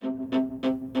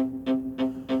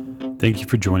Thank you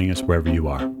for joining us wherever you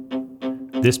are.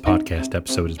 This podcast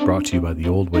episode is brought to you by the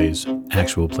Old Ways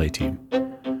Actual Play team.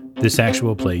 This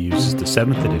actual play uses the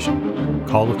 7th edition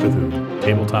Call of Cthulhu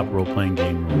tabletop role-playing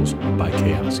game rules by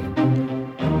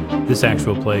Chaosium. This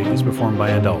actual play is performed by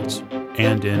adults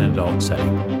and in an adult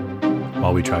setting.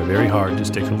 While we try very hard to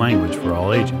stick to language for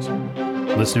all ages,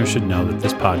 listeners should know that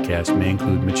this podcast may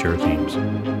include mature themes.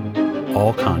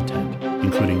 All content,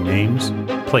 including names,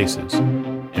 places,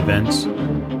 events,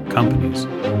 companies,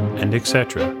 and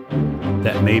etc.,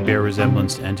 that may bear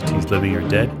resemblance to entities living or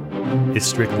dead, is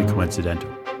strictly coincidental.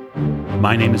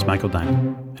 My name is Michael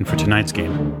Diamond, and for tonight's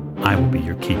game, I will be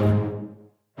your keeper.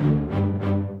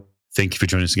 Thank you for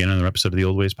joining us again on another episode of the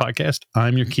Old Ways podcast.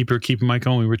 I'm your keeper, Keeper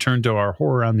Michael, and we return to our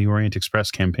Horror on the Orient Express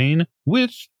campaign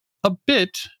with a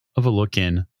bit of a look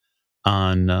in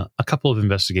on a couple of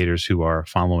investigators who are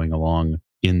following along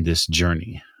in this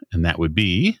journey. And that would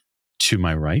be, to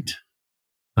my right...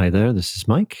 Hi there, this is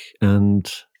Mike, and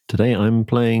today I'm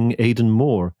playing Aidan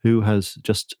Moore, who has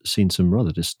just seen some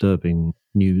rather disturbing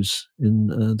news in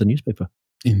the newspaper.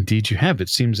 Indeed you have. It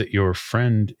seems that your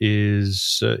friend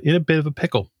is in a bit of a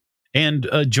pickle. And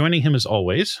joining him as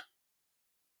always...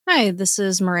 Hi, this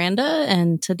is Miranda,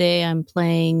 and today I'm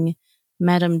playing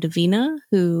Madame Davina,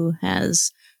 who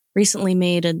has recently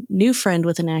made a new friend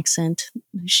with an accent.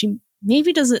 She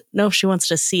maybe doesn't know if she wants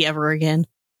to see ever again.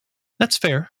 That's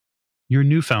fair. Your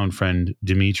newfound friend,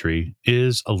 Dimitri,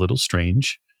 is a little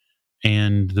strange,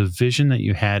 and the vision that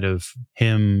you had of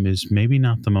him is maybe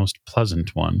not the most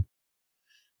pleasant one.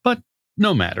 But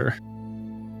no matter.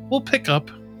 We'll pick up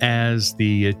as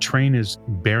the train is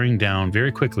bearing down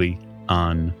very quickly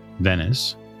on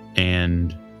Venice,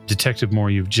 and Detective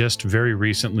Moore, you've just very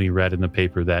recently read in the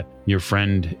paper that your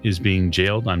friend is being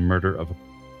jailed on murder of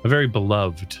a very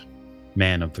beloved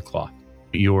man of the cloth.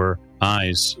 Your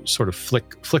eyes sort of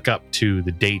flick up to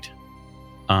the date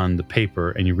on the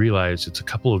paper, and you realize it's a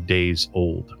couple of days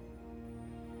old.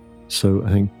 So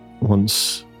I think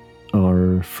once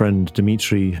our friend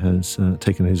Dimitri has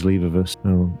taken his leave of us,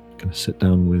 I'm going to sit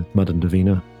down with Madame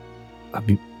Davina. Have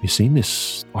you seen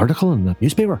this article in the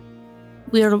newspaper?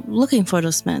 We are looking for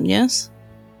this man, yes?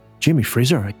 Jamie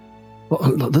Fraser.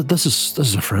 This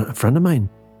is a friend of mine.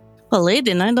 Well,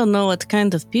 Aidan, I don't know what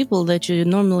kind of people that you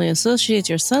normally associate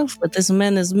yourself with. This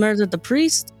man has murdered the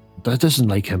priest. That isn't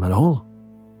like him at all.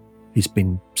 He's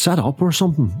been set up or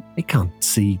something. I can't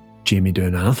see Jamie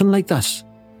doing anything like this.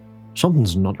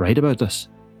 Something's not right about this.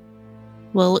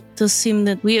 Well, it does seem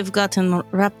that we have gotten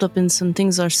wrapped up in some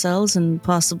things ourselves, and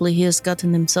possibly he has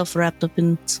gotten himself wrapped up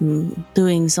in some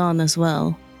doings on as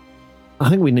well. I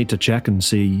think we need to check and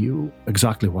see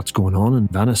exactly what's going on in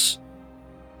Venice.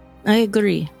 I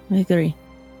agree. The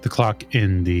clock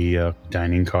in the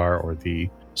dining car or the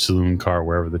saloon car,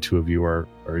 wherever the two of you are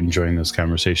enjoying this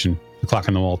conversation, the clock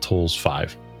on the wall tolls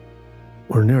 5.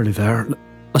 We're nearly there.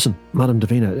 Listen, Madame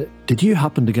Davina, did you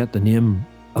happen to get the name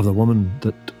of the woman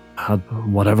that had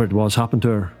whatever it was happen to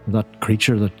her, that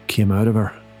creature that came out of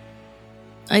her?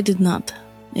 I did not.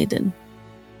 Aidan.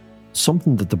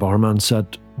 Something that the barman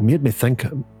said made me think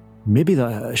maybe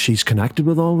that she's connected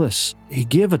with all this. He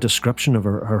gave a description of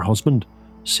her husband,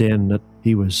 saying that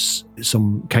he was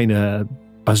some kind of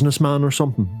businessman or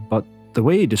something, but the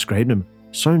way he described him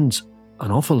sounds an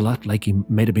awful lot like he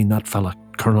might have been that fella,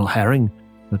 Colonel Herring,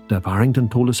 that Barrington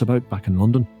told us about back in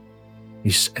London.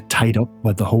 He's tied up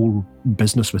with the whole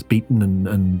business with Beaton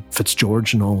and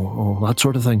Fitzgeorge and all that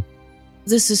sort of thing.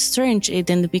 This is strange,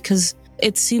 Aidan, because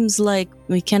it seems like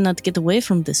we cannot get away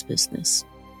from this business.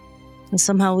 And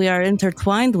somehow we are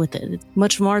intertwined with it. It's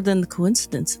much more than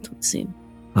coincidence, it would seem.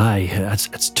 Aye,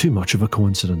 it's too much of a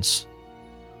coincidence.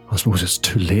 I suppose it's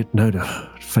too late now to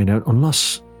find out,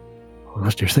 unless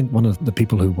you think one of the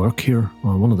people who work here,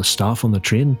 or one of the staff on the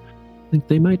train, I think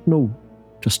they might know.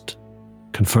 Just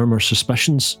confirm our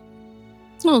suspicions.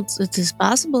 No, it is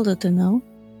possible that they know.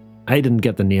 I didn't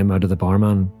get the name out of the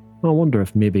barman. I wonder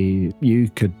if maybe you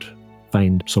could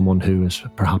find someone who is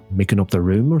perhaps making up the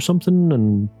room or something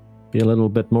and be a little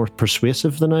bit more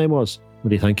persuasive than I was. What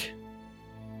do you think?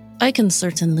 I can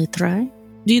certainly try.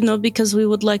 Do you know, because we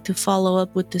would like to follow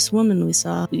up with this woman we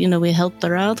saw. We helped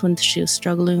her out when she was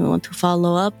struggling. We want to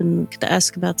follow up and we could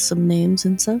ask about some names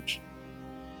and such.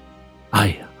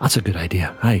 Aye, that's a good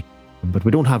idea. Aye. But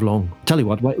we don't have long. Tell you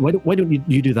what, why don't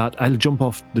you do that? I'll jump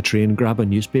off the train, grab a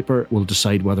newspaper. We'll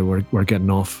decide whether we're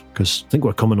getting off, because I think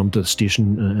we're coming onto the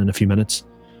station in a few minutes.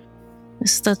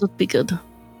 Yes, that would be good.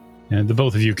 And the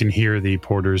both of you can hear the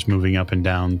porters moving up and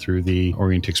down through the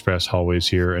Orient Express hallways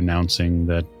here, announcing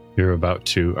that you're about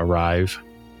to arrive.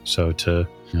 So to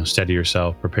steady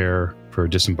yourself, prepare for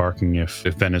disembarking if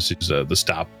Venice is the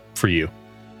stop for you.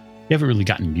 You haven't really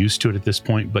gotten used to it at this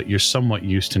point, but you're somewhat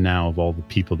used to now of all the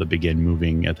people that begin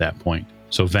moving at that point.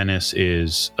 So Venice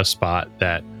is a spot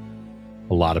that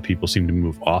a lot of people seem to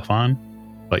move off on,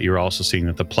 but you're also seeing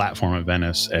that the platform at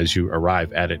Venice, as you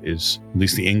arrive at it, is, at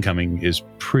least the incoming, is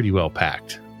pretty well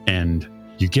packed. And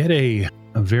you get a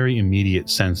very immediate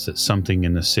sense that something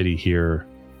in the city here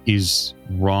is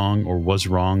wrong or was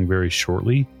wrong very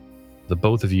shortly. The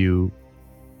both of you,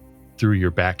 through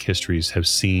your back histories, have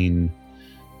seen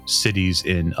cities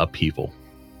in upheaval.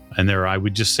 And I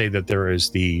would just say that there is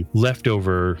the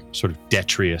leftover sort of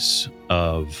detritus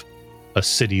of a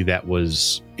city that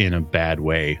was in a bad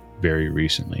way very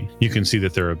recently. You can see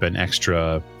that there have been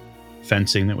extra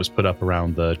fencing that was put up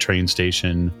around the train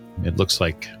station. It looks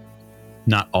like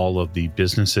not all of the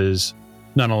businesses,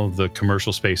 not all of the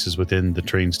commercial spaces within the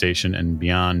train station and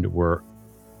beyond were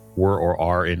or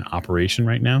are in operation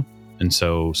right now. And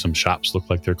so some shops look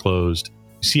like they're closed.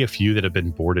 You see a few that have been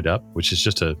boarded up, which is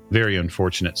just a very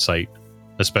unfortunate sight,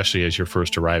 especially as you're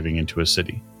first arriving into a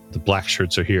city. The black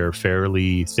shirts are here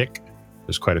fairly thick.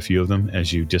 There's quite a few of them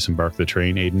as you disembark the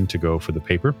train, Aidan, to go for the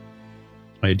paper.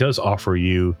 It does offer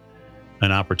you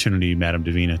an opportunity, Madame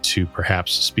Davina, to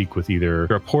perhaps speak with either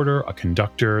a porter, a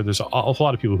conductor. There's a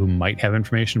lot of people who might have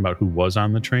information about who was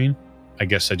on the train. I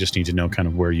guess I just need to know kind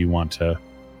of where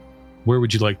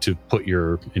would you like to put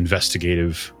your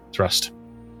investigative thrust?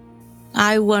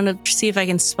 I want to see if I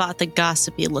can spot the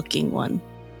gossipy looking one.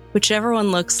 Whichever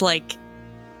one looks like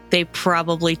they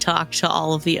probably talk to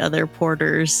all of the other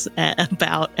porters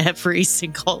about every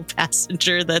single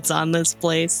passenger that's on this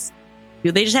place.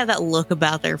 They just have that look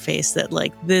about their face that,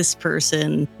 like, this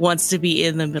person wants to be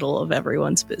in the middle of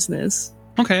everyone's business.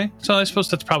 Okay, so I suppose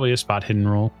that's probably a spot hidden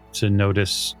roll to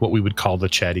notice what we would call the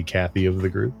chatty Cathy of the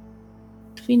group.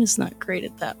 Davina's not great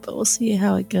at that, but we'll see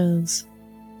how it goes.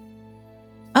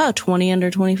 20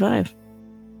 under 25.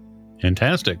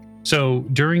 Fantastic. So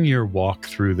during your walk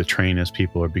through the train as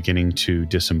people are beginning to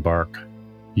disembark,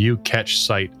 you catch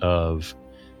sight of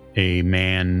a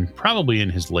man probably in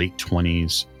his late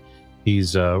 20s.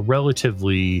 He's a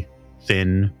relatively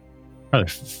thin, rather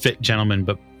fit gentleman,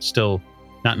 but still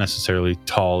not necessarily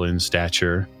tall in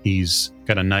stature. He's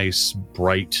got a nice,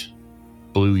 bright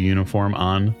blue uniform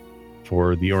on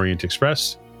for the Orient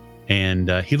Express. And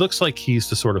he looks like he's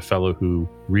the sort of fellow who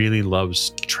really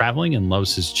loves traveling and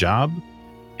loves his job,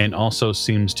 and also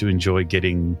seems to enjoy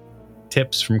getting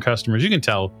tips from customers. You can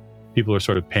tell people are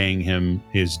sort of paying him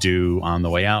his due on the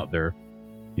way out. They're,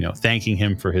 thanking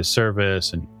him for his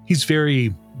service, and he's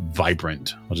very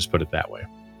vibrant. I'll just put it that way.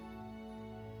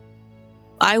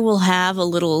 I will have a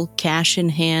little cash in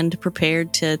hand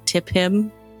prepared to tip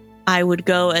him. I would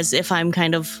go as if I'm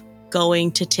kind of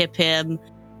going to tip him,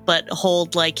 but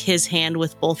hold like his hand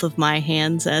with both of my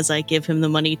hands as I give him the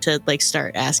money to like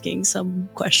start asking some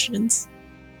questions.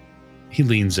 He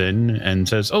leans in and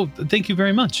says, "Oh, thank you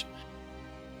very much."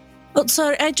 Oh,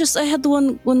 sorry, I had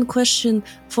one question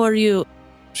for you.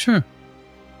 Sure.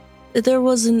 There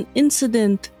was an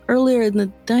incident earlier in the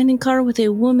dining car with a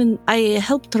woman. I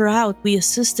helped her out. We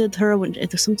assisted her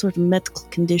with some sort of medical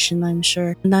condition, I'm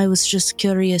sure. And I was just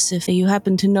curious if you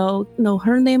happen to know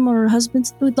her name or her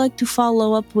husband's. I would like to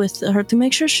follow up with her to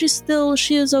make sure she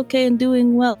is okay and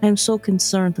doing well. I'm so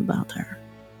concerned about her.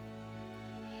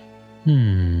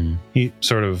 He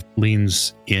sort of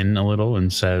leans in a little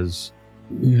and says,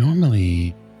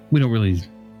 "Normally, we don't really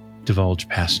divulge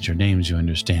passenger names, you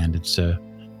understand. It's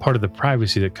part of the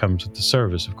privacy that comes with the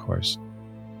service, of course."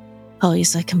 Oh,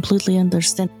 yes, I completely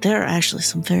understand. There are actually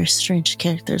some very strange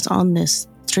characters on this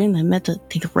train. I met a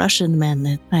Russian man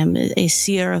that I'm a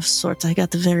seer of sorts. I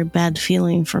got a very bad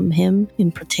feeling from him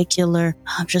in particular.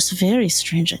 Just very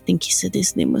strange. I think he said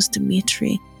his name was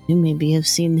Dmitri. You maybe have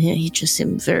seen him. He just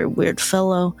seemed a very weird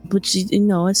fellow. Which,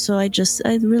 so I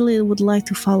really would like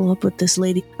to follow up with this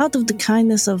lady out of the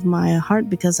kindness of my heart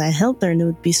because I helped her and it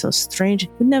would be so strange.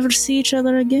 We'd never see each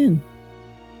other again.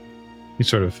 He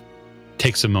sort of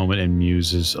takes a moment and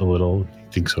muses a little,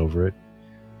 thinks over it.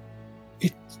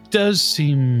 It does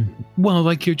seem,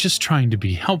 like you're just trying to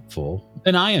be helpful.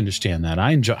 And I understand that.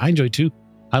 I enjoy too.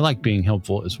 I like being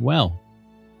helpful as well.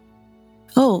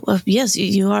 Oh, yes,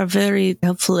 you are a very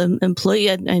helpful employee,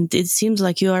 and it seems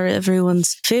like you are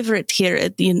everyone's favorite here.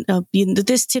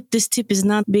 This tip is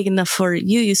not big enough for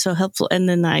you. You're so helpful, and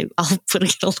then I'll put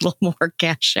a little more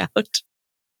cash out.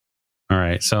 All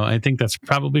right, so I think that's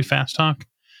probably fast talk.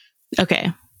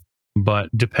 Okay. But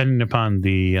depending upon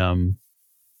the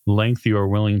length you are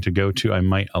willing to go to, I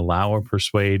might allow or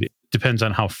persuade. Depends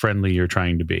on how friendly you're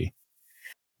trying to be.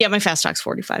 Yeah, my fast talk's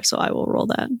 45, so I will roll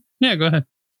that. Yeah, go ahead.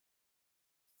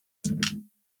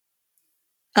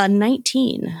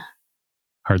 19.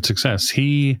 Hard success.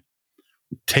 He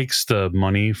takes the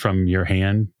money from your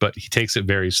hand, but he takes it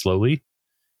very slowly.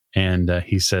 And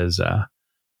he says,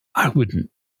 I wouldn't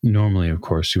normally, of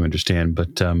course, you understand,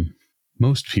 but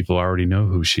most people already know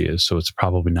who she is, so it's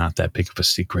probably not that big of a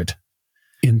secret.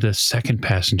 In the second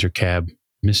passenger cab,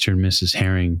 Mr. and Mrs.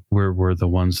 Herring were the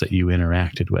ones that you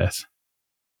interacted with.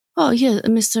 Oh, yeah,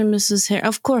 Mr. and Mrs. Hare.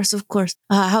 Of course.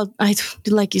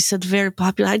 Like you said, very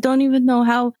popular. I don't even know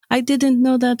how. I didn't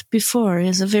know that before.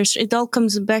 It all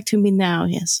comes back to me now,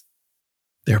 yes.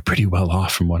 They're pretty well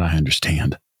off from what I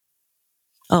understand.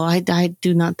 Oh, I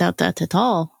do not doubt that at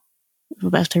all.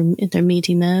 After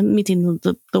meeting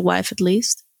the wife at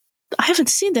least. I haven't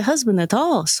seen the husband at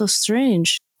all. So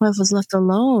strange. Wife was left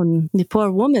alone. The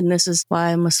poor woman, this is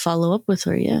why I must follow up with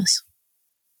her, yes.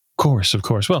 Of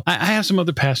course. Well, I have some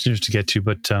other passengers to get to,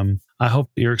 but I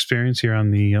hope your experience here on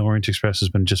the Orient Express has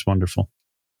been just wonderful.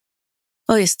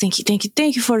 Oh, yes. Thank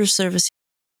you for the service.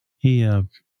 He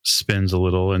spins a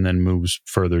little and then moves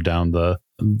further down the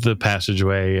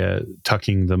passageway,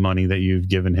 tucking the money that you've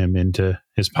given him into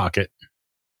his pocket.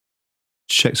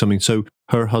 Check something. So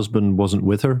her husband wasn't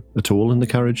with her at all in the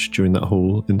carriage during that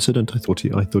whole incident? I thought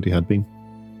he had been.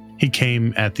 He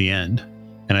came at the end,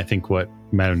 and I think what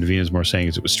Madame Davina is more saying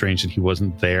is it was strange that he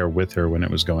wasn't there with her when it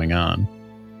was going on.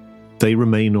 They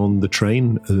remain on the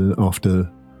train after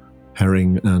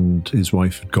Herring and his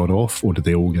wife had got off, or did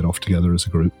they all get off together as a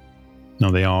group?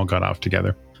 No, they all got off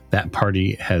together. That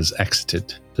party has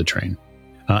exited the train,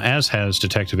 as has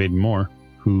Detective Aidan Moore,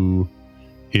 who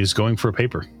is going for a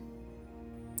paper.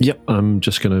 Yep, I'm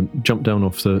just going to jump down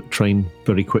off the train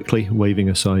very quickly, waving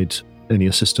aside any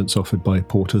assistance offered by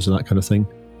porters and that kind of thing,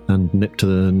 and nip to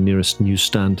the nearest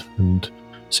newsstand and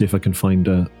see if I can find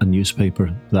a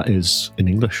newspaper that is in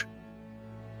English.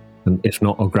 And if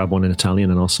not, I'll grab one in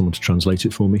Italian and ask someone to translate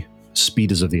it for me.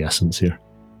 Speed is of the essence here.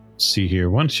 See here.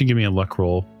 Why don't you give me a luck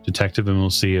roll, Detective, and we'll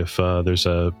see if there's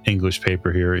a English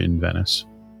paper here in Venice.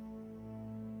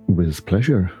 With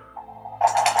pleasure.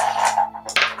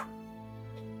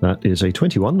 That is a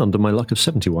 21 under my luck of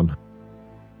 71.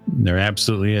 There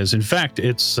absolutely is. In fact,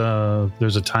 it's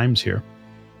there's a Times here.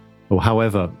 Oh,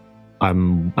 however,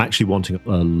 I'm actually wanting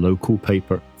a local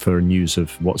paper for news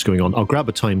of what's going on. I'll grab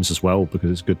a Times as well because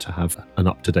it's good to have an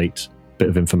up-to-date bit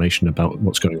of information about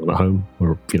what's going on at home,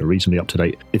 or reasonably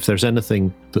up-to-date. If there's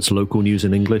anything that's local news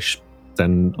in English,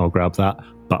 then I'll grab that.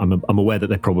 But I'm aware that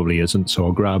there probably isn't, so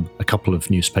I'll grab a couple of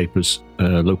newspapers,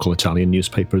 local Italian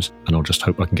newspapers, and I'll just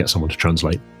hope I can get someone to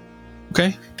translate.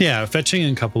 Okay. Yeah, fetching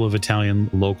a couple of Italian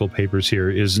local papers here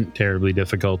isn't terribly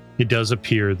difficult. It does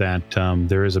appear that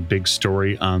there is a big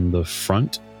story on the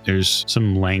front. There's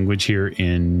some language here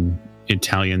in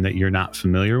Italian that you're not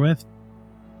familiar with.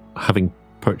 Having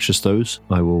purchased those,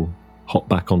 I will hop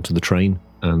back onto the train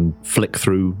and flick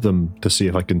through them to see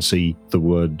if I can see the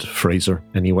word Fraser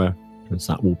anywhere, because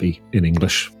that will be in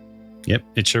English. Yep,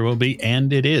 it sure will be,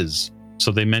 and it is.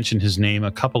 So they mention his name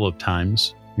a couple of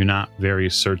times. You're not very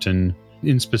certain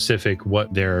in specific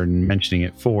what they're mentioning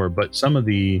it for, but some of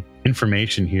the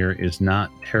information here is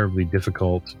not terribly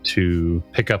difficult to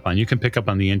pick up on. You can pick up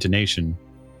on the intonation.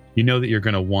 You know that you're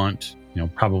going to want,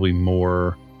 probably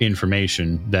more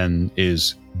information than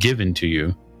is given to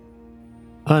you.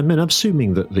 I'm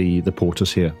assuming that the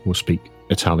porters here will speak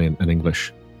Italian and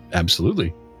English.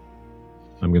 Absolutely.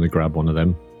 I'm going to grab one of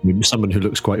them. Maybe someone who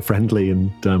looks quite friendly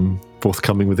and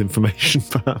forthcoming with information,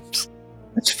 perhaps.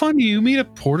 It's funny, you meet a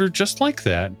porter just like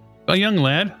that. A young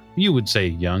lad. You would say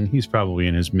young. He's probably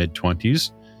in his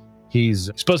mid-20s. He's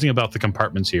buzzing about the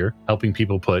compartments here, helping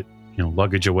people put,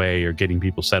 luggage away or getting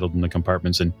people settled in the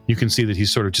compartments. And you can see that he's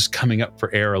sort of just coming up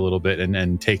for air a little bit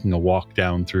and taking a walk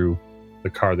down through the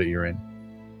car that you're in.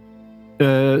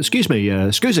 Excuse me,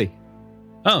 scusi.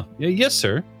 Oh, yes,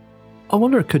 sir. I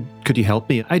wonder, could you help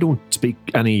me? I don't speak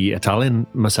any Italian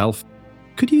myself.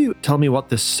 Could you tell me what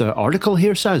this article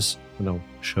here says? And I'll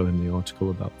show him the article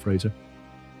about Fraser.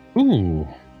 Ooh,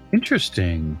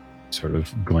 interesting. Sort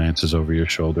of glances over your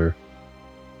shoulder.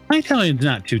 My Italian's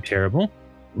not too terrible.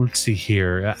 Let's see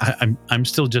here. I'm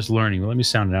still just learning. Let me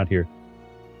sound it out here.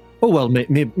 Oh, well,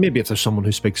 maybe if there's someone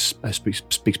who speaks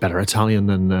better Italian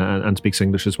and speaks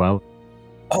English as well.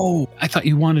 Oh, I thought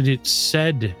you wanted it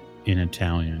said in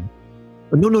Italian.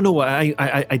 No.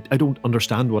 I don't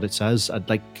understand what it says. I'd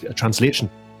like a translation.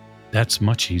 That's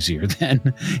much easier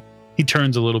then. He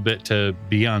turns a little bit to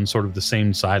be on sort of the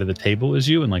same side of the table as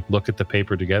you and look at the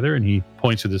paper together, and he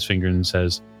points with his finger and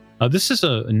says, this is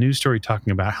a news story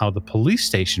talking about how the police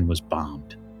station was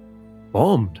bombed.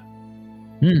 Bombed?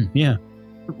 Yeah.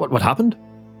 What happened?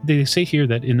 They say here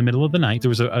that in the middle of the night, there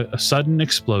was a sudden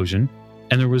explosion,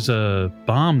 and there was a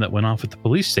bomb that went off at the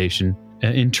police station,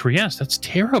 in Trieste. That's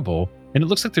terrible. And it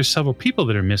looks like there's several people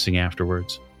that are missing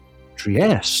afterwards.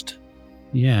 Trieste?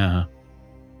 Yeah.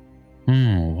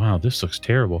 Oh, wow, this looks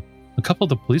terrible. A couple of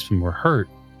the policemen were hurt,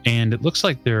 and it looks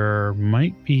like there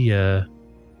might be that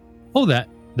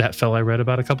fella I read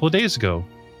about a couple of days ago,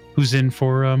 who's in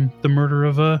for the murder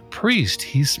of a priest.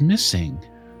 He's missing.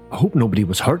 I hope nobody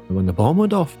was hurt when the bomb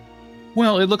went off.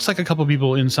 Well, it looks like a couple of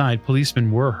people inside.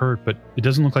 Policemen were hurt, but it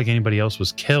doesn't look like anybody else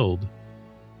was killed.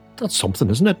 That's something,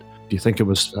 isn't it? Do you think it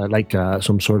was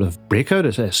some sort of breakout,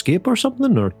 escape or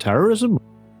something, or terrorism?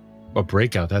 A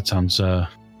breakout, that sounds...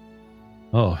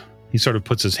 he sort of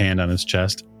puts his hand on his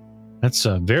chest. That's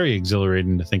very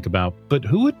exhilarating to think about. But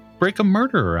who would break a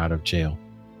murderer out of jail?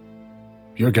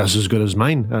 Your guess is as good as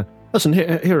mine. Listen,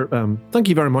 here. Thank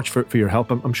you very much for your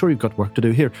help. I'm sure you've got work to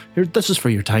do. Here. This is for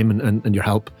your time and your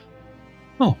help.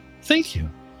 Oh, thank you.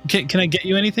 Can I get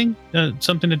you anything?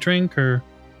 Something to drink or?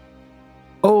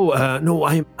 Oh, no,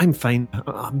 I'm fine.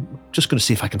 I'm just going to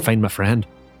see if I can find my friend.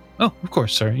 Oh, of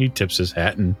course, sir. He tips his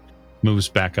hat and moves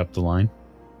back up the line.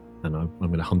 And I'm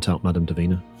going to hunt out Madame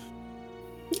Davina.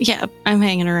 Yeah, I'm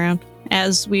hanging around,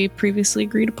 as we previously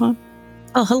agreed upon.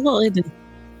 Oh, hello, Aidan.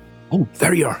 Oh,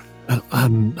 there you are. How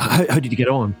did you get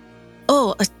on?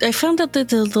 Oh, I found out that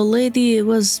the lady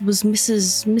was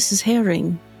Mrs.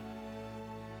 Herring.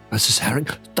 Mrs. Herring?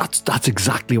 That's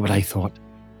exactly what I thought.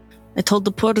 I told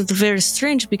the porter very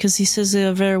strange because he says they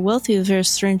are very wealthy. Very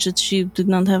strange that she did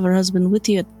not have her husband with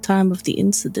you at the time of the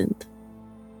incident.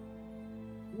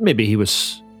 Maybe he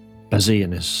was busy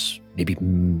and is maybe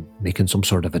making some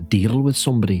sort of a deal with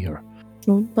somebody, or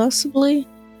well, possibly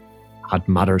had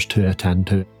matters to attend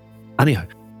to. Anyhow,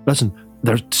 listen,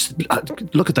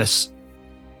 look at this.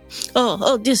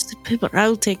 Oh, just the paper.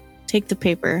 I'll take the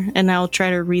paper and I'll try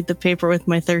to read the paper with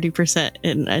my 30%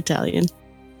 in Italian.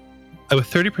 With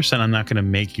 30%, I'm not going to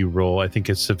make you roll. I think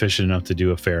it's sufficient enough to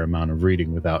do a fair amount of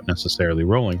reading without necessarily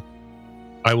rolling.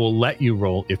 I will let you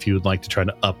roll if you would like to try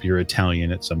to up your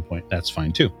Italian at some point. That's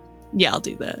fine too. Yeah, I'll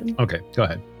do that. Okay, go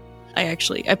ahead.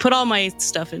 I put all my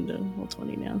stuff into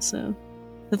Roll20 now, so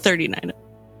the 39.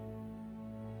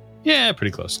 Yeah,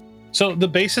 pretty close. So the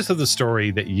basis of the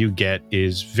story that you get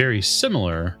is very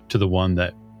similar to the one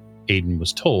that Aidan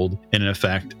was told. And in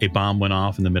effect, a bomb went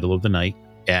off in the middle of the night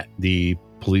at the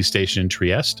police station in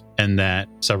Trieste, and that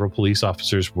several police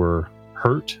officers were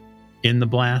hurt in the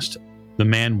blast. The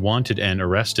man wanted and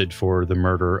arrested for the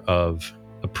murder of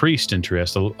a priest in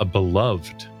Trieste, a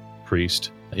beloved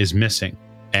priest, is missing,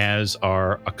 as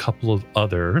are a couple of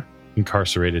other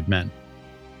incarcerated men.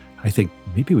 I think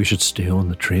maybe we should stay on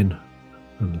the train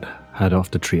and head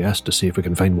off to Trieste to see if we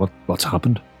can find what's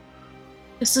happened.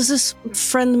 Is this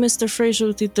friend, Mr.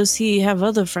 Fraser, does he have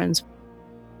other friends?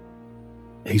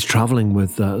 He's traveling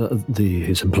with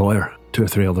his employer, 2 or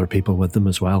 3 other people with them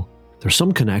as well. There's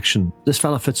some connection. This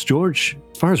fella Fitzgeorge,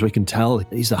 as far as we can tell,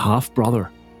 he's the half-brother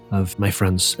of my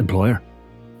friend's employer.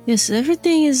 Yes,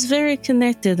 everything is very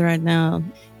connected right now.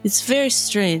 It's very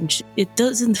strange. It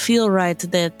doesn't feel right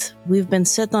that we've been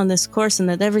set on this course and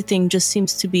that everything just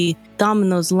seems to be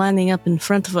dominoes lining up in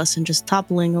front of us and just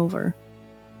toppling over.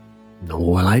 No,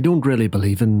 well, I don't really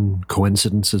believe in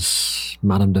coincidences,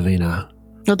 Madame Davina.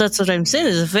 No, that's what I'm saying.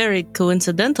 It's very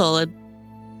coincidental. It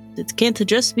can't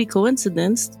just be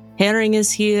coincidence. Herring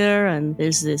is here, and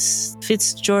there's this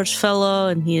Fitzgeorge fellow,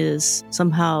 and he is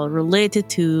somehow related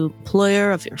to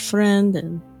employer of your friend.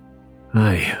 And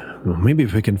aye, well, maybe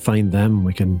if we can find them,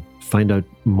 we can find out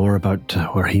more about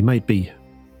where he might be.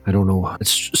 I don't know.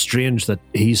 It's strange that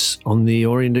he's on the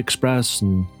Orient Express,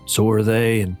 and so are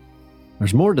they, and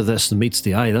there's more to this than meets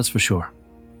the eye, that's for sure.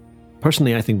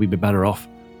 Personally, I think we'd be better off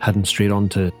heading straight on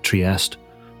to Trieste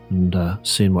and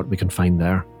seeing what we can find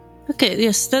there. Okay,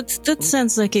 yes, that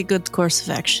sounds like a good course of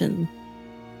action.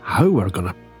 How we're going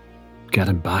to get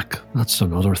him back, that's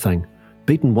another thing.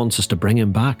 Beaton wants us to bring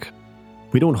him back.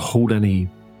 We don't hold any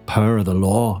power of the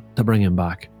law to bring him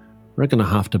back. We're going to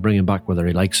have to bring him back whether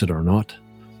he likes it or not.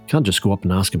 Can't just go up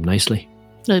and ask him nicely.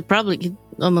 He probably,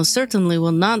 almost certainly,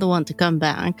 will not want to come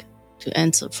back to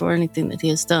answer for anything that he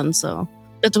has done, so...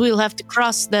 But we'll have to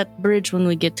cross that bridge when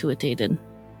we get to it, Aidan.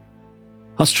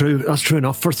 That's true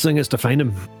enough. First thing is to find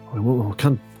him. We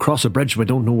can't cross a bridge we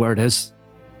don't know where it is.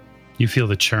 You feel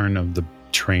the churn of the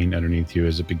train underneath you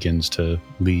as it begins to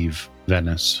leave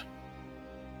Venice.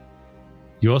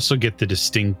 You also get the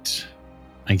distinct,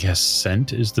 I guess,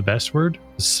 scent is the best word,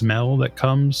 the smell that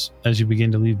comes as you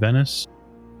begin to leave Venice.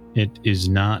 It is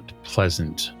not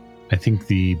pleasant. I think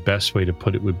the best way to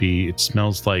put it would be it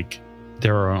smells like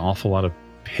there are an awful lot of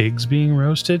pigs being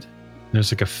roasted.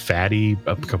 There's like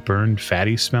a burned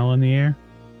fatty smell in the air.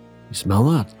 You smell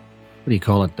that? What do you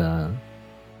call it?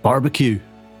 barbecue.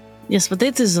 Yes, but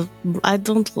I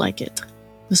don't like it.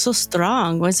 It's so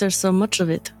strong. Why is there so much of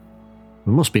it?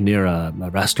 We must be near a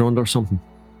restaurant or something.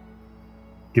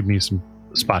 Give me some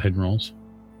spot hidden rolls.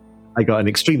 I got an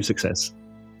extreme success.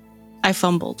 I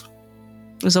fumbled.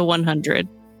 It was a 100.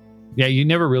 Yeah, you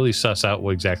never really suss out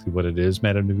exactly what it is,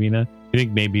 Madame Davina. You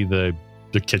think maybe the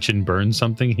kitchen burned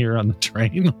something here on the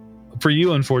train? For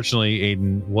you, unfortunately,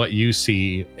 Aidan, what you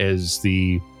see is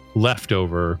the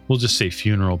leftover, we'll just say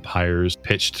funeral pyres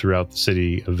pitched throughout the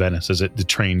city of Venice as the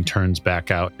train turns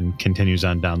back out and continues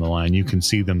on down the line. You can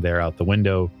see them there out the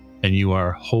window, and you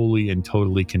are wholly and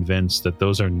totally convinced that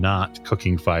those are not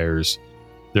cooking fires.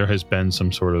 There has been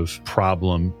some sort of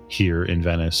problem here in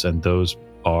Venice, and those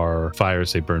are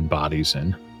fires they burn bodies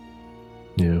in.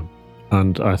 Yeah.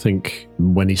 And I think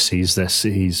when he sees this,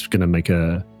 he's going to make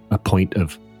a point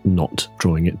of not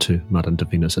drawing it to Madame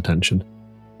Davina's attention.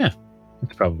 Yeah,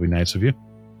 it's probably nice of you.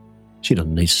 She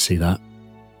doesn't need to see that.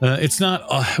 It's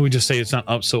not, we just say it's not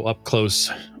up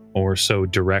close or so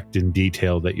direct in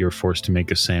detail that you're forced to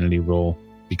make a sanity roll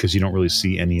because you don't really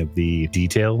see any of the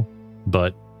detail.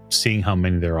 But seeing how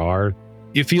many there are,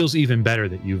 it feels even better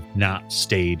that you've not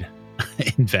stayed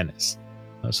in Venice.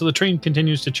 So the train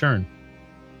continues to churn.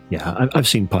 Yeah, I've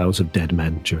seen piles of dead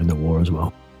men during the war as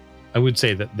well. I would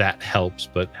say that helps,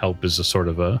 but help is a sort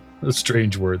of a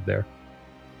strange word there.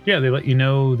 Yeah, they let you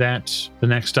know that the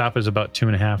next stop is about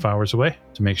 2.5 hours away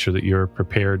to make sure that you're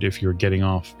prepared if you're getting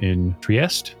off in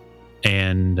Trieste.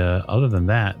 And other than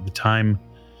that, the time,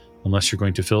 unless you're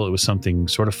going to fill it with something,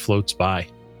 sort of floats by.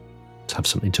 Let's have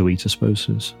something to eat, I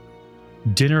suppose.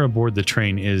 Dinner aboard the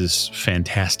train is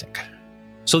fantastic.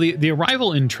 So the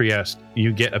arrival in Trieste,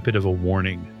 you get a bit of a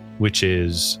warning, which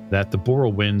is that the Bora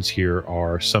winds here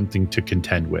are something to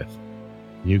contend with.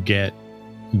 You get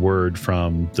word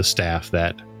from the staff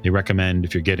that they recommend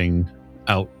if you're getting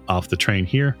out off the train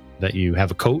here that you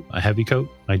have a heavy coat,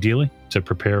 ideally, to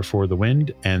prepare for the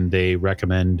wind, and they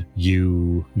recommend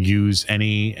you use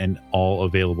any and all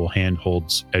available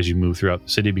handholds as you move throughout the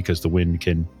city because the wind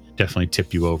can definitely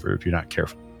tip you over if you're not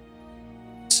careful.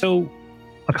 So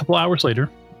a couple hours later,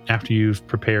 after you've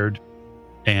prepared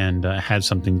and had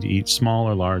something to eat, small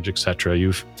or large, etc.,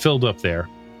 you've filled up there,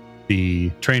 the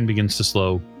train begins to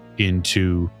slow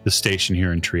into the station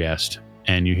here in Trieste.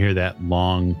 And you hear that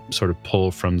long sort of pull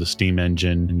from the steam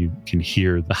engine, and you can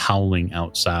hear the howling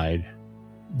outside.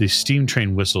 The steam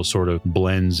train whistle sort of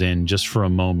blends in just for a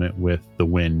moment with the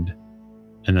wind,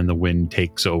 and then the wind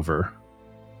takes over.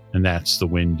 And that's the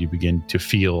wind you begin to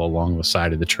feel along the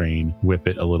side of the train, whip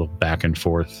it a little back and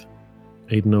forth.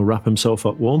 Aidan will wrap himself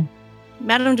up warm.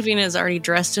 Madame Davina is already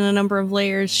dressed in a number of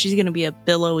layers. She's going to be a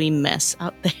billowy mess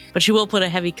out there. But she will put a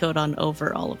heavy coat on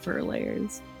over all of her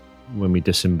layers. When we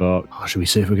disembark, should we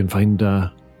see if we can find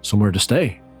somewhere to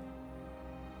stay?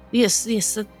 Yes,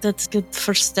 that's a good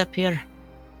first step here.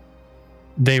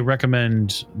 They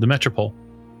recommend the Metropole.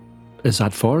 Is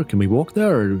that far? Can we walk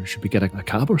there, or should we get a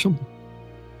cab or something?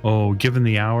 Oh, given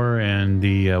the hour and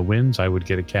the winds, I would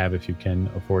get a cab if you can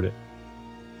afford it.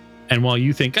 And while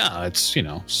you think, it's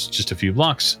just a few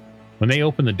blocks, when they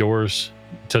open the doors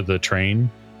to the train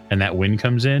and that wind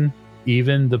comes in,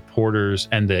 even the porters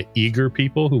and the eager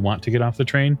people who want to get off the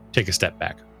train take a step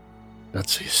back.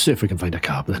 Let's see if we can find a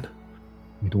cab then.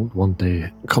 We don't want to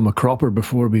come a cropper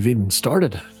before we've even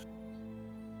started.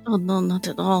 Oh, no, not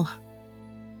at all.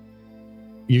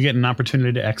 You get an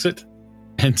opportunity to exit.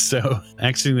 And so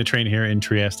exiting the train here in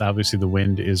Trieste, obviously the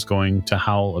wind is going to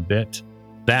howl a bit.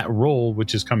 That roll,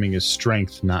 which is coming, is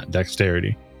strength, not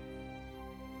dexterity.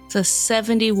 It's a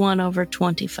 71 over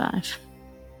 25.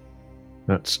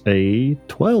 That's a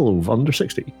 12 under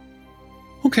 60.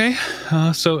 Okay,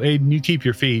 so Aidan, you keep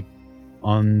your feet.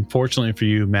 Unfortunately for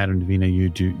you, Madame Davina, you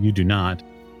do not.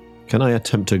 Can I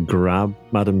attempt to grab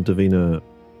Madame Davina?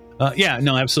 Yeah,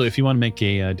 no, absolutely. If you want to make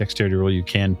a dexterity roll, you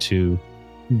can to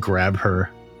grab her.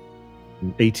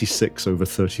 86 over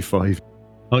 35.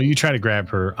 Oh, you try to grab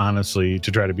her, honestly, to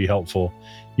try to be helpful.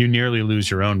 You nearly lose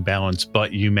your own balance,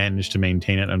 but you manage to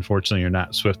maintain it. Unfortunately, you're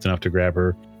not swift enough to grab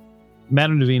her.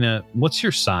 Madame Davina, what's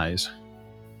your size?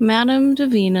 Madame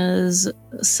Davina's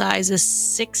size is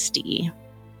 60.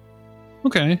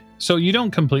 Okay, so you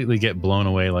don't completely get blown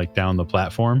away like down the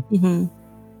platform,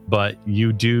 but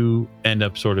you do end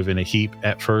up sort of in a heap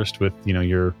at first with,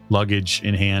 your luggage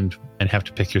in hand and have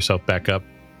to pick yourself back up.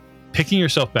 Picking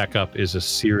yourself back up is a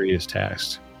serious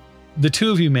task. The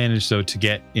two of you manage, though, to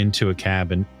get into a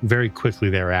cab and very quickly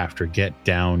thereafter get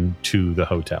down to the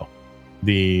hotel.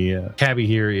 The cabbie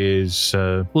here is,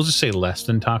 we'll just say less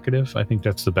than talkative. I think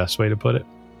that's the best way to put it.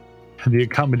 The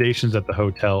accommodations at the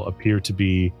hotel appear to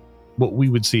be what we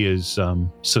would see as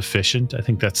sufficient. I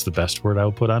think that's the best word I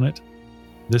would put on it.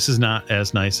 This is not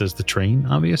as nice as the train,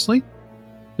 obviously.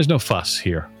 There's no fuss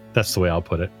here. That's the way I'll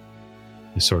put it.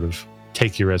 They sort of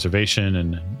take your reservation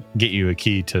and get you a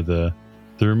key to the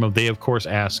room. They, of course,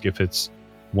 ask if it's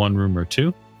one room or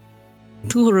two.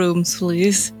 2 rooms,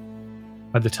 please.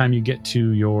 By the time you get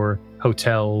to your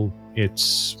hotel,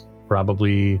 it's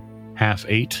probably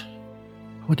 8:30.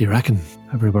 What do you reckon?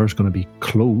 Everywhere's going to be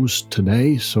closed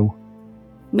today, so...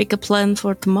 Make a plan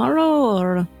for tomorrow,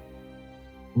 or...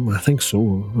 I think so.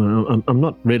 I'm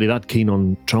not really that keen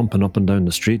on tromping up and down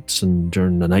the streets and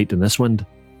during the night in this wind.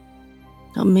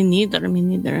 Oh, me neither. I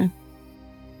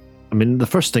mean, the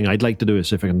first thing I'd like to do is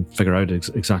see if I can figure out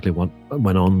exactly what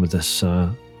went on with this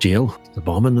jail, the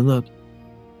bombing and that.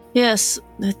 Yes,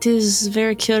 that is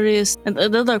very curious. And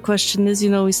another question is,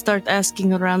 we start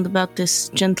asking around about this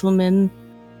gentleman.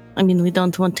 I mean, we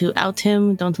don't want to out him,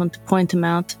 we don't want to point him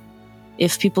out.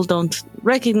 If people don't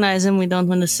recognize him, we don't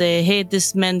want to say, hey,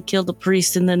 this man killed a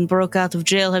priest and then broke out of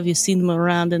jail. Have you seen him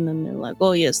around? And then they're like,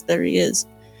 oh, yes, there he is.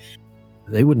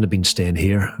 They wouldn't have been staying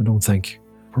here, I don't think.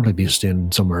 Probably be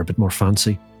staying somewhere a bit more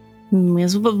fancy.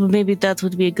 Yes, but maybe that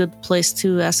would be a good place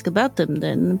to ask about them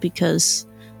then, because,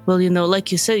 well,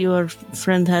 like you said, your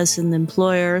friend has an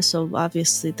employer, so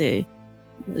obviously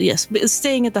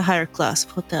staying at the higher class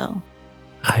hotel.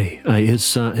 Aye,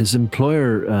 his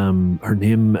employer, her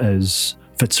name is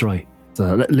Fitzroy,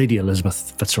 Lady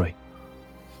Elizabeth Fitzroy.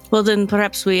 Well, then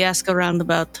perhaps we ask around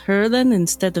about her then,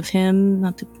 instead of him,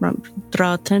 not to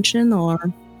draw attention, or...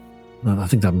 I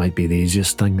think that might be the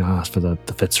easiest thing to ask for the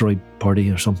Fitzroy party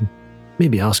or something.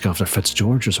 Maybe ask after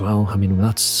Fitzgeorge as well. I mean,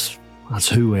 that's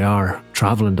who we are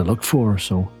travelling to look for,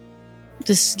 so...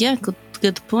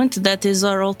 Good point. That is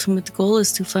our ultimate goal,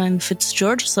 is to find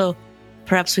Fitzgeorge, so...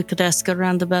 Perhaps we could ask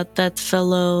around about that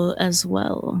fellow as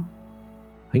well.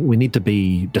 I think we need to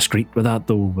be discreet with that,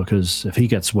 though, because if he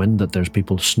gets wind that there's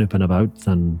people snooping about,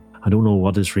 then I don't know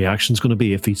what his reaction's going to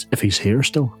be if he's here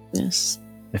still. Yes.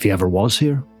 If he ever was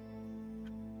here.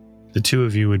 The two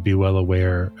of you would be well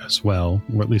aware as well,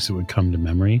 or at least it would come to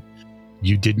memory.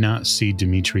 You did not see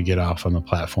Dimitri get off on the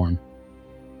platform.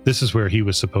 This is where he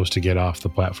was supposed to get off the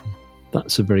platform.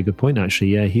 That's a very good point,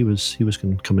 actually. Yeah, he was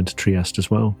going to come into Trieste as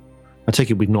well. I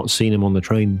take it we've not seen him on the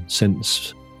train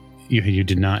since. You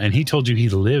did not, and he told you he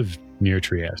lived near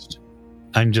Trieste.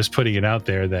 I'm just putting it out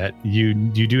there that you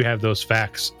do have those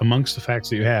facts. Amongst the facts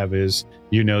that you have is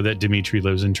that Dimitri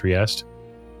lives in Trieste.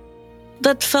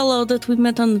 That fellow that we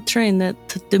met on the train, that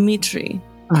Dimitri.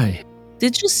 Aye.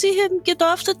 Did you see him get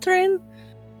off the train?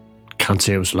 Can't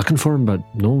say I was looking for him, but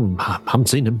no, I haven't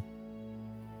seen him.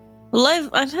 Well,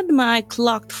 I've had my eye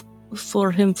clocked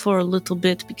for him for a little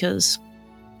bit because...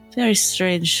 Very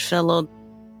strange fellow.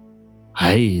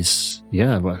 Aye,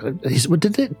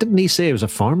 didn't he say he was a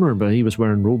farmer, but he was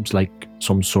wearing robes like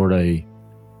some sort of,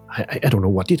 I don't know,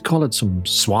 what you'd call it, some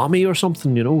swami or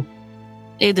something,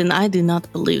 Aidan, I do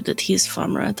not believe that he's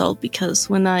farmer at all, because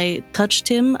when I touched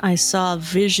him, I saw a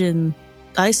vision.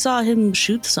 I saw him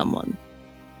shoot someone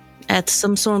at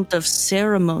some sort of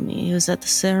ceremony. He was at the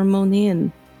ceremony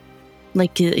and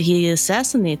he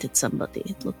assassinated somebody,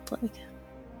 it looked like.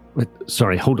 Wait,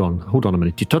 sorry, hold on a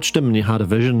minute. You touched him and you had a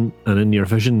vision, and in your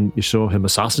vision you saw him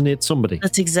assassinate somebody.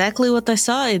 That's exactly what I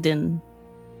saw, Aidan.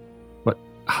 But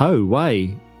how?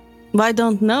 Why? I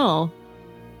don't know.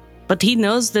 But he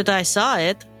knows that I saw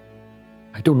it.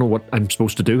 I don't know what I'm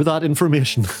supposed to do with that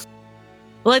information.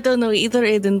 Well, I don't know either,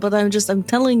 Aidan, but I'm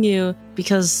telling you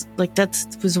because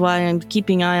that was why I'm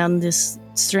keeping an eye on this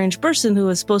strange person who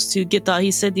was supposed to get off.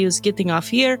 He said he was getting off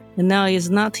here, and now he is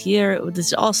not here. It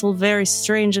is also very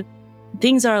strange.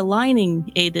 Things are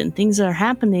aligning, Aidan. Things are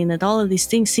happening, and all of these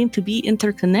things seem to be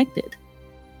interconnected.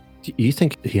 Do you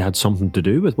think he had something to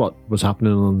do with what was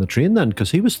happening on the train then?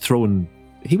 Because he was throwing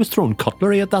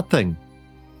cutlery at that thing.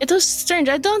 It was strange.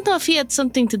 I don't know if he had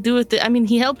something to do with it. I mean,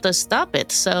 he helped us stop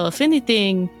it. So if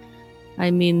anything,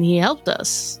 he helped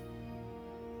us.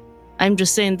 I'm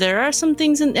just saying there are some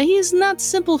things, and he is not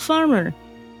simple farmer.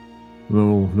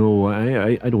 No,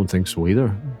 I don't think so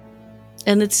either.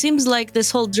 And it seems like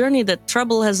this whole journey that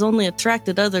trouble has only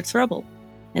attracted other trouble.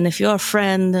 And if your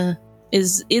friend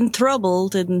is in trouble,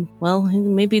 then, well, he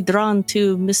may be drawn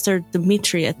to Mr.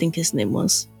 Dimitri, I think his name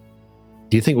was.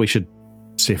 Do you think we should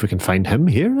see if we can find him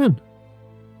here then?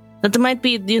 That might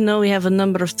be, we have a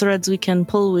number of threads we can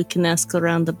pull. We can ask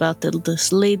around about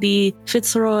this lady,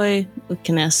 Fitzroy. We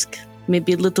can ask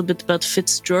maybe a little bit about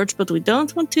Fitzgeorge, but we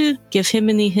don't want to give him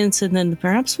any hints. And then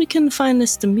perhaps we can find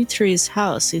this Dimitri's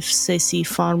house if they see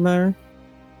farmer.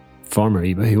 Farmer,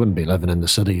 he wouldn't be living in the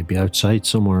city. He'd be outside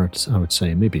somewhere, I would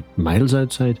say, maybe miles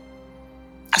outside.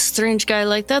 A strange guy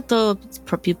like that, though,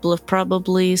 people have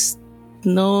probably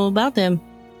know about him.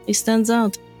 He stands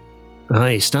out.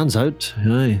 Aye, he stands out.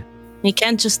 Aye. He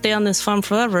can't just stay on this farm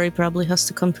forever. He probably has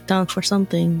to come to town for some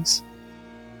things.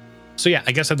 So yeah,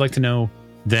 I guess I'd like to know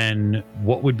then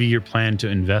what would be your plan to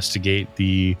investigate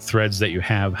the threads that you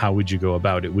have? How would you go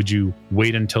about it? Would you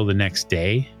wait until the next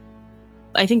day?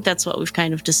 I think that's what we've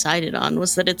kind of decided on,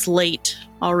 was that it's late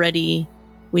already.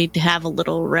 We'd have a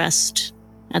little rest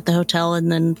at the hotel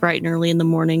and then bright and early in the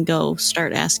morning go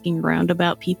start asking around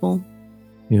about people.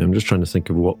 Yeah, I'm just trying to think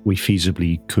of what we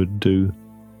feasibly could do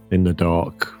in the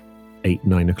dark, 8,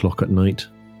 9 o'clock at night.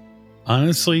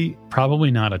 Honestly,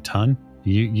 probably not a ton.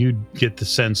 You'd get the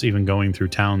sense, even going through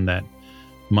town, that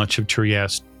much of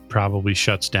Trieste probably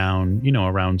shuts down,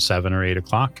 around 7 or 8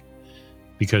 o'clock,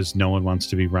 because no one wants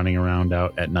to be running around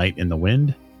out at night in the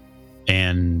wind,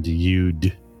 and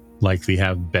you'd likely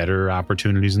have better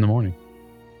opportunities in the morning.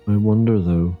 I wonder,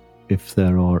 though, if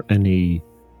there are any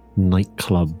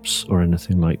nightclubs or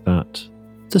anything like that.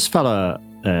 This fella,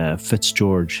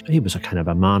 Fitzgeorge, he was a kind of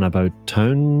a man about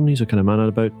town. He's a kind of man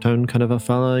about town kind of a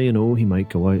fella, He might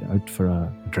go out for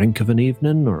a drink of an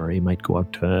evening, or he might go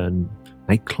out to a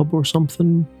nightclub or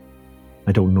something.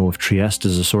 I don't know if Trieste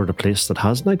is the sort of place that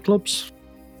has nightclubs.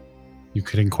 You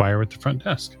could inquire at the front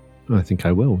desk. I think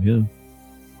I will, yeah.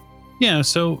 Yeah,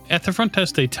 so at the front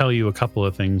desk, they tell you a couple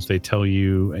of things. They tell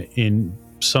you in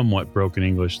somewhat broken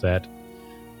English that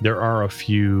there are a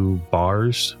few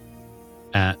bars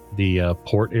at the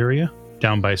port area,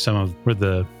 down by some of where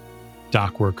the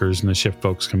dock workers and the ship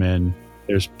folks come in.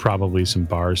 There's probably some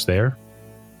bars there.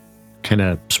 Kind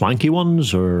of swanky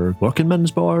ones, or working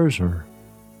men's bars, or?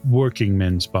 Working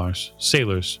men's bars.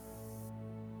 Sailors.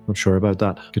 Not sure about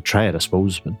that. Could try it, I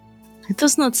suppose. But it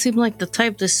does not seem like the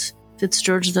type, this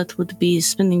Fitzgeorge, that would be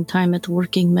spending time at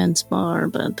working men's bar,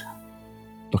 but...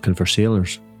 Looking for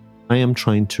sailors. I am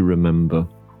trying to remember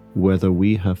whether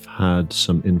we have had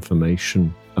some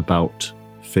information about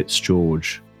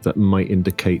Fitzgeorge that might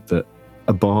indicate that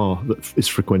a bar that is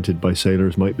frequented by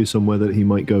sailors might be somewhere that he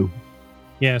might go.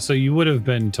 Yeah, so you would have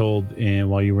been told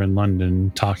while you were in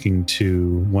London talking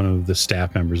to one of the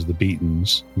staff members of the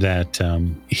Beatons that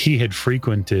he had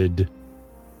frequented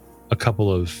a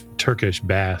couple of Turkish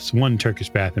baths, one Turkish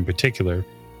bath in particular,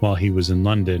 while he was in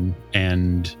London,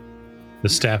 and the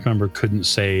staff member couldn't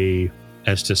say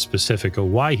as to specific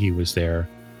why he was there,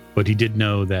 but he did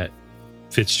know that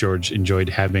Fitzgeorge enjoyed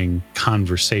having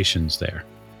conversations there.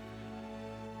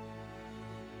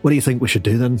 What do you think we should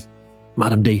do then,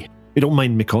 Madam D? You don't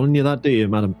mind me calling you that, do you,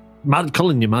 Madam?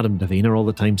 Calling you Madam Davina all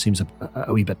the time seems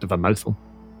a wee bit of a mouthful.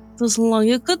 So long.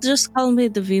 You could just call me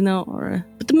Davina,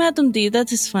 but Madam D,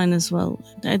 that is fine as well.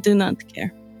 I do not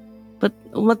care. But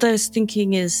what I was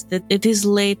thinking is that it is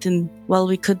late, and while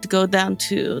we could go down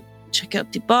to check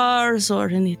out the bars or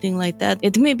anything like that,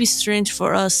 it may be strange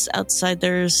for us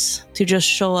outsiders to just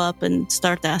show up and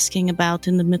start asking about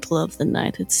in the middle of the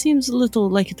night. It seems a little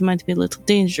like it might be a little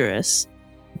dangerous.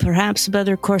 Perhaps a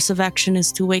better course of action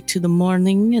is to wait to the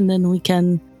morning, and then we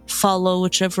can follow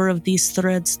whichever of these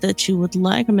threads that you would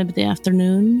like, or maybe the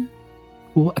afternoon.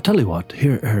 Well, I tell you what,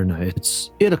 here now,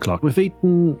 it's 8 o'clock. We've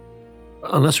eaten,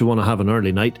 unless we want to have an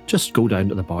early night, just go down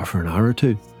to the bar for an hour or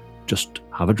two. Just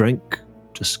have a drink,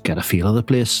 just get a feel of the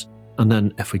place. And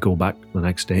then if we go back the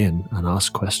next day and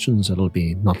ask questions, it'll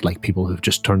be not like people who've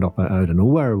just turned up out of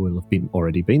nowhere will have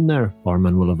already been there.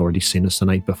 Barman will have already seen us the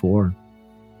night before.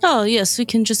 Oh, yes, we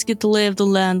can just get the lay of the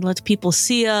land, let people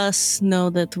see us, know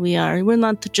that we're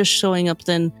not just showing up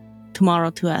then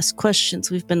tomorrow to ask questions.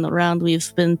 We've been around,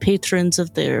 we've been patrons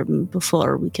of there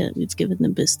before, we've given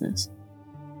them business.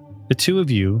 The two of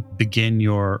you begin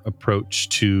your approach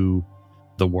to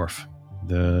the wharf.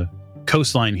 The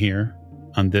coastline here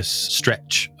on this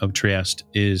stretch of Trieste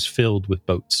is filled with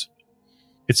boats.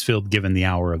 It's filled given the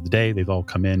hour of the day. They've all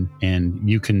come in, and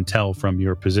you can tell from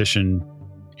your position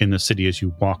in the city as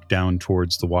you walk down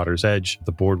towards the water's edge,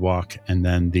 the boardwalk, and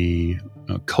then the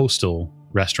coastal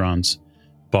restaurants,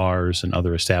 bars, and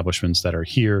other establishments that are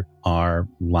here are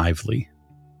lively.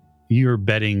 You're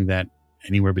betting that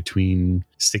anywhere between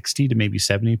 60 to maybe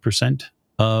 70%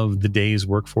 of the day's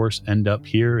workforce end up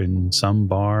here in some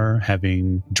bar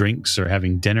having drinks or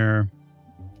having dinner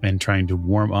and trying to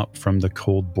warm up from the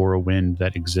cold borough wind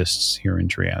that exists here in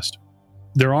Trieste.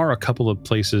 There are a couple of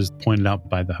places pointed out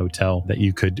by the hotel that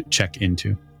you could check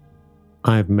into.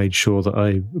 I've made sure that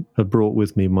I have brought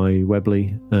with me my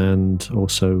Webley and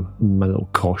also my little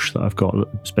cosh that I've got.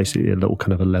 It's basically a little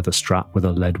kind of a leather strap with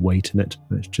a lead weight in it,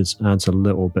 which just adds a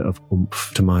little bit of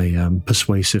oomph to my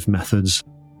persuasive methods.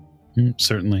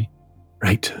 Certainly.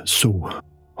 Right, so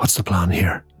what's the plan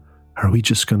here? Are we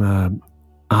just going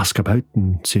to ask about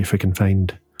and see if we can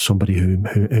find somebody who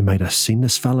might have seen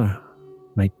this fella,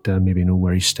 might maybe know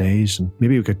where he stays, and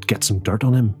maybe we could get some dirt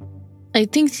on him. I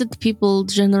think that people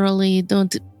generally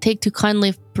don't take too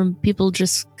kindly from people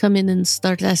just come in and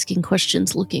start asking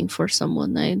questions looking for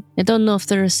someone. I don't know if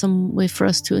there is some way for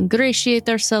us to ingratiate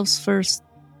ourselves first.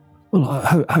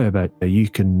 Well, how about you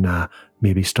can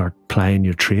maybe start plying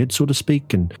your trade, so to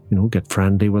speak, and get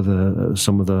friendly with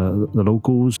some of the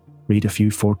locals, read a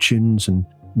few fortunes, and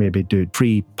maybe do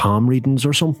free palm readings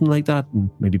or something like that, and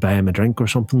maybe buy him a drink or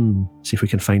something. See if we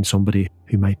can find somebody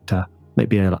who might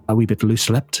be a wee bit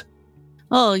loose-lipped.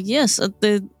 Oh, yes.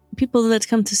 The people that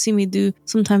come to see me do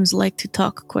sometimes like to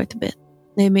talk quite a bit.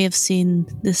 They may have seen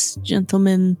this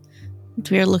gentleman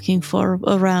that we are looking for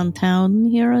around town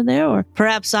here or there, or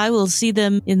perhaps I will see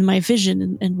them in my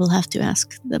vision and will have to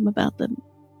ask them about them.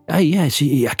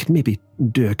 See, I could maybe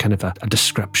do a kind of a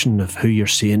description of who you're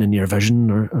seeing in your vision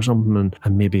or something,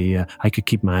 and maybe I could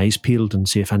keep my eyes peeled and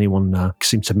see if anyone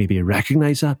seems to maybe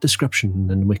recognise that description, and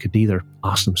then we could either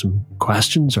ask them some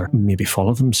questions or maybe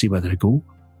follow them, see where they go.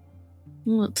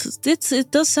 Well,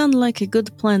 it does sound like a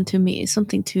good plan to me,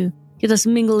 something to get us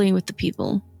mingling with the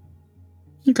people.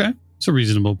 Okay, it's a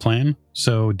reasonable plan.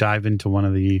 So dive into one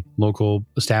of the local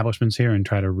establishments here and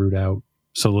try to root out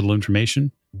so little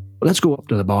information. Let's go up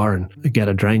to the bar and get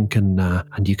a drink, and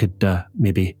you could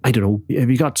maybe, I don't know, have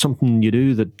you got something you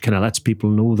do that kind of lets people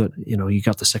know that, you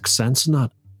got the sixth sense in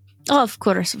that? Oh, of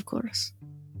course.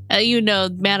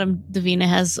 Madame Davina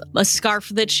has a scarf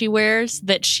that she wears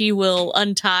that she will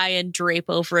untie and drape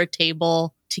over a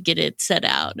table to get it set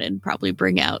out, and probably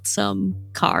bring out some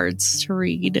cards to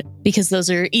read, because those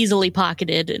are easily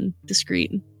pocketed and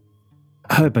discreet.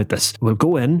 How about this? We'll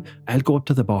go in, I'll go up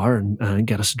to the bar and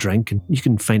get us a drink, and you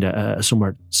can find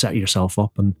somewhere to set yourself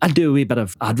up, and I'll do a wee bit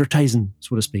of advertising,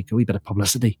 so to speak, a wee bit of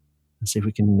publicity, and see if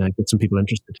we can get some people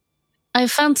interested. I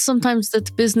found sometimes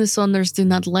that business owners do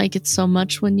not like it so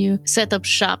much when you set up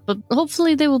shop, but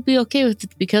hopefully they will be okay with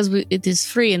it, because it is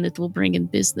free and it will bring in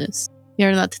business.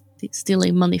 You're not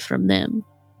stealing money from them.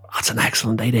 That's an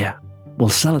excellent idea. We'll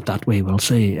sell it that way. We'll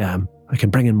say, I can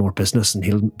bring in more business and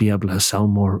he'll be able to sell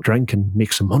more drink and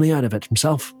make some money out of it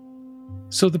himself.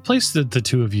 So the place that the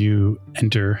two of you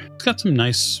enter, it's got some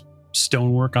nice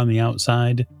stonework on the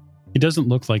outside. It doesn't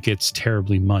look like it's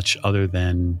terribly much other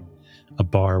than a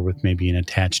bar with maybe an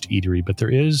attached eatery, but there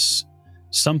is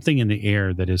something in the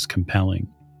air that is compelling.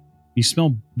 You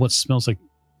smell what smells like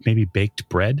maybe baked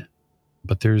bread,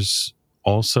 but there's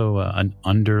also an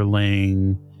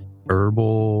underlaying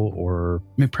herbal or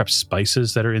maybe perhaps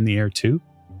spices that are in the air too.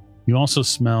 You also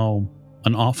smell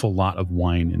an awful lot of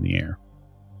wine in the air.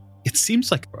 It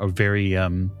seems like a very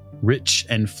rich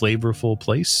and flavorful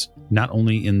place, not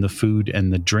only in the food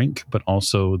and the drink, but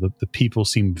also the people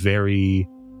seem very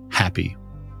happy.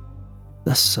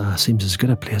 This seems as good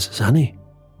a place as any.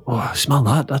 Oh, I smell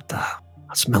that. That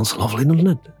smells lovely, doesn't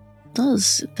it?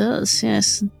 It does,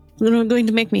 yes. It's going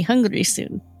to make me hungry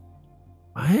soon.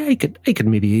 I could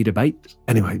maybe eat a bite.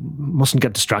 Anyway, mustn't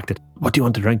get distracted. What do you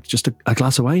want to drink? Just a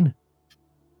glass of wine?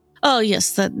 Oh,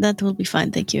 yes, that will be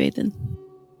fine. Thank you, Aidan.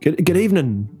 Good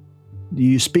evening. Do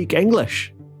you speak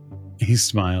English? He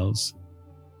smiles.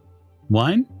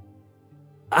 Wine?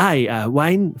 Aye,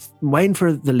 wine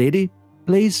for the lady,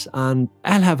 please, and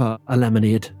I'll have a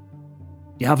lemonade.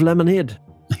 Do you have lemonade?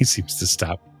 He seems to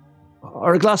stop.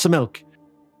 Or a glass of milk?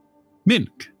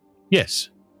 Milk? Yes,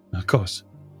 of course.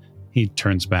 He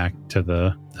turns back to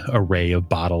the array of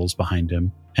bottles behind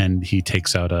him, and he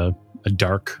takes out a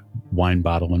dark wine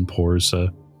bottle and pours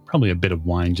probably a bit of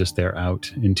wine just there out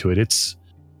into it. It's,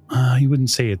 you wouldn't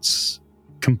say it's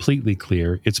completely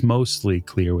clear. It's mostly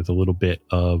clear with a little bit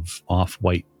of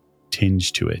off-white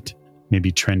tinge to it,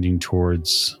 maybe trending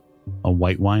towards a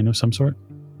white wine of some sort.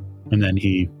 And then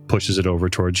he pushes it over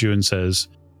towards you and says,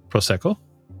 Prosecco?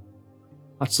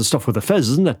 That's the stuff with the fizz,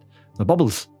 isn't it? The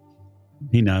bubbles.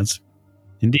 He nods.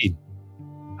 Indeed.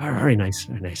 Very nice,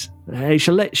 very nice.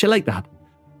 She'll like that.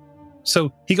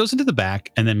 So he goes into the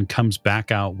back and then comes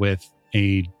back out with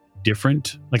a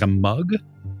different, like a mug.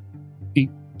 He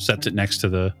sets it next to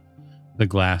the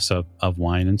glass of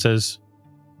wine and says,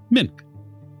 Milk.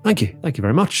 Thank you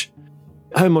very much.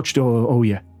 How much do I owe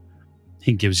you?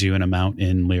 He gives you an amount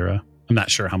in lira. I'm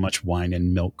not sure how much wine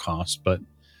and milk cost, but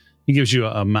he gives you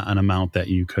an amount that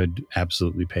you could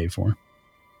absolutely pay for.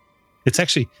 It's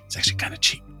actually kind of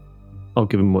cheap. I'll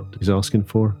give him what he's asking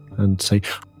for and say,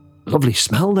 lovely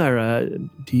smell there.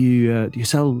 Do you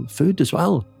sell food as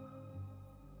well?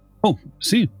 Oh,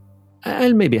 see.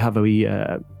 I'll maybe have a wee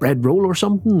bread roll or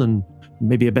something and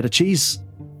maybe a bit of cheese.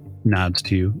 Nods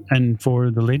to you. And for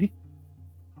the lady?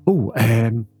 Oh,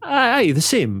 aye, the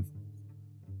same.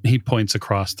 He points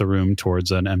across the room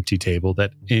towards an empty table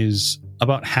that is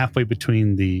about halfway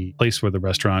between the place where the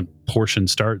restaurant portion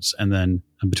starts and then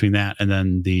between that and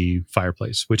then the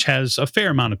fireplace, which has a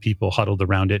fair amount of people huddled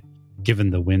around it,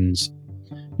 given the winds.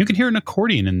 You can hear an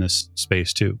accordion in this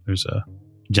space, too. There's a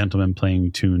gentleman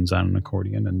playing tunes on an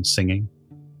accordion and singing.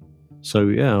 So,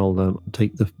 yeah, I'll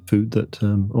take the food that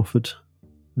offered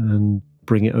and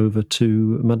bring it over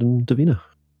to Madame Davina.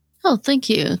 Oh, thank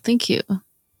you. Thank you.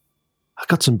 I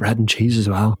got some bread and cheese as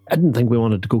well. I didn't think we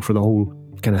wanted to go for the whole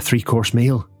kind of 3-course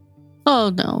meal.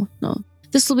 Oh, no.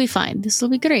 This will be fine. This will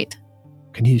be great.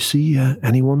 Can you see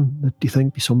anyone that you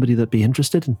think be somebody that'd be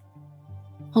interested in?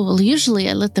 Oh, well, usually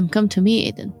I let them come to me,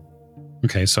 Aidan.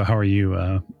 Okay, so how are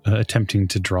you attempting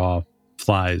to draw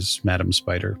flies, Madam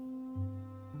Spider?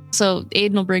 So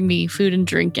Aidan will bring me food and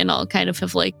drink, and I'll kind of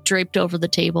have draped over the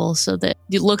table so that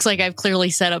it looks like I've clearly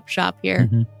set up shop here.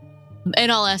 Mm-hmm.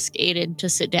 And I'll ask Aidan to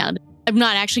sit down. I'm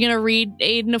not actually going to read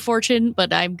Aidan a fortune,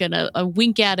 but I'm going to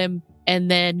wink at him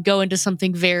and then go into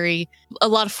something a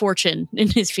lot of fortune in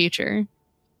his future.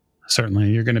 Certainly,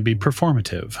 you're going to be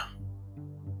performative.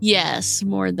 Yes,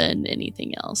 more than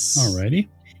anything else. Alrighty.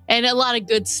 And a lot of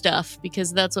good stuff,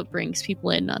 because that's what brings people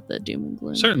in, not the doom and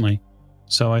gloom. Certainly.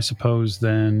 So I suppose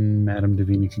then Madame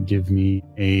Davina could give me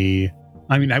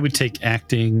I would take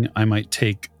acting. I might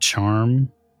take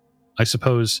charm. I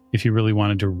suppose if you really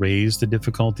wanted to raise the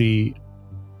difficulty,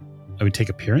 I would take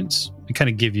appearance and kind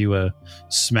of give you a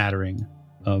smattering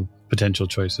of potential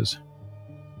choices.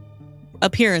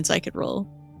 Appearance I could roll.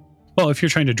 Well, if you're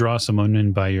trying to draw someone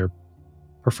in by your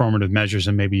performative measures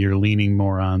and maybe you're leaning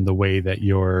more on the way that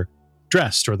you're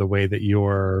dressed or the way that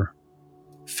you're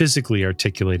physically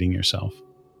articulating yourself.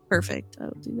 Perfect. I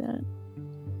will do that.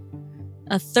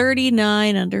 A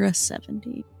 39 under a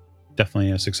 70.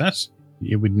 Definitely a success.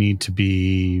 It would need to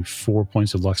be 4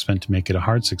 points of luck spent to make it a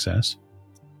hard success.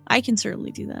 I can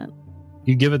certainly do that.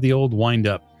 You give it the old wind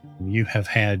up. You have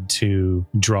had to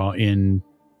draw in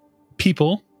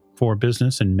people for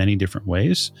business in many different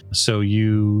ways. So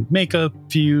you make a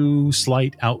few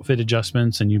slight outfit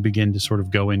adjustments and you begin to sort of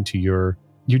go into your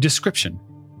description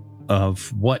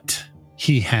of what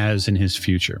he has in his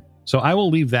future. So I will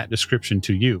leave that description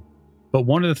to you. But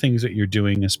one of the things that you're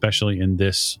doing, especially in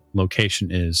this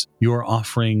location, is you're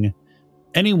offering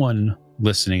anyone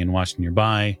listening and watching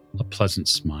nearby a pleasant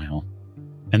smile.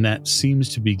 And that seems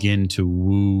to begin to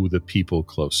woo the people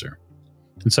closer.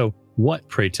 And so what,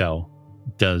 pray tell,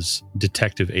 does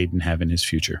Detective Aidan have in his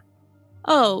future?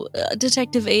 Oh,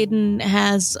 Detective Aidan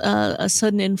has a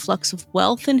sudden influx of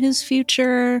wealth in his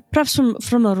future. Perhaps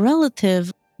from a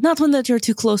relative. Not one that you're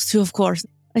too close to, of course.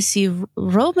 I see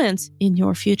romance in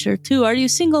your future, too. Are you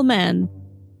single man?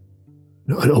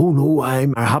 No,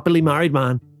 I'm a happily married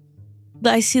man.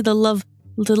 I see the love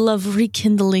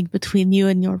rekindling between you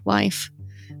and your wife.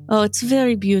 Oh, it's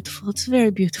very beautiful. It's very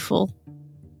beautiful.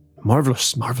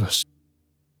 Marvelous.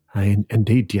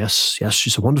 Indeed, yes,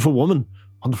 she's a wonderful woman.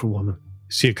 Wonderful woman.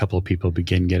 See a couple of people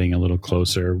begin getting a little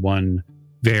closer. One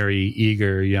very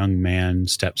eager young man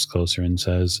steps closer and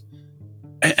says,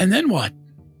 and then what?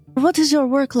 What is your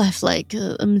work life like,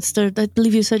 Mr. I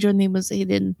believe you said your name was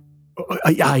Aidan.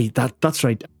 Aye, that's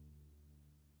right.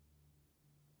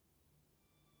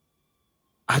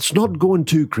 It's not going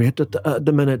too great at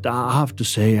the minute, I have to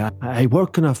say. I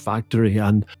work in a factory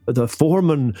and the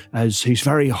foreman, he's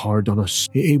very hard on us.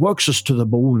 He works us to the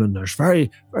bone and there's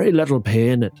very, very little pay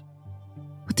in it.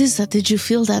 What is that? Did you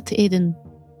feel that, Aidan?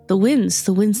 The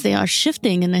winds, they are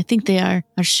shifting, and I think they are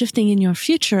shifting in your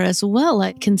future as well.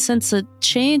 I can sense a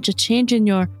change in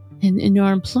your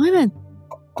employment.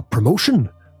 A promotion?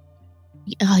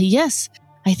 Yes,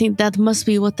 I think that must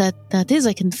be what that is.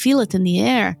 I can feel it in the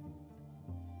air.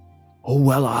 Oh,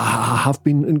 well, I have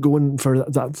been going for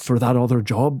that other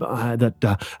job.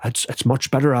 It's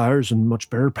much better hours and much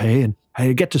better pay, and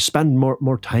I get to spend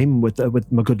more time with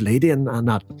my good lady and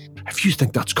that. If you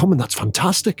think that's coming, that's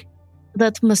fantastic.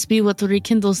 That must be what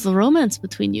rekindles the romance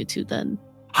between you two, then.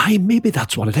 Aye, maybe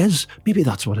that's what it is.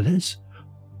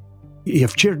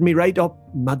 You've cheered me right up,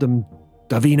 Madame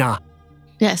Davina.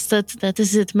 Yes, that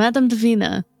is it, Madame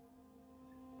Davina.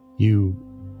 You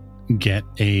get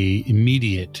a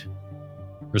immediate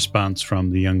response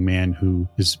from the young man who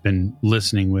has been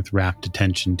listening with rapt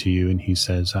attention to you, and he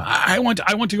says, I want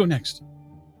to go next.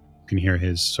 You can hear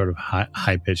his sort of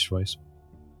high-pitched voice.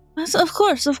 Yes, of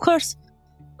course,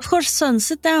 son,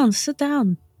 sit down.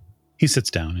 He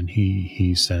sits down and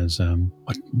he says,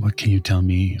 what can you tell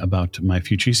me about my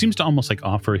future? He seems to almost like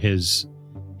offer his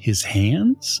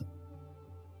hands.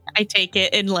 I take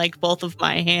it in like both of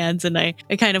my hands and I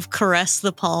kind of caress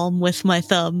the palm with my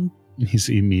thumb. He's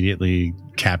immediately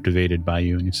captivated by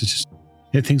you, and he says,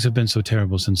 things have been so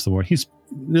terrible since the war.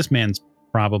 This man's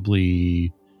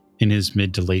probably in his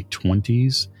mid to late 20s.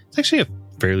 He's actually a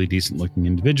fairly decent looking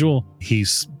individual.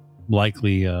 He's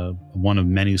likely one of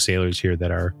many sailors here that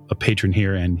are a patron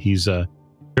here, and he's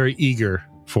very eager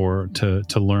to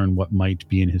learn what might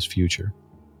be in his future.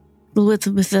 With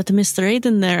that Mr.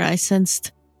 Aidan there, I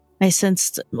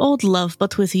sensed old love,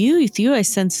 but with you I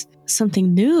sense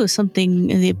something new, something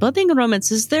in the budding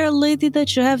romance. Is there a lady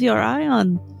that you have your eye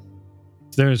on?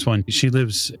 There is one. She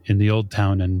lives in the old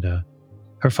town, and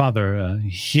her father,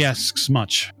 he asks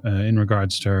much in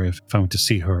regards to her. If I want to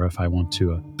see her, if I want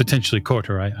to potentially court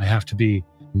her, I have to be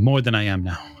more than I am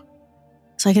now.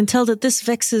 So I can tell that this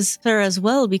vexes her as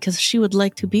well, because she would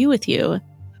like to be with you.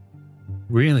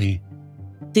 Really?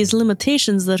 These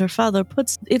limitations that her father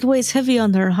puts, it weighs heavy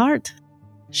on her heart.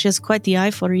 She has quite the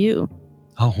eye for you.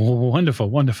 Oh, wonderful,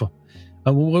 wonderful.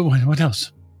 What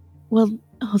else? Well,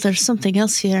 there's something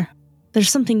else here.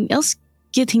 There's something else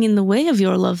getting in the way of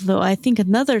your love, though. I think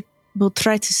another will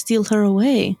try to steal her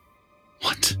away.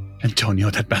 What? Antonio,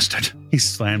 that bastard. He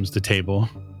slams the table.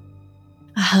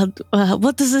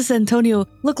 What does this Antonio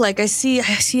look like? I see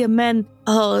a man.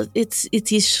 Oh,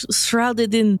 it is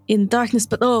shrouded in darkness,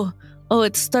 but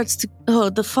it starts to. Oh,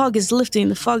 the fog is lifting.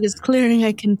 The fog is clearing.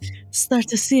 I can start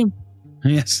to see him.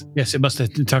 Yes.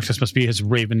 The darkness must be his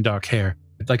raven dark hair.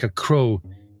 Like a crow,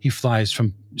 he flies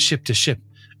from ship to ship,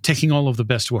 taking all of the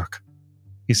best work.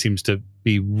 He seems to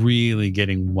be really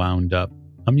getting wound up.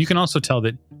 You can also tell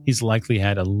that he's likely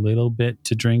had a little bit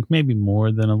to drink, maybe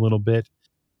more than a little bit.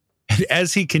 And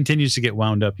as he continues to get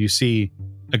wound up, you see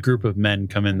a group of men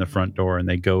come in the front door, and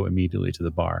they go immediately to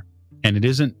the bar. And it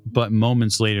isn't but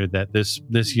moments later that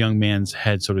this young man's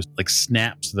head sort of like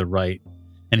snaps to the right,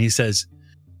 and he says,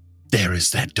 "There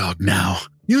is that dog now.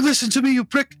 You listen to me, you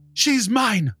prick. She's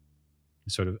mine."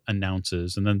 He sort of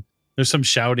announces, and then there's some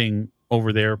shouting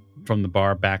over there from the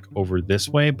bar back over this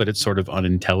way, but it's sort of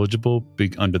unintelligible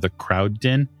under the crowd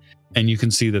din. And you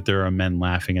can see that there are men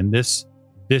laughing, and this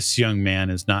young man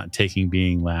is not taking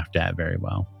being laughed at very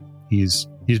well. He's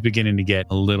beginning to get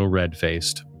a little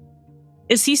red-faced.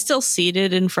 Is he still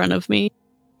seated in front of me?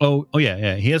 Oh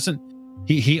yeah.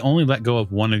 He only let go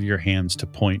of one of your hands to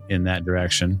point in that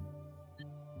direction.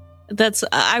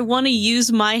 I want to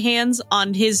use my hands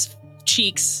on his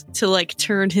cheeks to like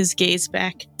turn his gaze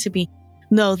back to me.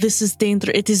 No, this is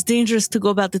dangerous. It is dangerous to go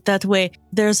about it that way.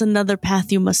 There's another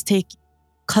path you must take.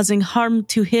 Causing harm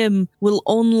to him will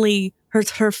only hurt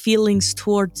her feelings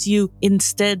towards you.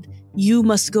 Instead, you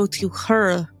must go to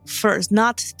her first,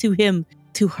 not to him,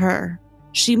 to her.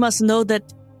 She must know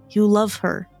that you love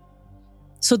her,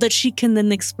 so that she can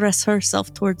then express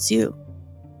herself towards you.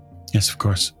 Yes, of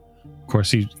course. Of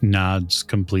course, he nods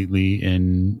completely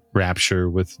in rapture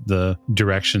with the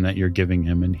direction that you're giving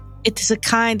him. And it is a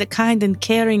kind and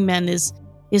caring man is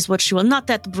what she wants. Not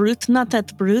that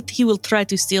brute. He will try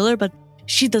to steal her, but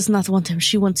she does not want him.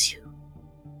 She wants you.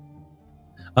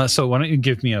 So why don't you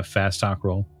give me a fast talk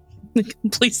roll?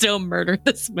 Please don't murder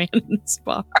this man in this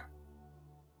bar.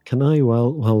 Can I,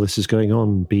 while this is going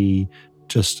on, be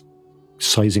just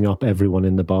sizing up everyone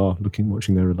in the bar,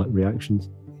 watching their reactions?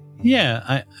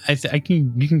 Yeah, I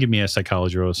can. You can give me a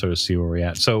psychology roll to sort of see where we're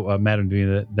at. So, Madam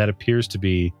Davina, that appears to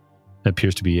be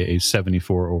a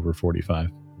 74 over 45.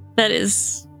 That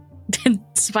is.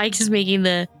 Spike is making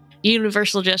the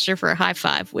universal gesture for a high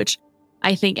five, which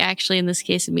I think actually in this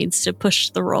case it means to push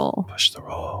the roll. Push the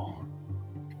roll.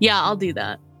 Yeah, I'll do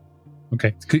that.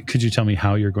 Okay. Could you tell me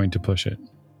how you're going to push it?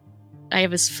 I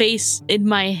have his face in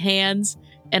my hands,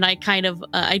 and I kind of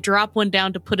I drop one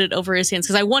down to put it over his hands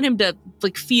because I want him to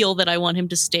like feel that I want him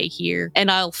to stay here, and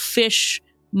I'll fish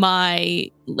my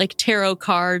like tarot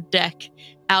card deck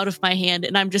out of my hand,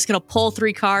 and I'm just going to pull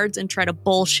 3 cards and try to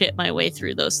bullshit my way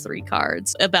through those 3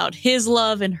 cards about his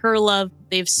love and her love.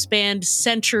 They've spanned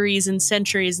centuries and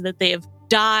centuries that they have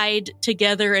died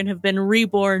together and have been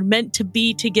reborn, meant to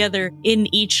be together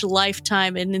in each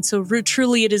lifetime. And so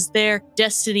truly it is their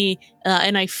destiny.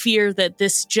 And I fear that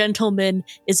this gentleman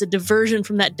is a diversion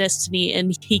from that destiny,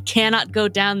 and he cannot go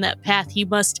down that path. He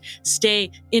must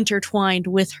stay intertwined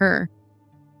with her.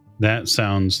 That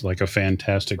sounds like a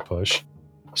fantastic push.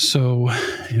 So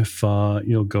if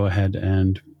you'll go ahead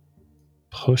and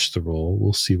push the roll,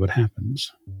 we'll see what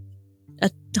happens. A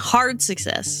hard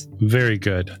success. Very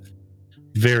good.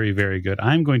 Very, very good.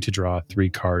 I'm going to draw 3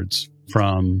 cards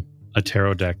from a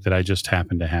tarot deck that I just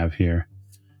happen to have here.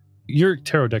 Your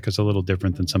tarot deck is a little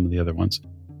different than some of the other ones.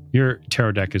 Your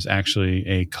tarot deck is actually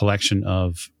a collection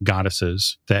of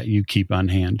goddesses that you keep on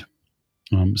hand.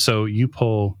 So you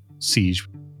pull Siege,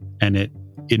 and it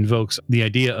invokes the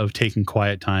idea of taking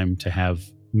quiet time to have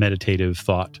meditative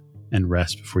thought and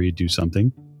rest before you do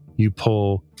something. You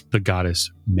pull the goddess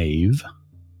Maeve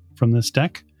from this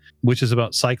deck, which is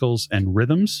about cycles and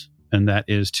rhythms, and that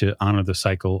is to honor the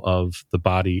cycle of the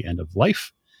body and of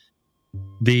life.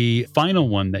 The final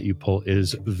one that you pull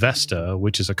is Vesta,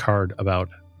 which is a card about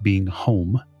being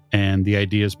home, and the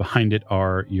ideas behind it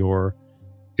are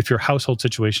if your household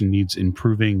situation needs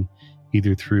improving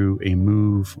either through a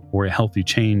move or a healthy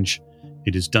change,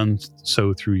 it is done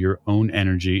so through your own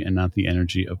energy and not the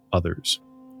energy of others.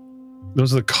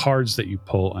 Those are the cards that you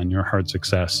pull on your hard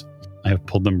success. I have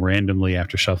pulled them randomly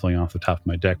after shuffling off the top of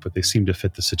my deck, but they seem to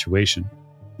fit the situation.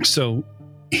 So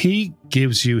he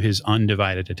gives you his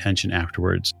undivided attention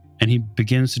afterwards, and he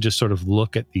begins to just sort of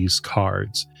look at these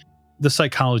cards. The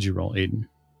psychology roll, Aidan.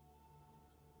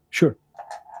 Sure.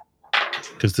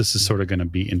 Because this is sort of going to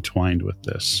be entwined with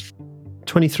this.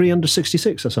 23 under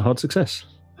 66. That's a hard success.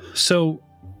 So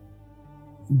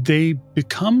they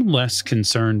become less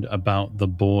concerned about the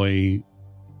boy,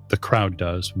 the crowd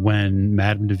does, when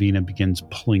Madame Davina begins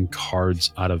pulling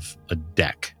cards out of a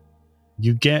deck.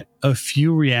 You get a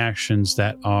few reactions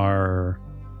that are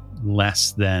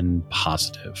less than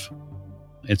positive.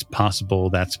 It's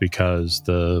possible that's because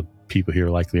the people here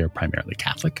likely are primarily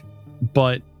Catholic.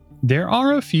 But there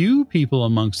are a few people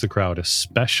amongst the crowd,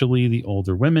 especially the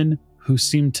older women, who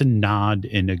seem to nod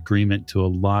in agreement to a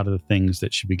lot of the things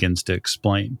that she begins to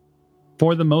explain.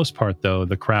 For the most part, though,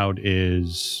 the crowd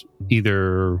is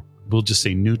either, we'll just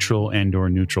say, neutral and or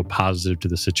neutral positive to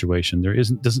the situation. There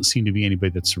doesn't seem to be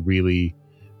anybody that's really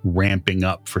ramping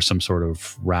up for some sort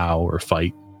of row or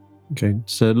fight. Okay,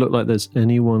 so it look like there's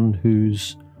anyone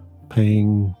who's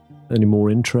paying any more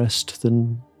interest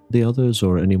than the others,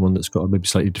 or anyone that's got a maybe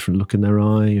slightly different look in their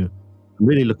eye. I'm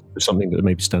really looking for something that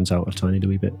maybe stands out a tiny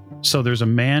wee bit. So there's a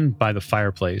man by the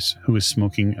fireplace who is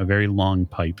smoking a very long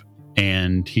pipe,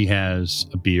 and he has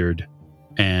a beard,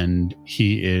 and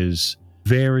he is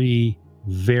very,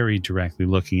 very directly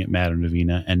looking at Madame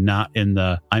Davina, and not in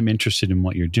the, I'm interested in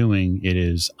what you're doing. It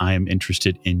is, I am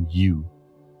interested in you,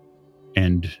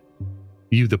 and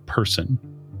you, the person.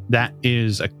 That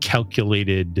is a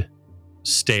calculated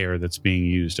stare that's being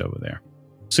used over there.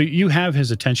 So you have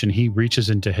his attention. He reaches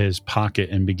into his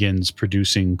pocket and begins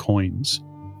producing coins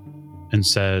and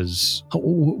says,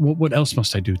 what else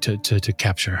must I do to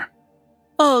capture?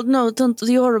 Oh, no, don't.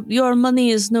 Your money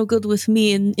is no good with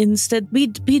me. Instead, be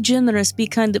generous, be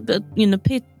kind, but,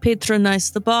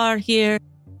 patronize the bar here.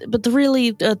 But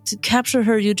really, to capture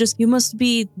her, you must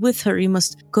be with her. You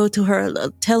must go to her,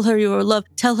 tell her your love,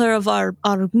 tell her of our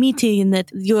meeting, and that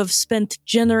you have spent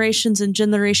generations and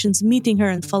generations meeting her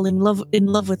and fall in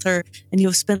love with her, and you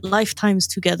have spent lifetimes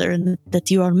together, and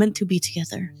that you are meant to be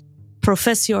together.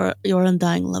 Profess your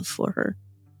undying love for her.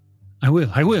 I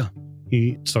will.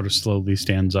 He sort of slowly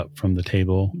stands up from the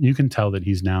table. You can tell that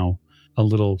he's now a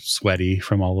little sweaty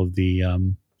from all of the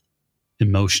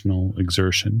emotional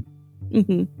exertion.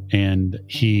 Mm-hmm. And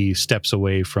he steps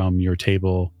away from your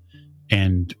table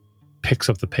and picks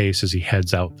up the pace as he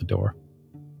heads out the door.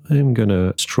 I'm going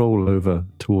to stroll over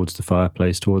towards the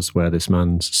fireplace, towards where this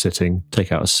man's sitting, take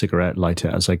out a cigarette, light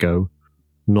it as I go,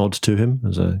 nod to him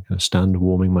as I stand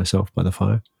warming myself by the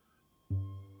fire.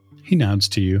 He nods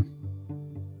to you.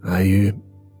 Are you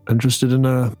interested in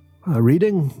a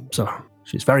reading, sir?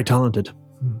 She's very talented.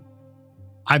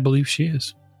 I believe she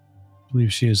is.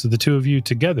 So the two of you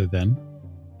together, then?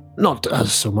 Not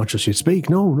as so much as you'd speak,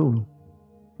 no.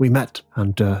 We met,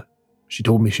 and she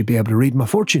told me she'd be able to read my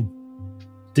fortune.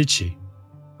 Did she?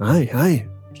 Aye.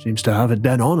 Seems to have it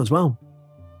dead on as well.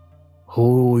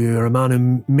 Oh, you're a man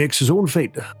who makes his own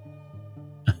fate.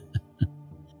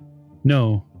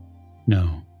 No.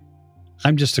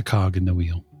 I'm just a cog in the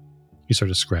wheel. He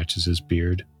sort of scratches his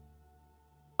beard.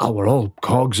 Oh, we're all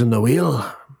cogs in the wheel.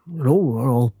 We're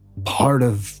all part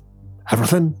of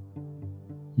everything.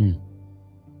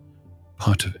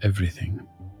 Part of everything.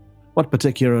 What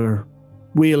particular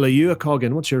wheel are you a cog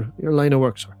in? What's your line of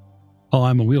work, sir? Oh,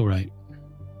 I'm a wheelwright.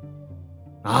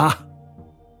 Ah,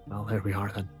 well, there we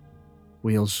are then.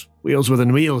 Wheels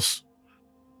within wheels.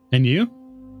 And you?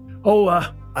 Oh,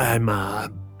 I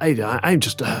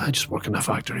just work in a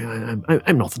factory.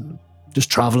 I'm nothing. Just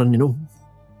traveling,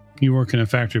 You work in a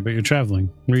factory, but you're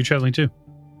traveling. Where are you traveling to?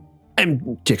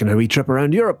 I'm taking a wee trip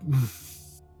around Europe.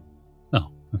 Oh,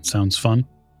 that sounds fun.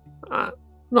 I'm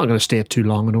not going to stay too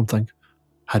long, I don't think.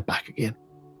 Head back again.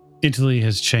 Italy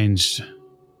has changed.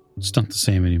 It's not the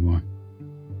same anymore.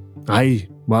 Aye,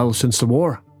 well, since the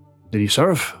war. Did you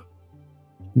serve?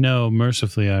 No,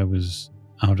 mercifully, I was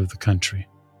out of the country.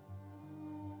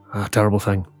 A terrible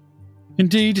thing.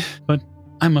 Indeed, but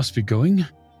I must be going.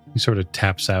 He sort of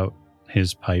taps out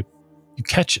his pipe. You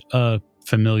catch a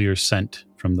familiar scent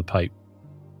from the pipe.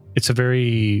 It's a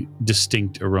very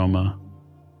distinct aroma.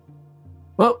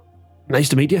 Well, nice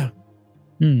to meet you.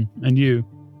 And you.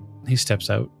 He steps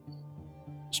out.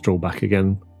 Stroll back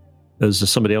again. Is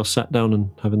somebody else sat down and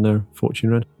having their fortune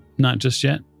read? Not just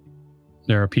yet.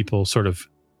 There are people sort of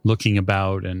looking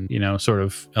about and, sort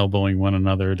of elbowing one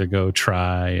another to go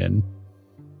try. And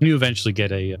you eventually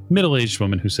get a middle-aged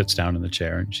woman who sits down in the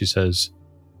chair and she says,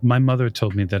 my mother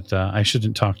told me that I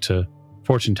shouldn't talk to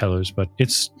fortune tellers, but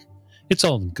it's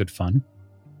all in good fun.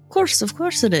 Of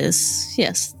course it is.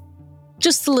 Yes.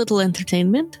 Just a little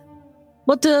entertainment.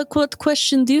 What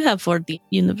question do you have for the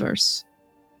universe?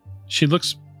 She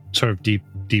looks sort of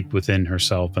deep within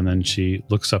herself, and then she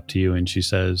looks up to you and she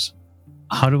says,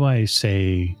 how do I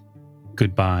say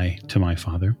goodbye to my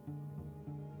father?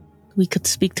 We could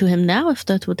speak to him now if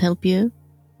that would help you.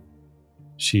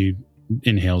 She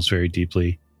inhales very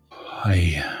deeply.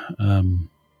 I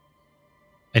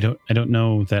don't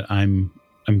know that I'm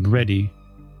ready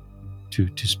to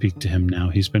speak to him now.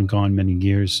 He's been gone many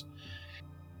years.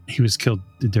 He was killed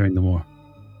during the war.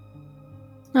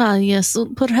 Ah, yes.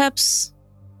 Perhaps.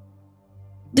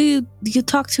 Do you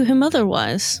talk to him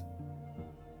otherwise?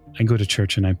 I go to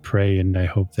church and I pray and I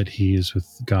hope that he is with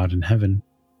God in heaven.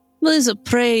 Well, is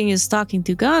praying is talking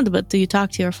to God, but do you talk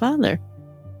to your father?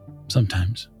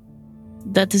 Sometimes.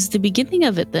 That is the beginning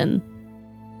of it, then.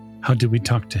 How do we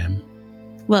talk to him?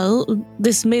 Well,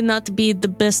 this may not be the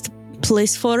best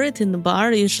place for it in the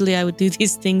bar. Usually I would do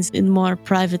these things in more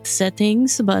private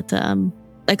settings, but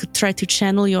I could try to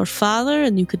channel your father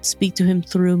and you could speak to him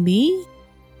through me.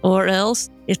 Or else,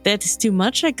 if that is too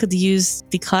much, I could use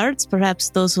the cards. Perhaps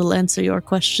those will answer your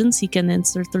questions. He can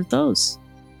answer through those.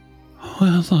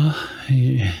 Well,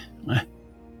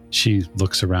 she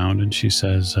looks around and she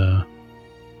says,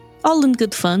 all in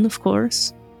good fun, of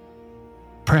course.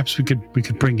 Perhaps we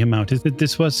could bring him out.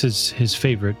 This was his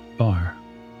favorite bar.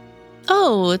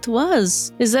 Oh, it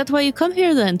was. Is that why you come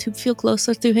here then, to feel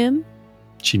closer to him?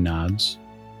 She nods.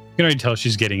 You can already tell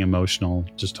she's getting emotional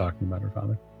just talking about her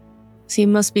father. So he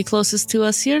must be closest to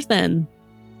us here then.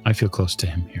 I feel close to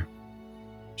him here.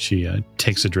 She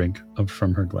takes a drink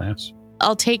from her glass.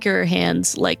 I'll take her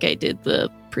hands like I did the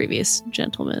previous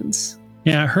gentleman's.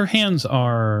 Yeah, her hands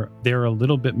they're a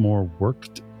little bit more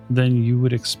worked than you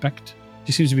would expect.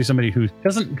 She seems to be somebody who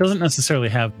doesn't necessarily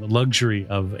have the luxury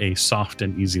of a soft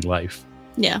and easy life.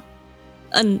 Yeah,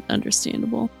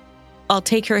 understandable. I'll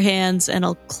take her hands and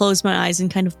I'll close my eyes and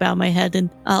kind of bow my head and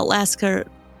I'll ask her,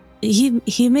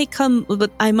 he may come,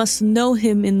 but I must know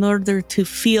him in order to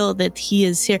feel that he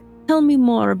is here. Tell me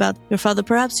more about your father.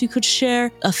 Perhaps you could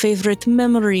share a favorite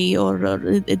memory or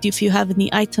if you have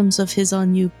any items of his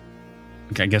on you.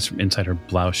 I guess from inside her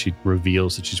blouse, she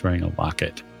reveals that she's wearing a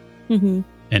locket. Mm-hmm.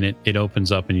 And it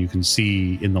opens up and you can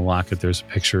see in the locket there's a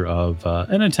picture of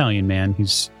an Italian man.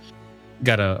 He's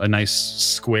got a nice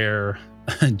square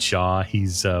jaw.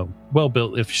 He's well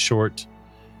built if short.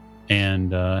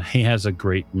 And he has a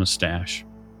great mustache.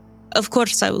 Of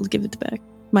course I will give it back.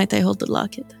 Might I hold the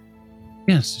locket?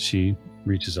 Yes, she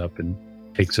reaches up and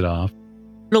takes it off.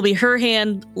 It'll be her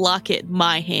hand, locket,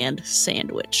 my hand,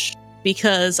 sandwich.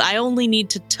 Because I only need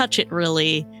to touch it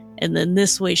really. And then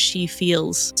this way she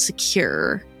feels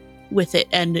secure with it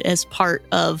and as part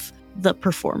of the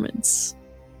performance.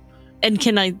 And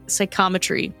can I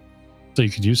psychometry? So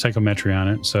you could use psychometry on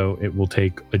it. So it will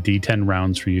take a D10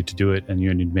 rounds for you to do it. And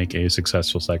you need to make a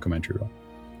successful psychometry roll.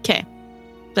 Okay.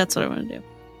 That's what I want to do.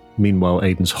 Meanwhile,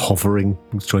 Aidan's hovering,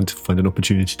 trying to find an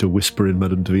opportunity to whisper in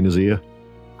Madame Davina's ear.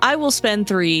 I will spend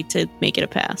 3 to make it a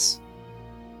pass.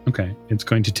 Okay. It's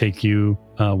going to take you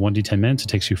 1d10 minutes. It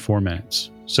takes you 4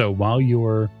 minutes. So while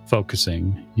you're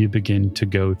focusing, you begin to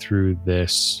go through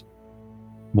this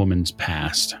woman's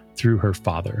past, through her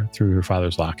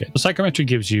father's locket. The psychometry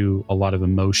gives you a lot of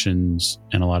emotions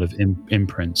and a lot of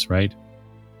imprints, right?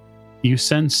 You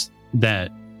sense that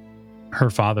her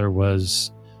father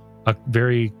was a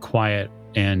very quiet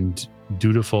and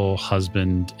dutiful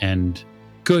husband and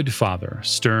good father,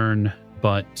 stern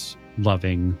but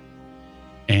loving.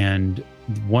 And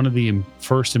one of the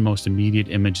first and most immediate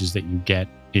images that you get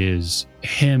is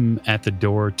him at the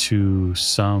door to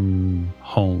some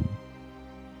home.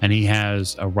 And he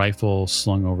has a rifle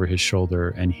slung over his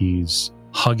shoulder and he's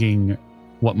hugging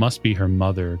what must be her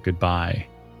mother goodbye.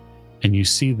 And you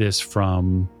see this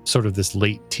from sort of this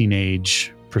late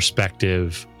teenage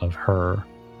perspective of her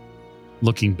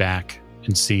looking back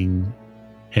and seeing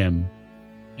him.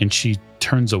 And she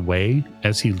turns away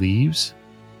as he leaves,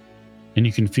 and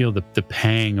you can feel the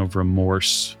pang of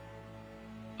remorse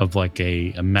of like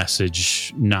a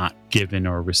message not given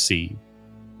or received.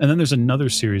 And then there's another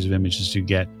series of images you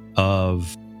get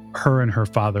of her and her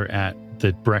father at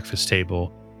the breakfast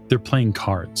table. They're playing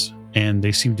cards, and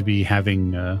they seem to be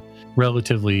having a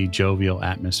relatively jovial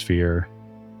atmosphere.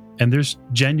 And there's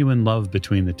genuine love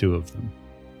between the two of them.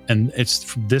 And it's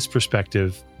from this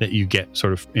perspective that you get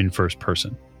sort of in first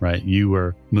person, right? You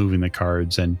are moving the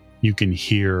cards, and you can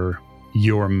hear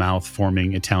your mouth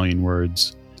forming Italian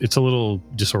words. It's a little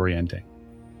disorienting.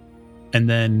 And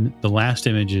then the last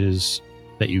images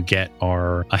that you get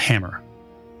are a hammer,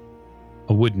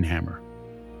 a wooden hammer.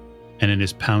 And it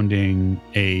is pounding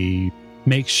a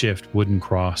makeshift wooden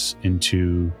cross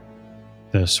into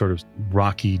the sort of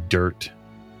rocky dirt.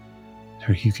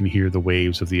 You can hear the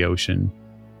waves of the ocean.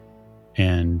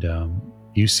 And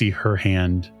you see her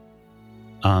hand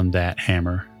on that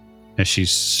hammer as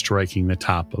she's striking the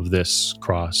top of this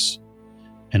cross.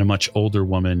 And a much older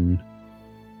woman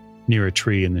near a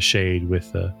tree in the shade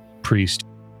with a priest.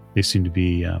 They seem to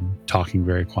be talking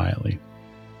very quietly.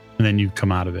 And then you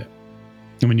come out of it.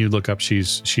 And when you look up,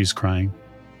 she's crying.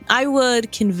 I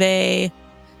would convey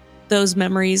those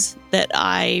memories that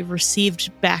I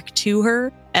received back to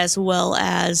her, as well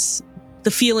as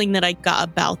the feeling that I got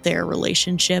about their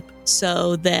relationship,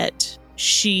 so that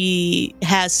she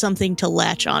has something to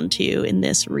latch onto in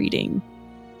this reading.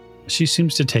 She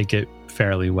seems to take it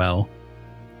fairly well.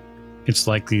 It's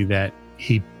likely that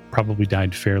he probably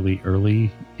died fairly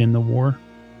early in the war,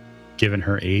 given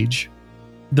her age.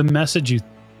 The message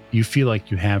you feel like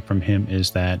you have from him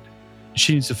is that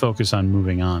she needs to focus on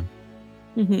moving on.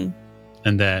 Mm-hmm.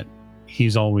 And that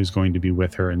he's always going to be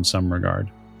with her in some regard.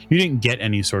 You didn't get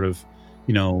any sort of,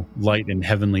 light and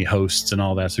heavenly hosts and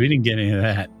all that. So you didn't get any of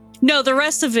that. No, the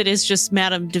rest of it is just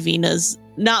Madame Davina's,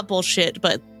 not bullshit,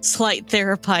 but slight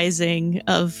therapizing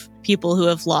of people who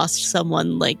have lost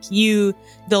someone like you.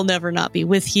 They'll never not be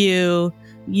with you.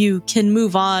 You can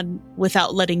move on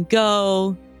without letting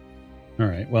go. All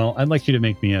right. Well, I'd like you to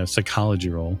make me a psychology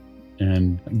roll.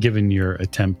 And given your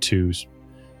attempt to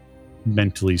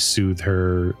mentally soothe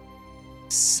her.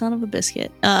 Son of a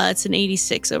biscuit. It's an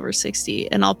 86 over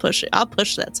 60, and I'll push it. I'll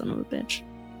push that son of a bitch.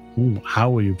 Ooh, how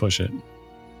will you push it?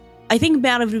 I think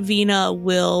Madame Davina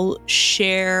will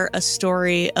share a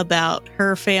story about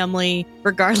her family,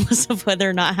 regardless of whether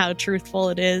or not how truthful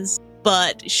it is,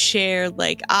 but share,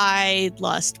 like, I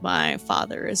lost my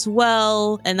father as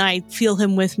well, and I feel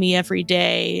him with me every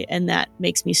day, and that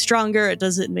makes me stronger. It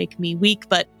doesn't make me weak,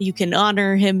 but you can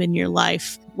honor him in your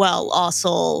life while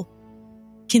also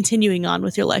continuing on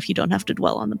with your life. You don't have to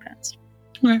dwell on the past.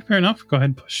 Okay, fair enough. Go ahead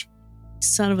and push.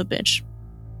 Son of a bitch.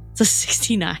 It's a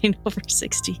 69 over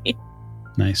 60.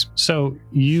 Nice. So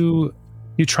you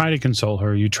try to console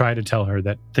her. You try to tell her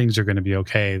that things are going to be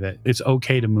okay, that it's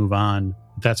okay to move on.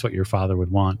 That's what your father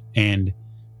would want. And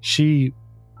she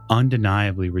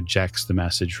undeniably rejects the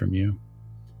message from you.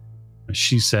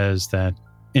 She says that,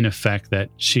 in effect, that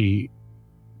she,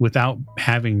 without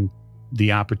having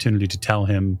the opportunity to tell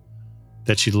him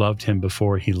that she loved him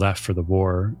before he left for the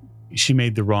war, she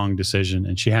made the wrong decision,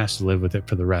 and she has to live with it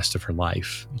for the rest of her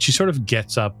life. She sort of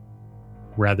gets up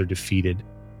rather defeated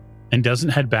and doesn't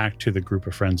head back to the group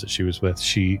of friends that she was with.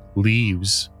 She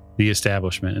leaves the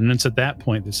establishment. And it's at that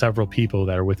point that several people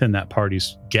that are within that party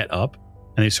get up,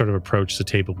 and they sort of approach the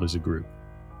table as a group.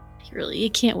 Really, you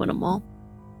can't win them all.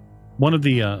 One of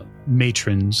the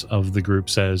matrons of the group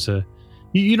says,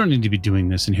 you don't need to be doing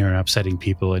this in here and upsetting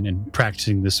people and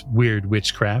practicing this weird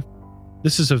witchcraft.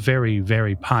 This is a very,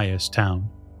 very pious town.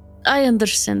 I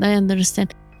understand.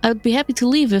 I would be happy to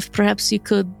leave if perhaps you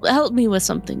could help me with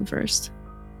something first.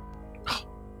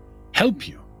 Help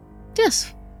you?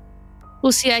 Yes.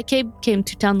 Well, see, I came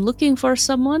to town looking for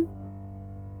someone.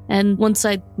 And once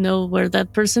I know where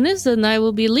that person is, then I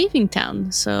will be leaving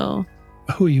town, so...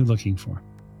 Who are you looking for?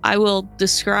 I will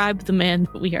describe the man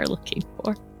that we are looking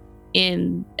for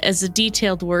in as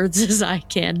detailed words as I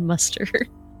can muster.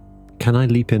 Can I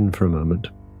leap in for a moment?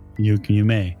 You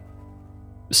may.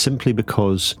 Simply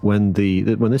because when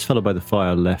this fellow by the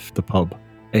fire left the pub,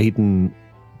 Aidan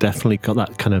definitely got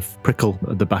that kind of prickle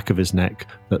at the back of his neck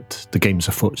that the game's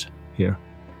afoot here.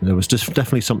 There was just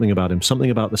definitely something about him, something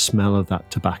about the smell of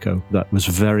that tobacco that was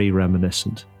very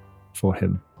reminiscent for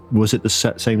him. Was it the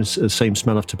same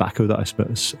smell of tobacco that I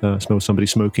smelled somebody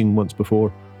smoking once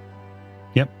before?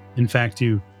 Yep. In fact,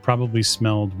 you probably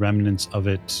smelled remnants of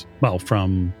it, well,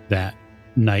 from that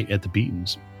night at the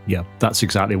Beatons. Yeah, that's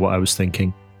exactly what I was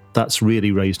thinking. That's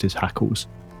really raised his hackles.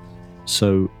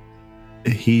 So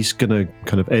He's going to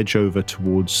kind of edge over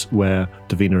towards where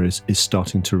Davina is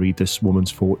starting to read this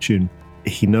woman's fortune.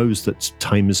 He knows that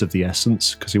time is of the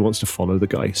essence because he wants to follow the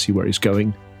guy, see where he's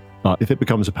going. But if it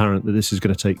becomes apparent that this is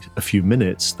going to take a few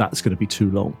minutes, that's going to be too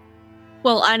long.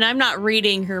 Well, and I'm not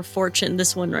reading her fortune,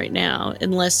 this one right now,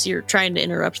 unless you're trying to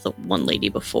interrupt the one lady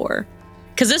before.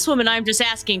 Because this woman, I'm just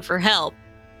asking for help.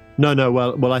 No.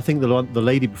 Well, I think the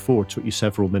lady before took you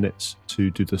several minutes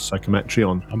to do the psychometry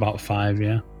on. About 5,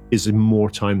 yeah. Is in more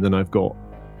time than I've got.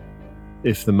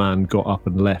 If the man got up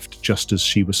and left just as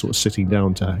she was sort of sitting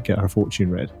down to get her fortune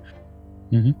read.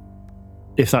 Mm-hmm.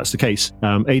 If that's the case,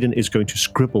 Aidan is going to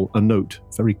scribble a note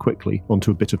very quickly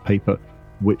onto a bit of paper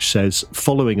which says,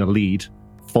 following a lead,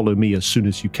 follow me as soon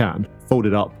as you can. Fold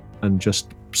it up and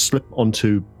just slip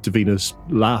onto Davina's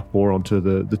lap or onto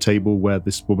the table where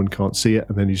this woman can't see it,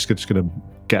 and then you're just going to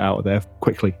get out of there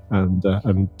quickly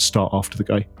and start after the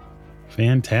guy.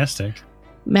 Fantastic.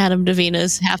 Madame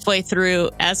Davina's halfway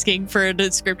through asking for a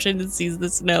description and sees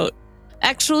this note.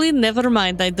 Actually, never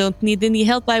mind. I don't need any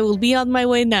help. I will be on my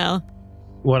way now.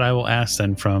 What I will ask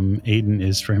then from Aidan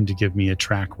is for him to give me a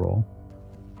track roll.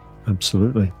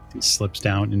 Absolutely. He slips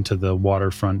down into the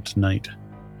waterfront night.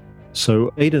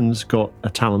 So Aidan's got a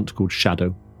talent called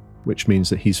Shadow, which means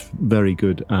that he's very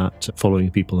good at following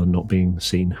people and not being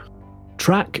seen.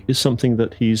 Track is something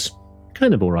that he's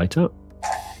kind of all right at.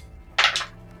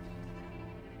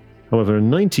 However, a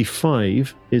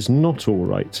 95 is not all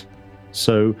right.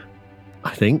 So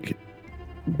I think,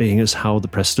 being as how the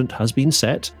precedent has been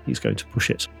set, he's going to push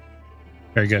it.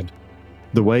 Very good.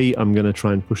 The way I'm going to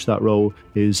try and push that roll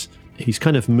is he's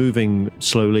kind of moving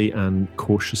slowly and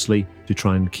cautiously to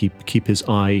try and keep his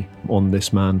eye on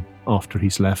this man after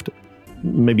he's left.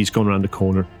 Maybe he's gone around a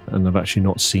corner and I've actually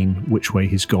not seen which way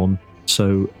he's gone.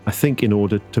 So I think in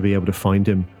order to be able to find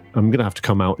him, I'm going to have to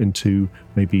come out into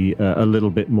maybe a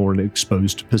little bit more an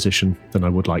exposed position than I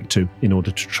would like to in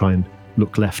order to try and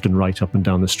look left and right up and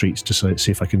down the streets to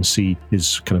see if I can see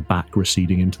his kind of back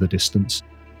receding into the distance.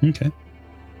 Okay.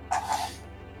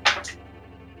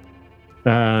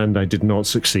 And I did not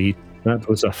succeed. That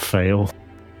was a fail.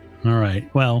 All right.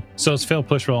 Well, so it's fail,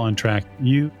 push, roll on track.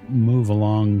 You move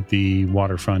along the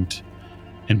waterfront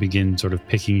and begin sort of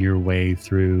picking your way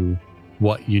through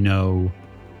what you know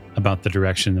about the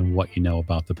direction and what you know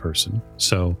about the person.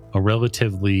 So a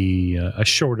relatively a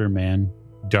shorter man,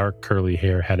 dark curly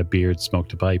hair, had a beard,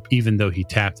 smoked a pipe. Even though he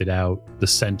tapped it out, the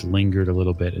scent lingered a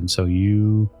little bit. And so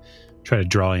you try to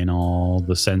draw in all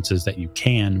the senses that you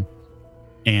can.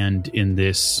 And in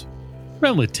this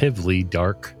relatively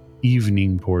dark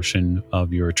evening portion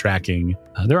of your tracking,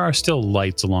 there are still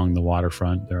lights along the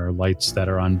waterfront. There are lights that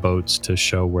are on boats to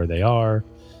show where they are.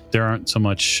 There aren't so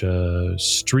much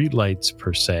street lights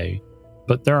per se,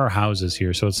 but there are houses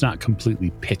here, so it's not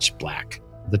completely pitch black.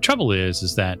 The trouble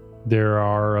is that there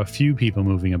are a few people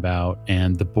moving about,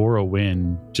 and the Bora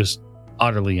wind just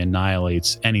utterly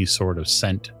annihilates any sort of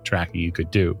scent tracking you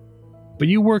could do. But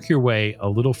you work your way a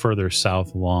little further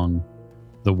south along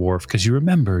the wharf because you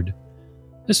remembered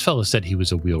this fella said he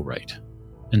was a wheelwright.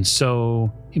 And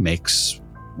so he makes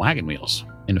wagon wheels,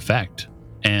 in effect,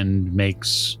 and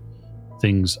makes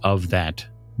things of that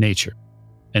nature.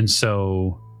 And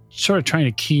so, sort of trying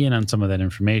to key in on some of that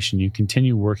information, you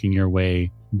continue working your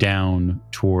way down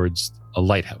towards a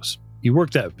lighthouse. You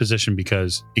work that position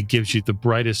because it gives you the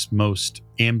brightest, most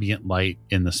ambient light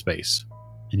in the space.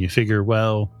 And you figure,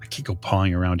 well, I can't go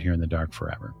pawing around here in the dark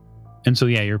forever. And so,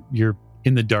 yeah, you're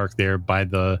in the dark there by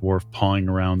the wharf, pawing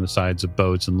around the sides of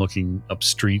boats and looking up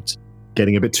streets.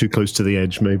 Getting a bit too close to the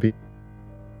edge, maybe.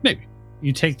 Maybe.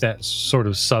 You take that sort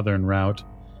of southern route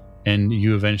and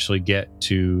you eventually get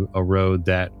to a road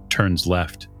that turns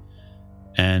left.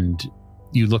 And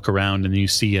you look around and you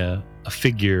see a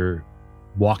figure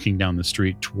walking down the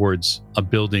street towards a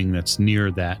building that's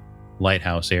near that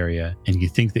lighthouse area. And you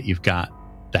think that you've got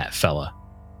that fella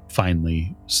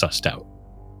finally sussed out.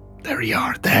 There you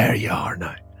are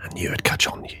now. I knew I'd catch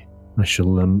on you. I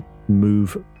shall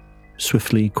move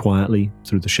swiftly, quietly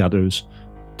through the shadows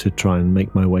to try and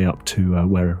make my way up to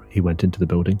where he went into the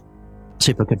building.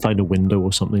 See if I can find a window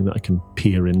or something that I can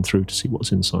peer in through to see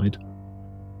what's inside.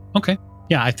 Okay.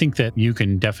 Yeah, I think that you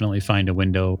can definitely find a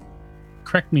window.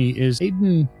 Correct me, is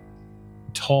Aidan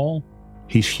tall?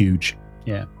 He's huge.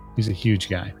 Yeah, he's a huge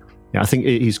guy. Yeah, I think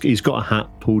he's got a hat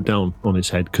pulled down on his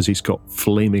head because he's got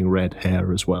flaming red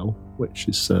hair as well, which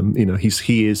is,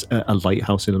 he is a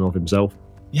lighthouse in and of himself.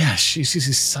 Yeah,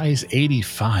 he's size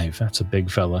 85. That's a big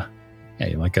fella. Yeah,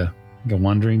 you're like a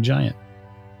wandering giant.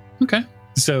 Okay.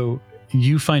 So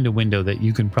you find a window that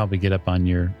you can probably get up on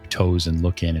your toes and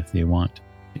look in if you want.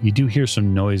 You do hear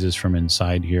some noises from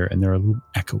inside here, and they're a little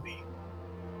echoey.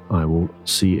 I will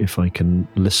see if I can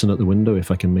listen at the window, if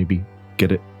I can maybe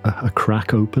get it a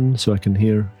crack open so I can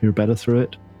hear better through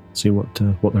it. See what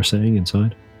they're saying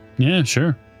inside. Yeah,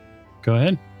 sure. Go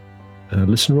ahead.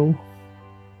 Listen roll?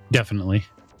 Definitely.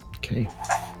 Okay.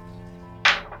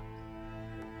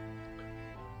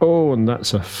 Oh, and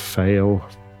that's a fail.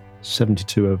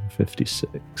 72 over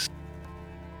 56.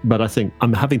 But I think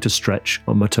I'm having to stretch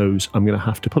on my toes. I'm going to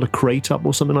have to put a crate up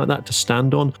or something like that to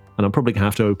stand on. And I'm probably going to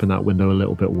have to open that window a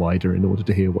little bit wider in order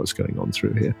to hear what's going on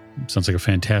through here. Sounds like a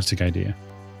fantastic idea.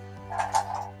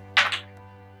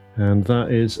 And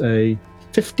that is a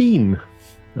 15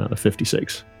 out of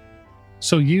 56.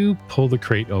 So you pull the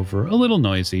crate over, a little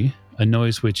noisy, a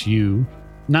noise which you,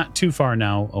 not too far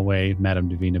now away, Madame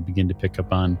Davina, begin to pick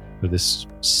up on with this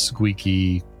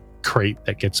squeaky crate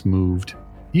that gets moved.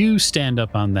 You stand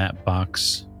up on that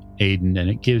box, Aidan, and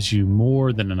it gives you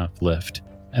more than enough lift.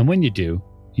 And when you do,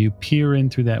 you peer in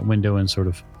through that window and sort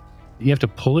of, you have to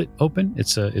pull it open.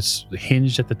 It's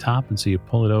hinged at the top, and so you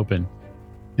pull it open.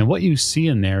 And what you see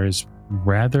in there is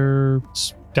rather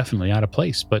definitely out of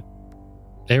place, but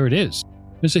there it is.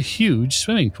 There's a huge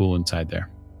swimming pool inside there,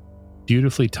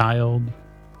 beautifully tiled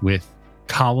with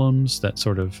columns that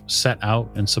sort of set out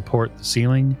and support the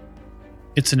ceiling.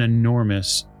 It's an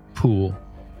enormous pool,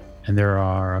 and there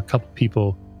are a couple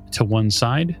people to one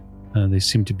side. They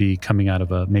seem to be coming out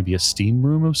of maybe a steam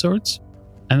room of sorts.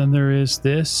 And then there is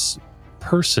this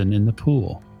person in the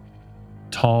pool,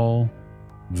 tall,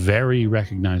 very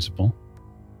recognizable,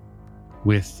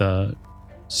 with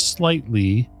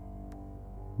slightly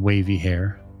wavy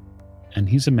hair, and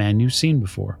he's a man you've seen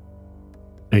before.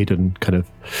 Aidan kind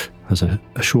of has a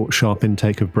short, sharp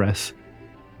intake of breath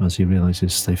as he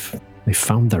realizes they've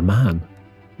found their man,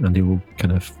 and he will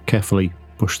kind of carefully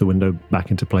push the window back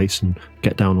into place and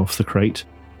get down off the crate.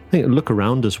 I think look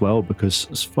around as well, because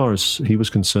as far as he was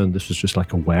concerned, this was just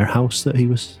like a warehouse that he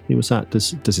was at.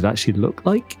 Does it actually look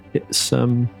like it's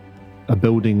a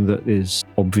building that is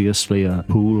obviously a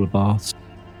pool, a bath?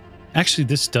 Actually,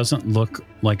 this doesn't look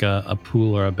like a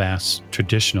pool or a bath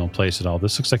traditional place at all.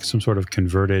 This looks like some sort of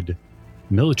converted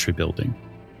military building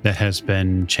that has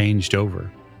been changed over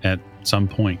at some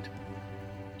point.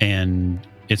 And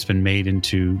it's been made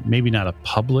into maybe not a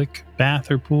public bath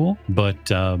or pool, but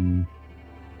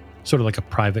sort of like a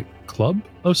private club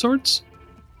of sorts.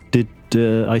 Did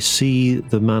I see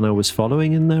the man I was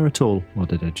following in there at all? Or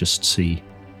did I just see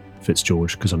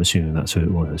Fitzgeorge? Because I'm assuming that's who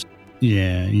it was.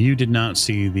 Yeah, you did not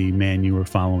see the man you were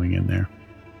following in there.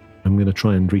 I'm going to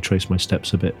try and retrace my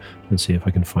steps a bit and see if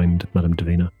I can find Madame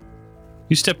Davina.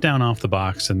 You step down off the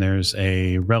box, and there's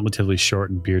a relatively short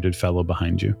and bearded fellow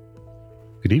behind you.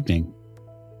 Good evening.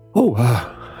 Oh,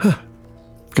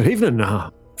 good evening.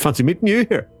 Fancy meeting you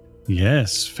here.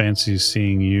 Yes, fancy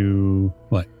seeing you.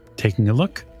 What, taking a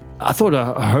look? I thought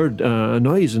I heard a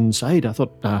noise inside. I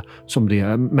thought somebody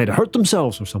might have hurt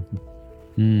themselves or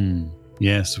something.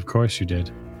 Yes, of course you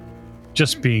did.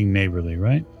 Just being neighborly,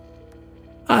 right?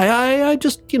 I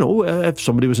just, if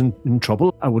somebody was in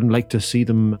trouble, I wouldn't like to see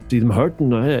them hurt,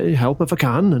 and I help if I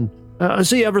can. And I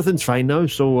see everything's fine now,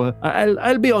 so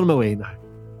I'll be on my way now.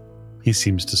 He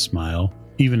seems to smile.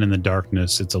 Even in the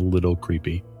darkness, it's a little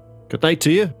creepy. Good night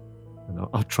to you. And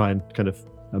I'll try and kind of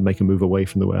make a move away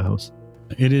from the warehouse.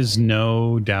 It is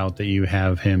no doubt that you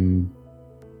have him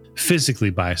physically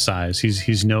by size.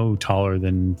 He's no taller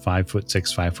than 5'6",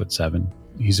 5'7".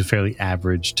 He's a fairly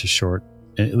average to short,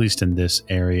 at least in this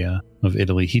area of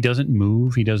Italy. He doesn't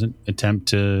move. He doesn't attempt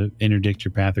to interdict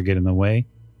your path or get in the way.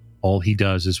 All he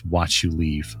does is watch you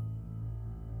leave.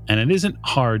 And it isn't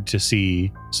hard to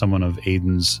see someone of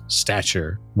Aidan's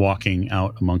stature walking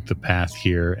out among the path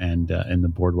here and in the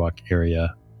boardwalk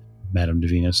area, Madame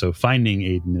Davina. So finding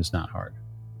Aidan is not hard.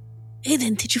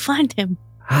 Aidan, did you find him?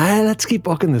 Let's keep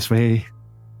walking this way.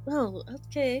 Oh,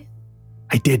 okay.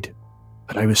 I did,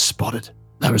 but I was spotted.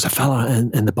 There was a fella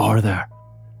in the bar there.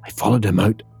 I followed him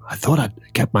out. I thought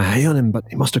I'd kept my eye on him, but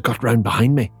he must have got round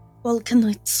behind me. Well, can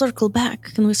we circle back?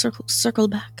 Can we circle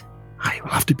back?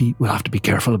 We'll have to be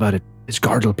careful about it. His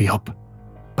guard will be up.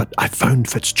 But I found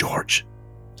Fitzgeorge.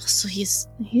 So he's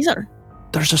our...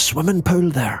 There's a swimming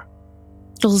pool there.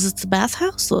 Oh, is it the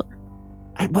bathhouse? Or?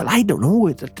 I don't know.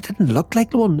 It didn't look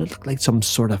like one. It looked like some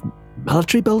sort of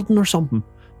military building or something.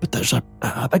 But there's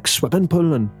a big swimming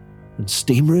pool and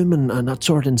steam room and that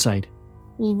sort inside.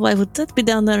 Well, why would that be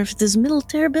down there if it is a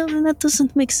military building? That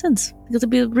doesn't make sense. It could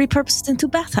be repurposed into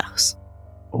bathhouse.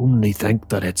 Only think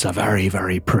that it's a very,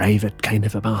 very private kind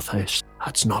of a bathhouse.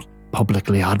 That's not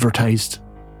publicly advertised.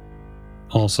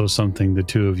 Also something the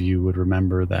two of you would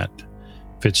remember that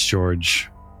Fitzgeorge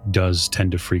does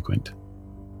tend to frequent.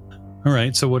 All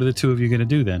right, so what are the two of you going to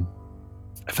do then?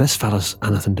 if this fella's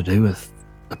anything to do with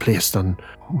the place, then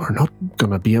we're not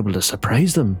going to be able to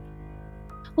surprise them.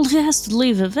 Well, he has to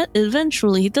leave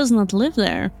eventually. He does not live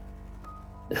there.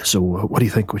 So what do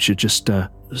you think? We should just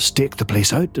stake the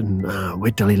place out and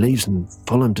wait till he leaves and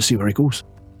follow him to see where he goes?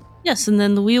 Yes, and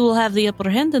then we will have the upper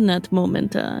hand in that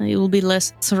moment. He will be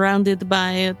less surrounded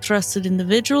by trusted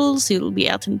individuals. He will be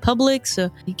out in public, so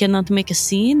he cannot make a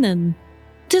scene. And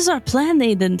it is our plan,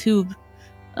 Aidan, to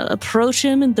approach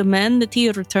him and demand that he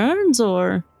returns,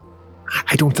 or...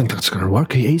 I don't think that's going to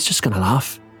work. He's just going to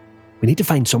laugh. We need to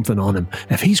find something on him.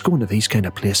 If he's going to these kind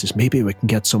of places, maybe we can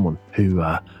get someone who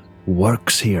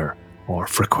works here or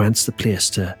frequents the place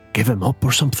to give him up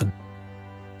or something.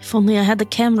 If only I had the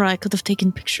camera, I could have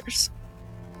taken pictures.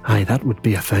 Aye, that would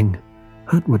be a thing.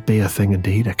 That would be a thing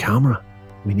indeed, a camera.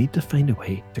 We need to find a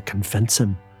way to convince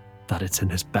him that it's in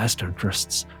his best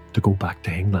interests to go back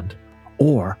to England.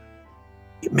 Or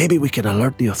maybe we can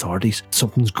alert the authorities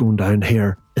something's going down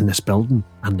here in this building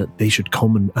and that they should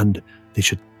come and they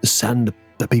should send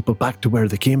the people back to where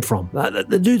they came from.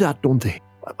 They do that, don't they?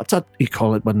 What's that you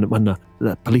call it when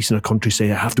the police in a country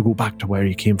say, I have to go back to where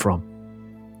you came from?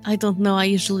 I don't know. I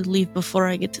usually leave before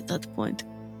I get to that point.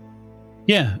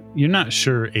 Yeah, you're not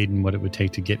sure, Aidan, what it would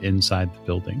take to get inside the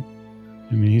building.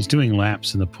 I mean, he's doing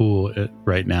laps in the pool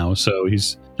right now, so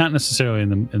he's not necessarily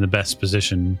in the best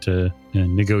position to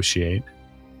negotiate.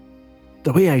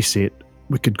 The way I see it,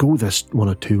 we could go this one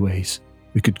of two ways.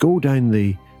 We could go down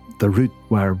the route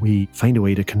where we find a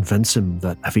way to convince him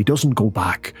that if he doesn't go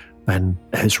back, then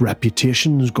his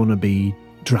reputation is going to be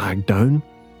dragged down.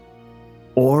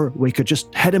 Or we could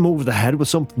just hit him over the head with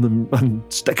something and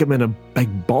stick him in a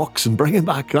big box and bring him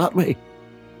back that way.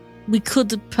 We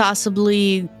could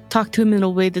possibly talk to him in a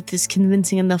way that is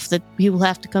convincing enough that he will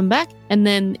have to come back. And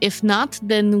then if not,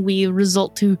 then we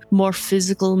resort to more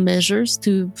physical measures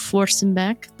to force him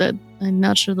back. But I'm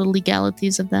not sure the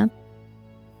legalities of that.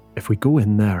 If we go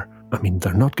in there, I mean,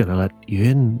 they're not going to let you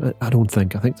in, I don't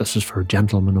think. I think this is for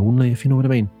gentlemen only, if you know what I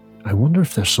mean. I wonder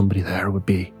if there's somebody there who would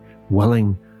be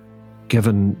willing,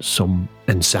 given some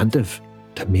incentive,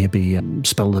 to maybe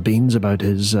spill the beans about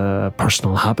his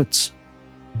personal habits.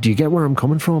 Do you get where I'm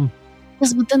coming from?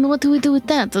 Yes, but then what do we do with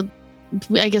that?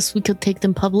 I guess we could take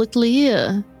them publicly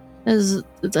as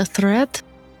a threat.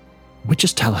 We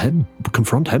just tell him,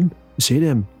 confront him, say to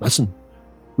him, listen,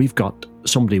 we've got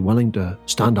somebody willing to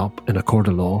stand up in a court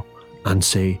of law and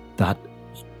say that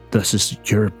this is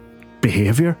your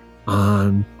behaviour,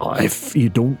 and if you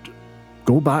don't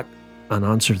go back and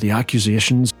answer the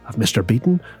accusations of Mr.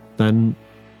 Beaton, then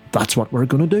that's what we're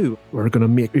going to do. We're going to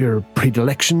make your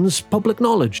predilections public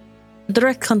knowledge.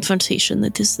 Direct confrontation,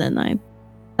 it is then.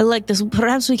 I like this.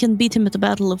 Perhaps we can beat him at a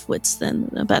battle of wits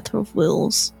then, a battle of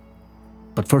wills.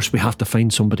 But first we have to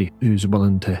find somebody who's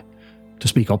willing to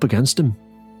speak up against him.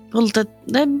 Well,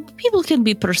 that people can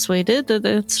be persuaded.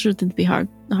 That shouldn't be hard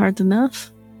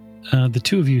enough. The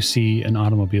two of you see an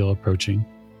automobile approaching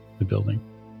the building.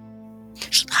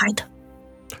 Hide.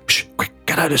 Shh, quick,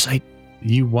 get out of sight.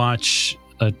 You watch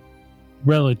a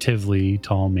relatively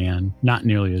tall man, not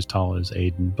nearly as tall as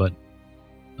Aidan, but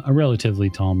a relatively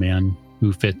tall man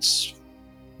who fits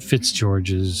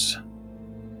George's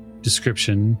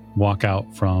description, walk out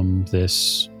from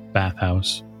this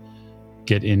bathhouse,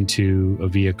 get into a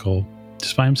vehicle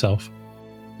just by himself,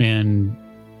 and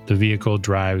the vehicle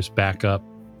drives back up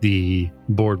the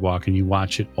boardwalk, and you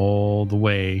watch it all the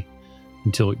way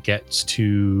until it gets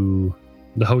to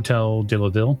the Hotel de la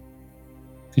Ville.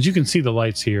 Because you can see the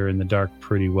lights here in the dark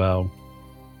pretty well.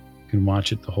 You can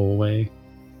watch it the whole way.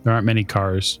 There aren't many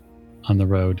cars on the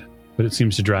road, but it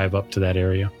seems to drive up to that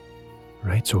area.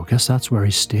 Right, so I guess that's where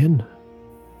he's staying.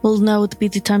 Well, now would be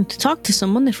the time to talk to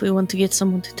someone if we want to get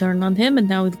someone to turn on him, and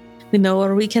now we know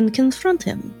where we can confront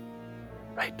him.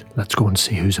 Right, let's go and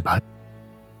see who's about.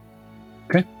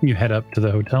 Okay, you head up to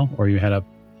the hotel, or you head up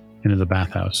into the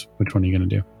bathhouse. Which one are you going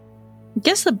to do? I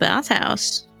guess the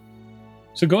bathhouse.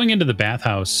 So going into the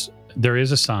bathhouse, there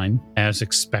is a sign, as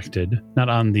expected, not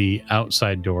on the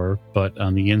outside door, but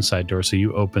on the inside door. So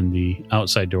you open the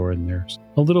outside door, and there's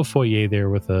a little foyer there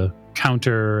with a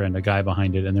counter and a guy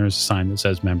behind it, and there's a sign that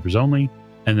says members only.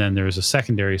 And then there's a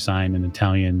secondary sign in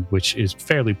Italian, which is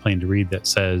fairly plain to read, that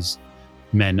says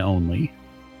men only.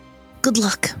 Good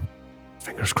luck.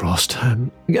 Fingers crossed.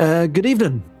 Good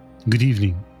evening. Good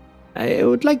evening. I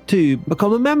would like to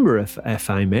become a member, if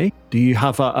I may. Do you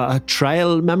have a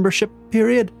trial membership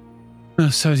period?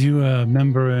 So are you a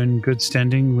member in good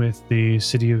standing with the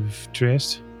city of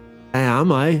Trieste? I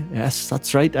am, yes,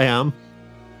 that's right, I am.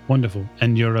 Wonderful.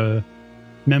 And you're a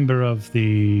member of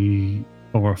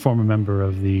or a former member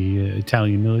of the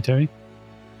Italian military?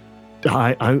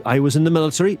 I was in the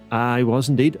military. I was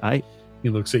indeed. He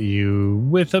looks at you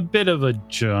with a bit of a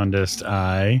jaundiced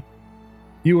eye.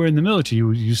 You were in the military.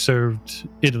 You served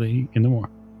Italy in the war.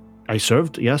 I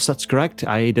served. Yes, that's correct.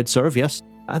 I did serve. Yes.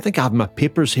 I think I have my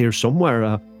papers here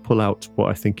somewhere. Pull out what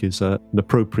I think is an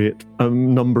appropriate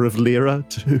number of lira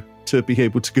to be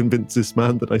able to convince this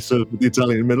man that I served with the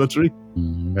Italian military.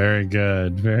 Very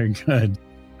good. Very good.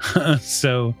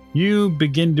 So you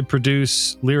begin to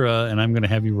produce lira, and I'm going to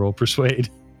have you roll persuade.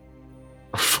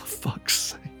 Oh, for fuck's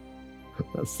sake.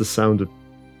 That's the sound of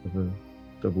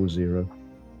a 00.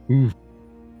 Ooh.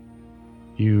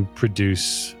 You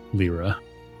produce lira,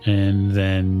 and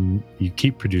then you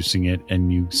keep producing it,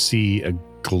 and you see a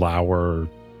glower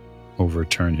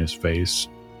overturn his face.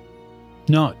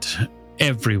 Not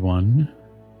everyone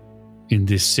in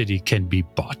this city can be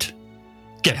bought.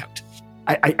 Get out.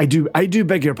 I do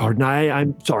beg your pardon.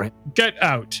 I'm sorry. Get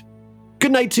out.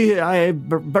 Good night to you.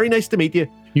 Very nice to meet you.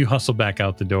 You hustle back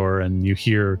out the door, and you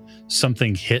hear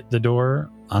something hit the door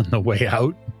on the way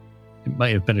out. It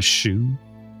might have been a shoe.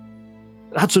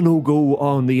 That's a no-go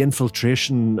on the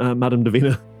infiltration, Madame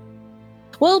Davina.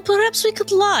 Well, perhaps we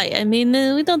could lie. I mean,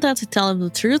 we don't have to tell him the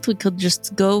truth. We could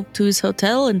just go to his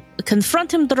hotel and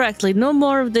confront him directly. No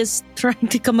more of this trying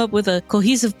to come up with a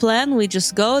cohesive plan. We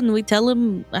just go and we tell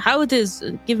him how it is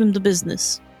and give him the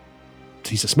business.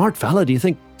 He's a smart fella. Do you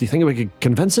think we could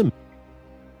convince him?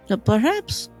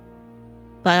 Perhaps.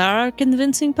 By our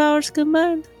convincing powers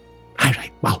combined. All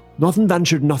right. Well, nothing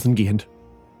ventured, nothing gained.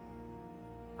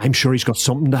 I'm sure he's got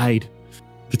something to hide.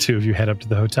 The two of you head up to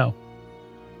the hotel.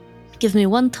 Give me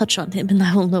one touch on him and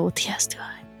I will know what he has to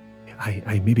hide.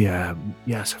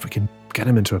 Yes, if we can get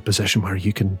him into a position where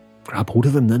you can grab hold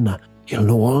of him, then you'll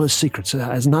know all his secrets.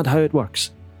 Isn't that how it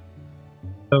works?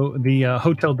 So the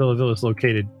Hotel de la Villa is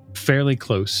located fairly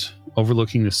close,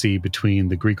 overlooking the sea between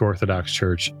the Greek Orthodox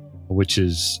Church, which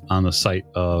is on the site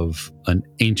of an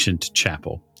ancient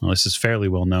chapel. Now, this is fairly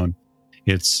well known.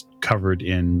 It's covered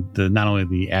in not only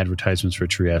the advertisements for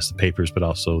Trieste, the papers, but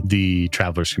also the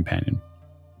Traveler's Companion.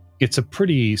 It's a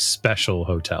pretty special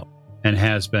hotel and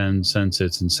has been since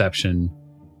its inception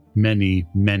many,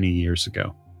 many years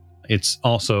ago. It's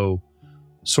also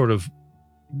sort of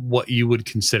what you would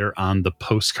consider on the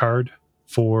postcard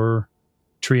for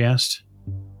Trieste.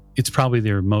 It's probably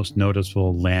their most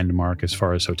noticeable landmark as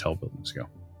far as hotel buildings go.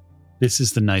 This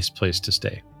is the nice place to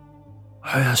stay.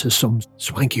 Oh, this is some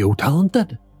swanky hotel, isn't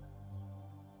it?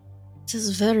 It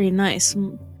is very nice.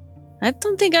 I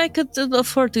don't think I could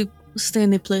afford to stay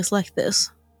in a place like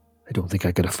this. I don't think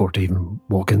I could afford to even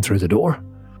walk in through the door.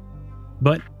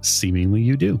 But seemingly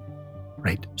you do.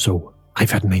 Right, so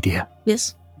I've had an idea.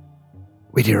 Yes?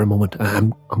 Wait here a moment.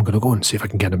 I'm going to go and see if I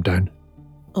can get him down.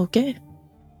 Okay.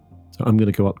 So I'm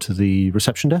going to go up to the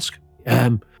reception desk.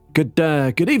 Good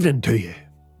evening to you.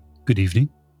 Good evening.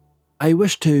 I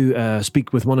wish to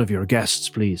speak with one of your guests,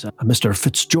 please. Mr.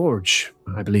 Fitzgeorge,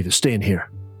 I believe, is staying here.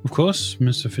 Of course,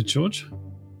 Mr. Fitzgeorge.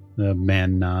 The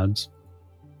man nods.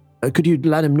 Could you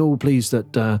let him know, please,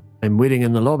 that I'm waiting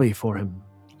in the lobby for him?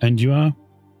 And you are?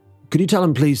 Could you tell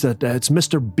him, please, that it's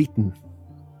Mr. Beaton?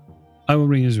 I will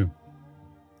ring his room.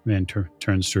 Man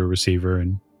turns to a receiver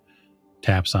and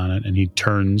taps on it, and he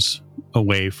turns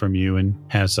away from you and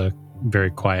has a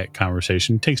very quiet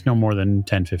conversation. It takes no more than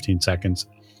 10, 15 seconds,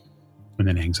 and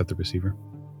then hangs up the receiver.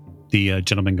 The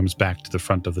gentleman comes back to the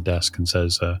front of the desk and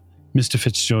says, Mr.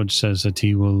 Fitzgeorge says that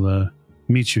he will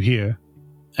meet you here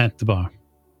at the bar.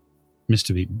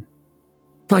 Mr. Beaton.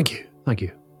 Thank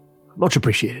you. Much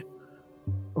appreciated.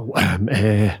 Kind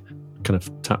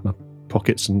of tap my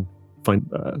pockets and find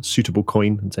a suitable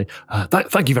coin and say,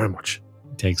 thank you very much.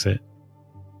 He takes it.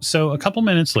 So a couple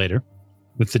minutes later,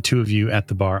 with the two of you at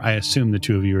the bar, I assume the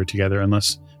two of you are together,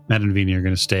 unless Matt and Davina are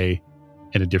going to stay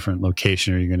at a different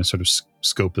location, or you're going to sort of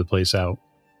scope the place out.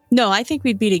 No, I think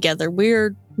we'd be together.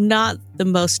 We're not the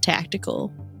most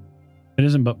tactical. It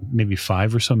isn't but maybe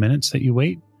 5 or so minutes that you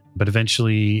wait, but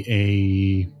eventually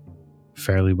a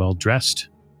fairly well-dressed,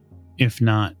 if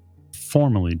not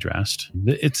formally dressed.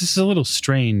 It's a little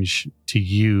strange to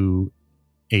you,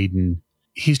 Aidan.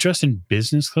 He's dressed in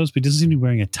business clothes, but he doesn't seem to be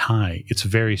wearing a tie. It's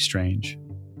very strange.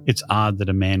 It's odd that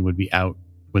a man would be out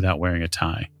without wearing a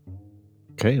tie.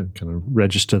 Okay, I kind of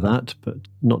register that, but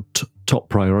not top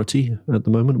priority at the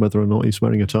moment, whether or not he's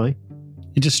wearing a tie.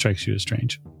 It just strikes you as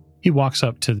strange. He walks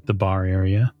up to the bar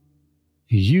area.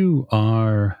 You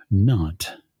are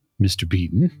not Mr.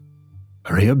 Beaton.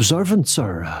 Very observant,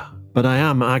 sir. But I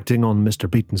am acting on Mr.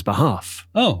 Beaton's behalf.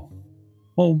 Oh,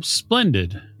 well,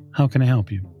 splendid. How can I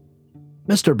help you?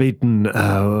 Mr. Beaton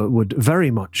would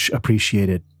very much appreciate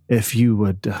it if you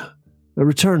would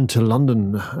return to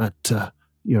London at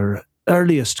your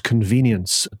earliest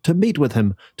convenience to meet with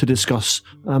him to discuss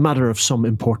a matter of some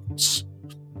importance.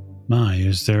 My,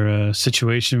 is there a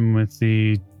situation with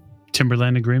the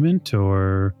Timberland Agreement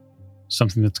or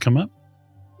something that's come up?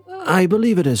 I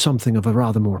believe it is something of a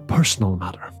rather more personal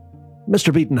matter.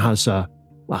 Mr. Beaton has,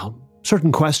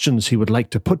 certain questions he would like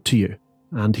to put to you,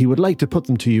 and he would like to put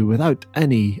them to you without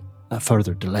any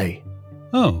further delay.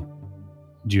 Oh,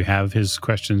 do you have his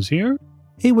questions here?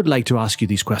 He would like to ask you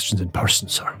these questions in person,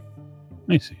 sir.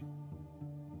 I see.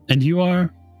 And you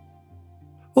are?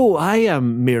 Oh, I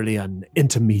am merely an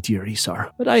intermediary,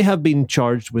 sir, but I have been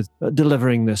charged with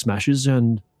delivering this message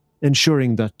and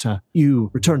ensuring that you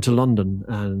return to London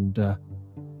and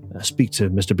speak to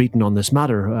Mr. Beaton on this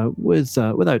matter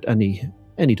without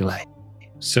any delay.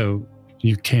 So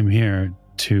you came here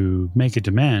to make a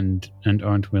demand and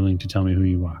aren't willing to tell me who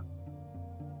you are?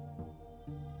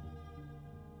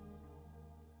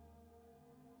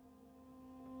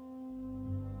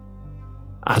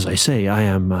 As I say, I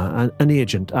am an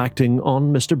agent acting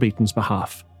on Mr. Beaton's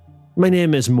behalf. My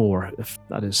name is Moore, if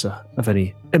that is of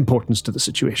any importance to the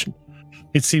situation.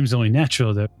 It seems only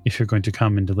natural that if you're going to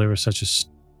come and deliver such a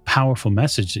powerful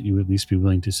message that you would at least be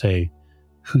willing to say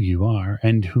who you are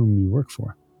and whom you work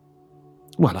for.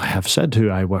 Well, I have said who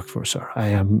I work for, sir. I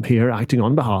am here acting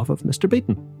on behalf of Mr.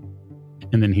 Beaton.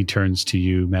 And then he turns to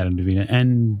you, Madame Davina,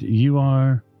 and you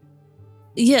are?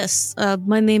 Yes,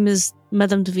 my name is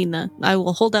Madame Davina. I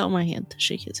will hold out my hand to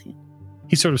shake his hand.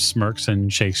 He sort of smirks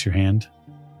and shakes your hand.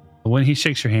 When he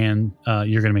shakes your hand,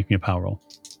 you're going to make me a power roll.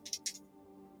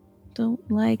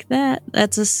 Don't like that.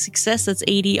 That's a success. That's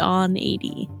 80 on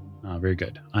 80. Very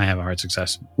good. I have a hard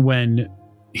success. When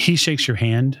he shakes your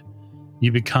hand,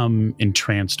 you become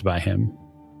entranced by him.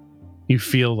 You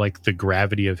feel like the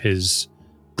gravity of his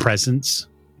presence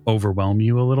overwhelm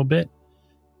you a little bit.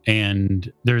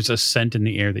 And there's a scent in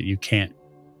the air that you can't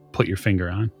put your finger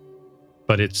on.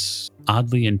 But it's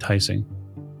oddly enticing.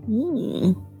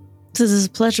 It is a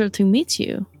pleasure to meet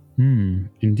you.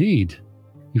 Indeed.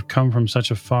 You've come from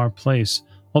such a far place.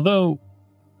 Although,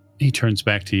 he turns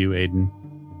back to you, Aidan.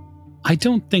 I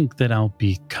don't think that I'll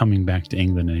be coming back to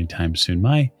England anytime soon.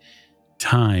 My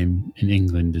time in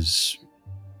England is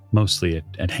mostly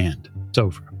at hand. It's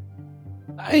over.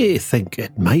 I think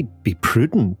it might be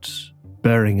prudent,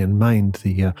 bearing in mind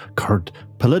the current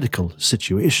political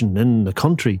situation in the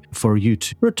country, for you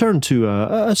to return to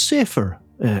a safer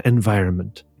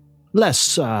environment.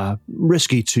 Less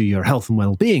risky to your health and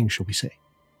well-being, shall we say.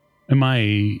 Am I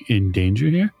in danger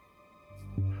here?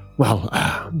 Well,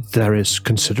 there is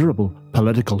considerable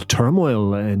political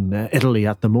turmoil in Italy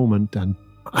at the moment, and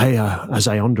as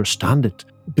I understand it,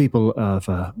 people of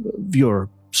your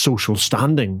social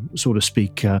standing, so to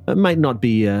speak, might not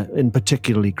be in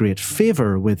particularly great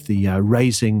favour with the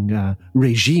rising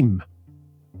regime.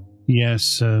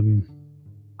 Yes,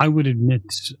 I would admit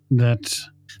that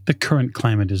the current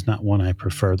climate is not one I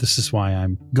prefer. This is why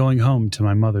I'm going home to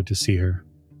my mother to see her.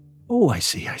 Oh, I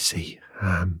see.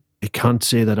 I can't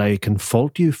say that I can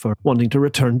fault you for wanting to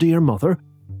return to your mother.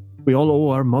 We all owe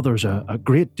our mothers a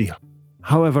great deal.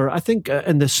 However, I think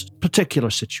in this particular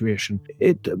situation,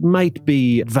 it might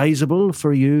be advisable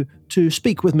for you to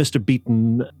speak with Mr.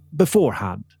 Beaton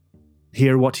beforehand,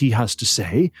 hear what he has to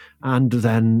say, and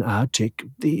then take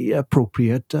the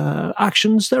appropriate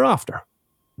actions thereafter.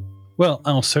 Well,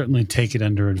 I'll certainly take it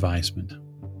under advisement.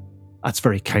 That's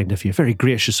very kind of you, very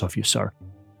gracious of you, sir.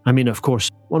 I mean, of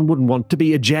course, one wouldn't want to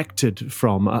be ejected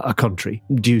from a country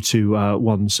due to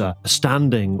one's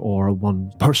standing or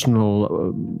one's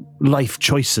personal life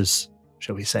choices,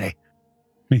 shall we say.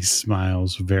 He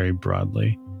smiles very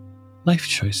broadly. Life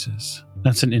choices.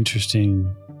 That's an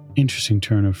interesting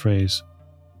turn of phrase.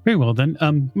 Very well, then.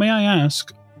 May I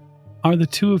ask, are the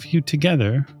two of you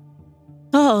together?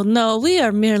 Oh, no, we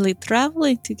are merely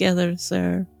traveling together,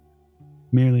 sir.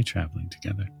 Merely traveling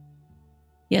together.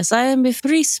 Yes, I am a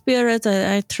free spirit.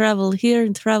 I travel here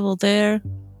and travel there.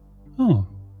 Oh.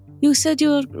 You said you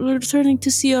were returning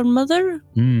to see your mother?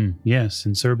 Yes,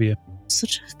 in Serbia.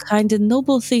 Such a kind and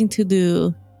noble thing to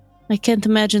do. I can't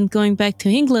imagine going back to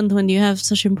England when you have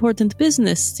such important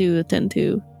business to attend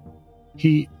to.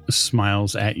 He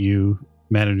smiles at you,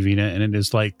 Madame Davina, and it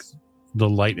is like the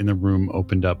light in the room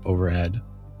opened up overhead.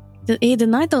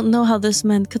 Aidan, I don't know how this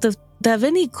man could have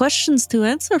any questions to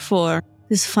answer for.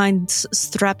 This fine,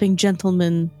 strapping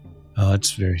gentleman. Oh,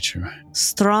 it's very true.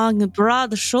 Strong,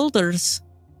 broad shoulders.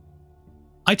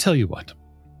 I tell you what,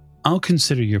 I'll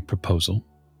consider your proposal,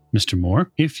 Mr.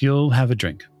 Moore, if you'll have a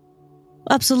drink.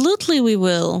 Absolutely, we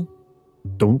will.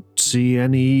 Don't see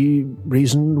any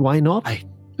reason why not. I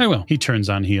will. He turns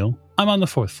on heel. I'm on the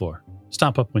 4th floor.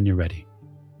 Stop up when you're ready.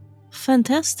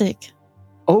 Fantastic.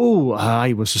 Oh,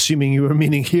 I was assuming you were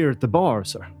meaning here at the bar,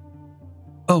 sir.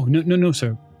 Oh, no,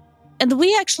 sir. And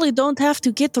we actually don't have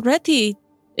to get ready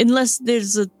unless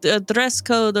there's a dress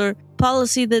code or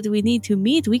policy that we need to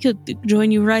meet. We could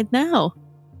join you right now.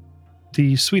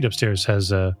 The suite upstairs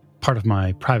has a part of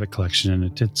my private collection in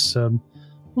it. It's a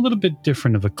little bit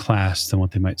different of a class than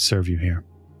what they might serve you here.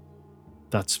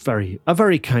 That's a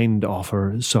very kind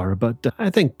offer, sir, but I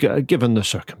think given the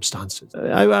circumstances,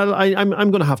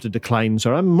 I'm going to have to decline,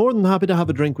 sir. I'm more than happy to have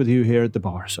a drink with you here at the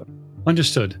bar, sir.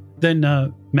 Understood. Then,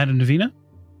 Madam Davina?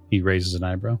 He raises an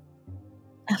eyebrow.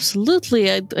 Absolutely.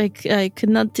 I could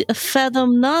not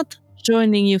fathom not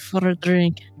joining you for a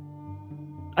drink.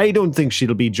 I don't think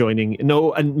she'll be joining.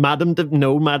 No, and Madam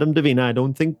Davina, I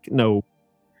don't think, no.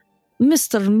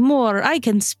 Mr. Moore, I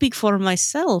can speak for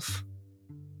myself.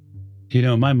 You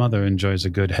know, my mother enjoys a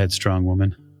good, headstrong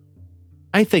woman.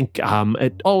 I think,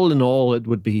 all in all, it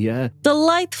would be...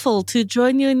 Delightful to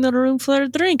join you in the room for a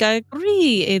drink. I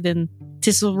agree, Aidan.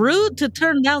 'Tis rude to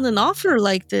turn down an offer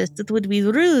like this. It would be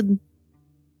rude.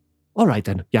 All right,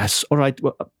 then. Yes, all right.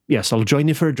 Well, yes, I'll join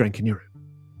you for a drink in your room.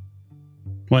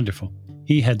 Wonderful.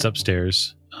 He heads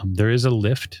upstairs. There is a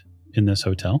lift in this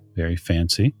hotel. Very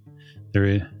fancy.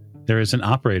 There is an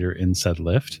operator in said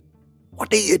lift.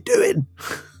 What are you doing?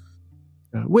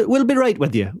 We'll be right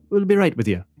with you. We'll be right with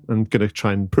you. I'm going to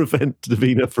try and prevent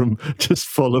Davina from just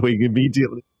following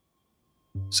immediately.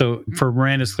 So for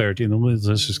Miranda's clarity, and the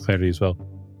listener's clarity as well,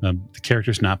 the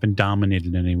character's not been dominated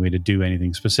in any way to do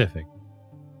anything specific.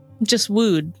 Just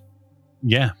wooed.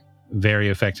 Yeah, very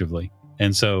effectively.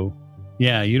 And so,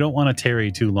 yeah, you don't want to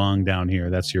tarry too long down here.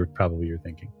 That's probably your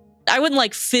thinking. I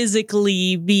wouldn't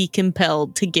physically be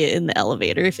compelled to get in the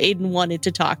elevator. If Aidan wanted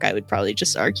to talk, I would probably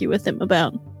just argue with him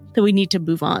about that we need to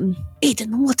move on.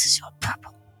 Aidan, what is your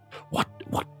problem?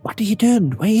 What are you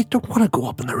doing? Why you don't want to go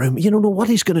up in the room? You don't know what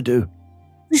he's going to do.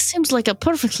 This seems like a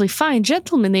perfectly fine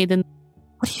gentleman, Aidan.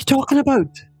 What are you talking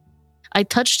about? I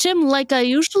touched him like I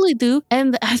usually do,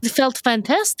 and I felt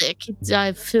fantastic.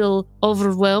 I feel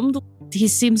overwhelmed. He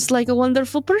seems like a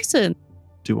wonderful person.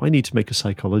 Do I need to make a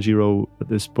psychology roll at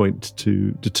this point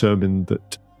to determine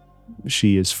that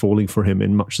she is falling for him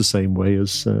in much the same way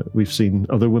as we've seen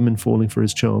other women falling for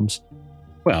his charms?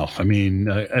 Well, I mean,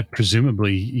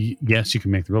 presumably, yes, you can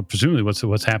make the roll. Presumably,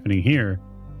 what's happening here?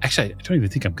 Actually, I don't even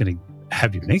think I'm going to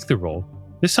have you make the roll.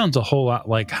 This sounds a whole lot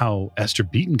like how Esther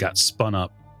Beaton got spun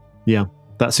up. Yeah,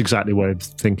 that's exactly what I'm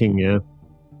thinking, yeah.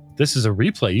 This is a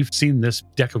replay. You've seen this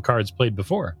deck of cards played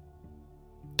before.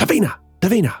 Davina!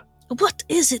 What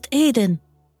is it, Aidan?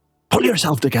 Pull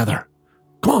yourself together.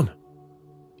 Come on.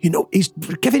 You know, he's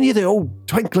giving you the old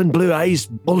twinkling blue eyes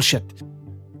bullshit.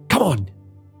 Come on.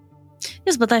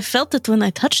 Yes, but I felt it when I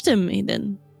touched him,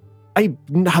 Aidan. I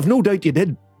have no doubt you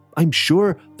did. I'm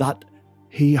sure that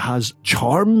he has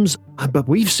charms, but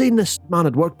we've seen this man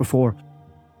at work before.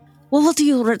 Well, what do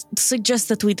you suggest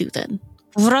that we do then?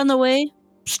 Run away?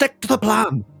 Stick to the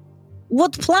plan.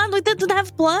 What plan? We didn't have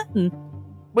a plan.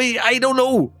 I don't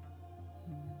know.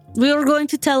 We were going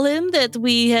to tell him that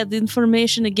we had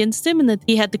information against him and that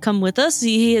he had to come with us.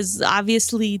 He has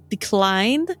obviously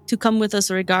declined to come with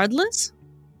us regardless.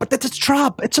 But that's a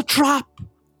trap. It's a trap.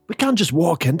 We can't just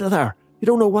walk into there. You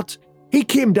don't know what... He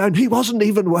came down. He wasn't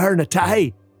even wearing a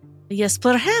tie. Yes,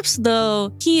 perhaps,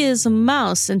 though, he is a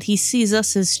mouse and he sees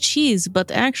us as cheese,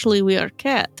 but actually we are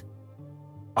cat.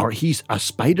 Or he's a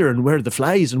spider and we're the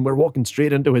flies and we're walking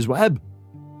straight into his web.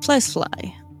 Flies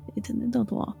fly. They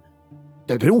don't walk.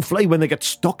 They don't fly when they get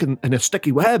stuck in a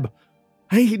sticky web.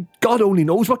 Hey, God only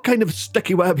knows what kind of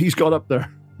sticky web he's got up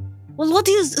there. Well, what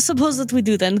do you suppose that we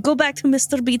do then? Go back to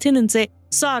Mr. Beaton and say,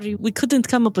 sorry, we couldn't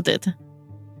come up with it.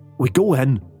 We go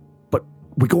in, but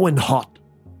we go in hot.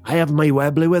 I have my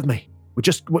Webley with me. We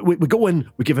go in,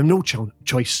 we give him no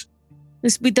choice.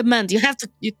 Yes, we demand.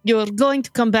 You're going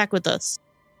to come back with us.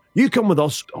 You come with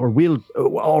us, or we'll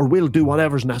do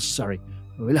whatever's necessary.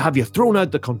 We'll have you thrown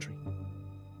out the country.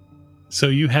 So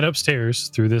you head upstairs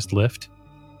through this lift,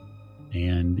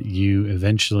 and you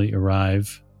eventually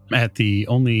arrive at the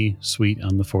only suite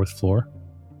on the 4th floor,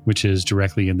 which is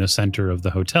directly in the center of the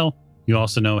hotel. You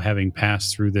also know, having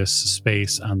passed through this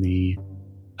space on the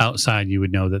outside, you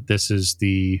would know that this is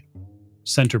the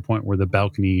center point where the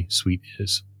balcony suite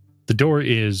is. The door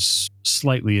is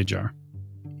slightly ajar.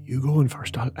 You go in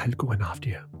first. I'll go in after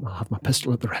you. I'll have my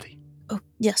pistol at the ready. Oh,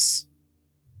 yes.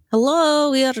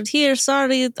 Hello, we are here.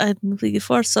 Sorry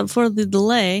for the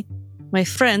delay. My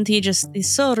friend, he's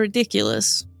so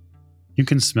ridiculous. You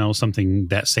can smell something,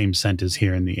 that same scent is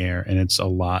here in the air, and it's a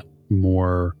lot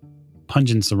more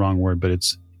pungent's the wrong word, but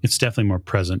it's definitely more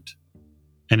present.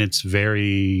 And it's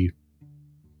very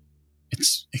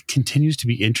it continues to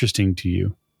be interesting to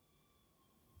you.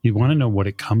 You want to know what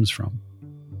it comes from.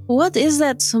 What is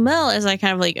that smell? As I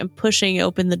kind of am pushing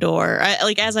open the door,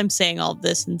 as I'm saying all of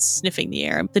this and sniffing the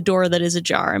air, the door that is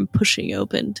ajar, I'm pushing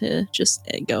open to just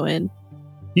go in.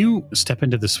 You step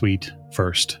into the suite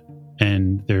first,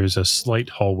 and there's a slight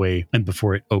hallway, and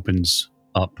before it opens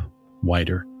up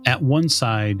wider. At one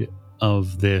side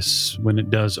of this, when it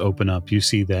does open up, you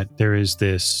see that there is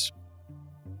this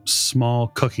small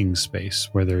cooking space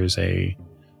where there is a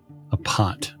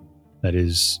pot that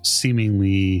is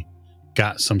seemingly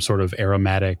got some sort of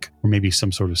aromatic or maybe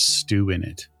some sort of stew in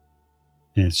it.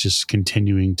 And it's just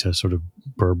continuing to sort of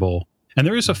burble. And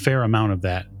there is a fair amount of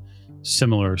that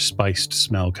similar spiced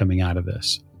smell coming out of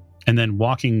this. And then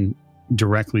walking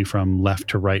directly from left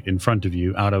to right in front of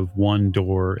you, out of one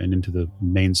door and into the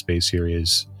main space here,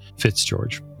 is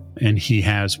Fitzgeorge. And he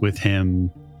has with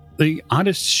him the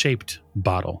oddest shaped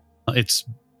bottle. It's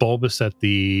bulbous at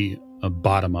the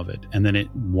bottom of it, and then it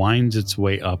winds its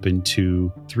way up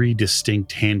into 3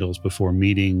 distinct handles before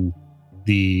meeting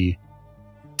the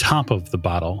top of the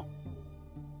bottle.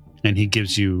 And he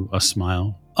gives you a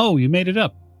smile. Oh, you made it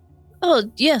up. Oh,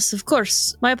 yes, of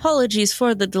course. My apologies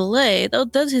for the delay. Oh,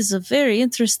 that is a very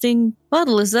interesting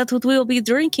bottle. Is that what we'll be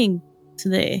drinking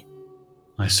today?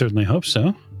 I certainly hope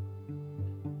so.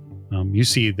 You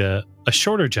see a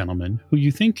shorter gentleman who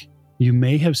you think you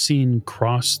may have seen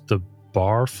cross the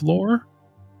bar floor.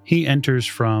 He enters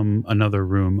from another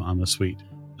room on the suite.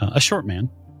 A short man,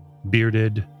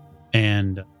 bearded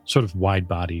and sort of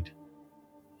wide-bodied.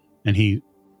 And he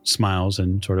smiles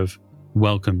and sort of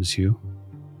welcomes you.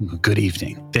 Good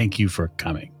evening. Thank you for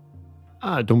coming.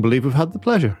 I don't believe we've had the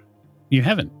pleasure. You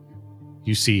haven't.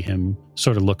 You see him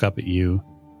sort of look up at you.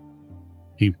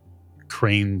 He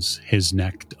cranes his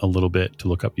neck a little bit to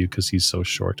look up at you because he's so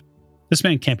short. This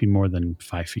man can't be more than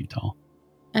 5 feet tall.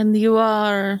 And you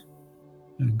are?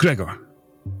 Gregor.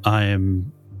 I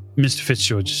am Mr.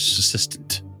 Fitzgeorge's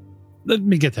assistant. Let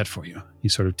me get that for you. He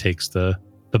sort of takes the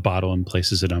bottle and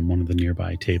places it on one of the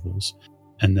nearby tables.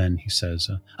 And then he says,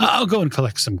 I'll go and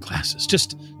collect some glasses.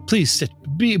 Just please sit,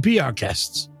 be our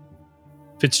guests.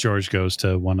 Fitzgeorge goes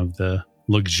to one of the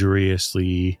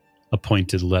luxuriously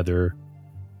appointed leather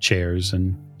chairs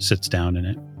and sits down in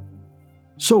it.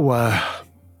 So,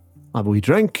 have a wee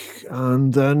drink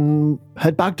and then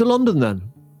head back to London then.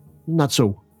 Isn't that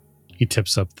so? He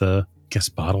tips up the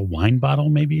wine bottle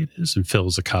maybe it is, and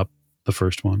fills a cup, the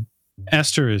first one.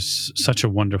 Esther is such a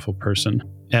wonderful person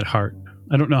at heart.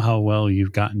 I don't know how well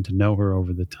you've gotten to know her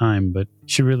over the time, but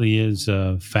she really is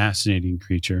a fascinating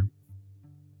creature.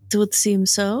 It would seem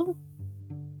so.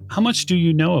 How much do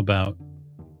you know about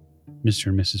Mr.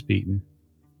 and Mrs. Beaton?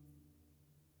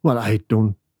 Well, I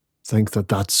don't think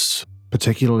that's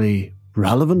particularly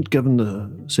relevant given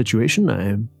the situation. I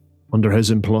am under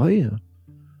his employ.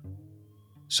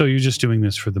 So you're just doing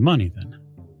this for the money then?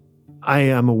 I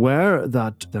am aware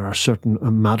that there are certain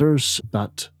matters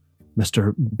that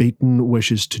Mr. Beaton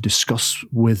wishes to discuss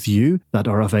with you that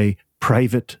are of a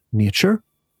private nature,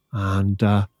 and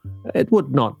it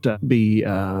would not be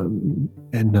in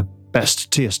the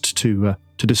best taste to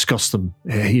discuss them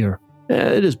here.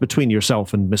 It is between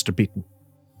yourself and Mr. Beaton.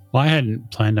 Well, I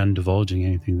hadn't planned on divulging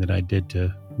anything that I did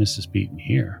to Mrs. Beaton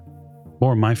here.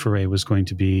 More my foray was going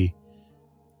to be,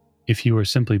 if you were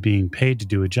simply being paid to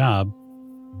do a job,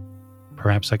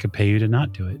 perhaps I could pay you to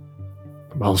not do it.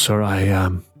 Well, sir,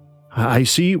 I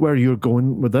see where you're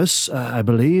going with this, I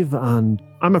believe, and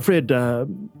I'm afraid,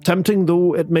 tempting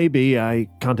though it may be, I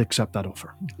can't accept that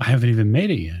offer. I haven't even made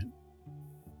it yet.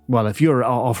 Well, if you're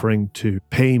offering to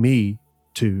pay me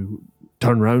to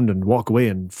turn around and walk away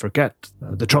and forget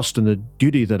the trust and the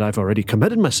duty that I've already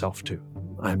committed myself to,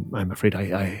 I'm afraid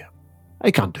I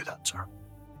can't do that, sir.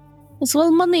 As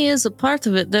well, money is a part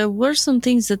of it. There were some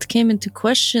things that came into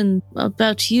question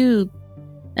about you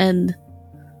and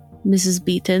Mrs.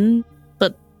 Beaton,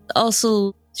 but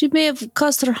also she may have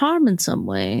caused her harm in some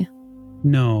way.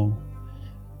 No.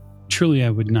 Truly,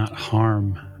 I would not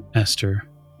harm Esther.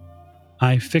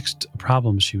 I fixed a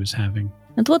problem she was having.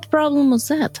 And what problem was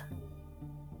that?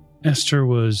 Esther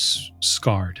was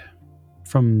scarred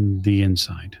from the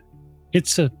inside.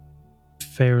 It's a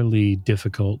fairly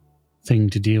difficult thing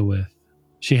to deal with.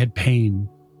 She had pain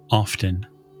often,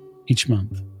 each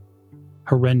month.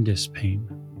 Horrendous pain.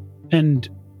 And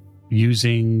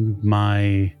using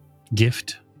my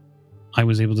gift, I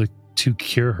was able to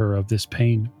cure her of this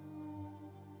pain.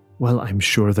 Well, I'm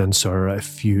sure then, sir,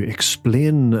 if you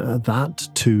explain that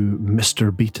to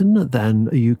Mr. Beaton, then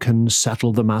you can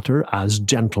settle the matter as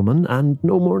gentlemen and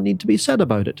no more need to be said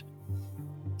about it.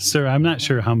 Sir, I'm not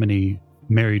sure how many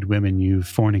married women you've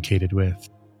fornicated with.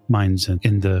 mine's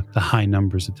in the high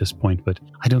numbers at this point, but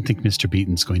I don't think Mr.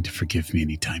 Beaton's going to forgive me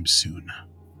anytime soon.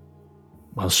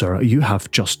 Well, sir, you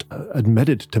have just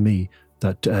admitted to me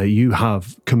that you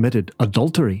have committed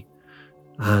adultery.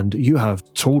 And you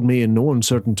have told me in no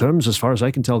uncertain terms, as far as I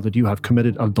can tell, that you have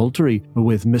committed adultery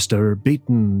with Mr.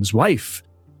 Beaton's wife.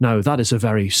 Now, that is a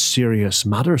very serious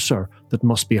matter, sir, that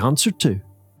must be answered to.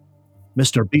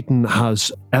 Mr. Beaton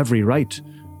has every right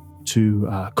to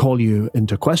call you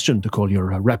into question, to call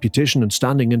your reputation and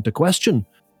standing into question.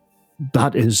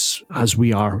 That is, as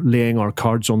we are laying our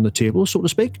cards on the table, so to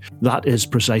speak, that is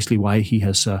precisely why he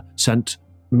has sent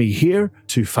me here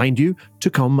to find you to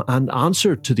come and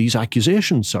answer to these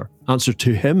accusations, sir. Answer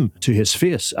to him, to his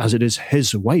face, as it is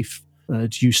his wife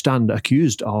that you stand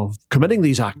accused of committing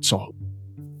these acts of.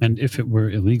 And if it were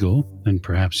illegal, then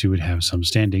perhaps you would have some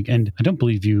standing. And I don't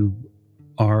believe you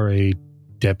are a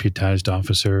deputized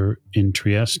officer in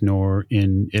Trieste nor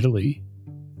in Italy.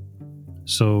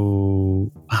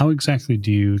 So how exactly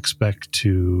do you expect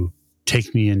to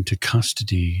take me into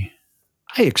custody?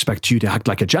 I expect you to act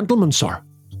like a gentleman, sir.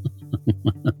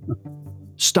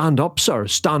 Stand up, sir.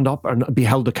 Stand up and be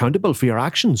held accountable for your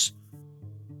actions.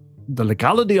 The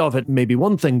legality of it may be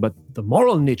one thing, but the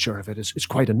moral nature of it is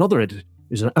quite another. It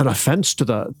is an offence to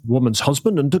the woman's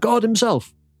husband and to God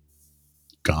himself.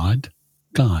 God?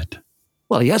 God.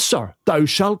 Well, yes, sir. Thou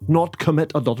shalt not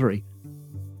commit adultery.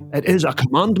 It is a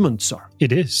commandment, sir.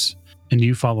 It is. And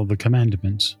you follow the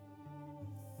commandments.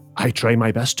 I try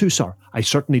my best to, sir. I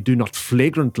certainly do not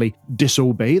flagrantly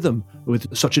disobey them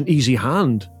with such an easy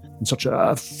hand and such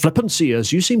a flippancy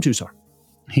as you seem to, sir.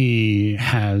 He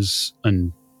has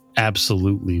an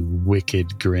absolutely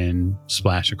wicked grin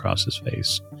splash across his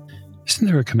face. Isn't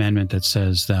there a commandment that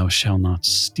says, thou shalt not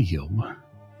steal?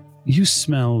 You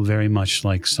smell very much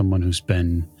like someone who's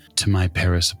been to my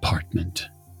Paris apartment.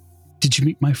 Did you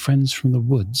meet my friends from the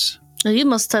woods? You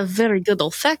must have very good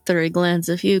olfactory glands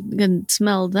if you can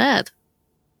smell that.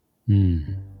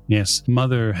 Yes,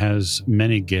 Mother has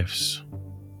many gifts.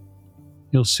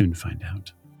 You'll soon find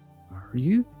out. Are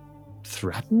you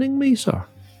threatening me, sir?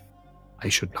 I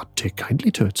should not take kindly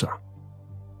to it, sir.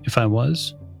 If I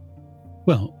was,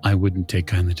 well, I wouldn't take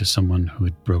kindly to someone who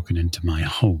had broken into my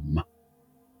home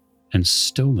and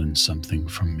stolen something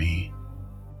from me.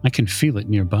 I can feel it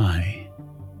nearby.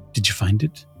 Did you find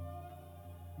it?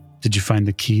 Did you find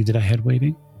the key that I had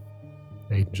waiting?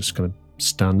 Aidan just kind of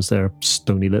stands there,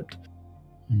 stony-lipped.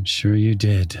 I'm sure you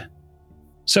did.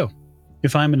 So,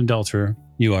 if I'm an adulterer,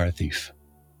 you are a thief.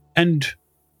 And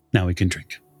now we can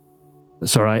drink.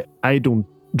 Sir, I don't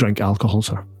drink alcohol,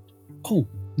 sir. Oh,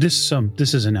 this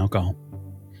isn't alcohol.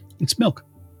 It's milk.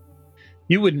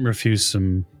 You wouldn't refuse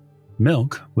some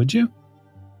milk, would you?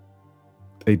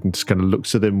 Aidan just kind of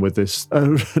looks at him with this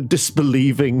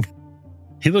disbelieving.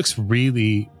 He looks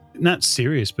really not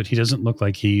serious, but he doesn't look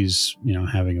like he's,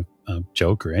 having a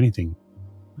joke or anything.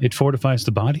 It fortifies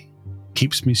the body,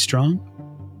 keeps me strong.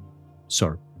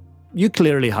 Sir, you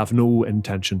clearly have no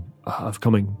intention of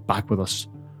coming back with us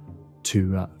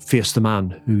to face the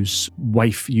man whose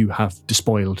wife you have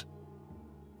despoiled.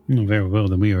 Oh, very well,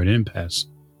 then we are at an impasse.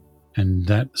 And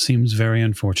that seems very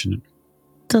unfortunate.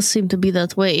 Does seem to be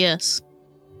that way, yes.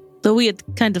 Though we had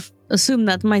kind of assumed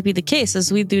that might be the case,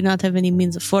 as we do not have any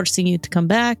means of forcing you to come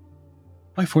back.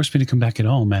 Why force me to come back at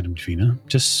all, Madam Davina?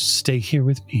 Just stay here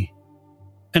with me.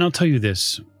 And I'll tell you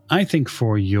this, I think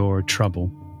for your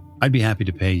trouble, I'd be happy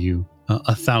to pay you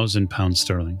 1,000 pounds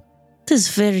sterling. It is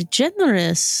very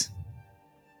generous.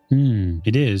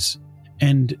 It is.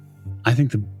 And I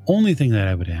think the only thing that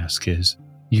I would ask is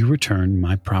you return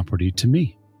my property to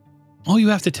me. All you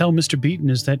have to tell Mr. Beaton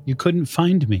is that you couldn't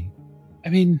find me. I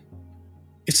mean,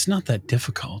 it's not that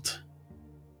difficult.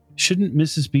 Shouldn't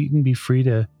Mrs. Beaton be free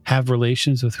to have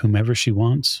relations with whomever she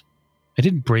wants? I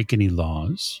didn't break any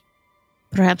laws.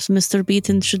 Perhaps Mr.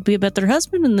 Beaton should be a better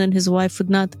husband, and then his wife would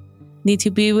not need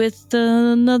to be with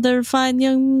another fine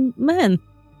young man.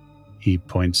 He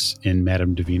points in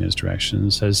Madame Davina's direction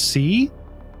and says, see?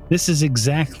 This is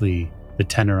exactly the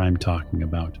tenor I'm talking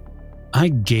about. I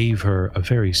gave her a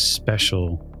very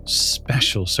special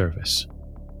service.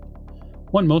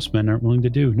 One most men aren't willing to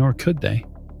do, nor could they.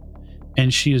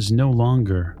 And she is no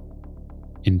longer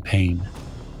in pain.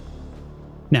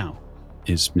 Now,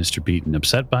 is Mr. Beaton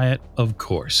upset by it? Of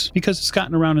course, because it's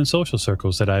gotten around in social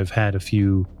circles that I've had a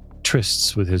few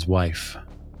trysts with his wife.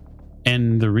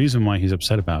 And the reason why he's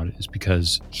upset about it is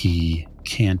because he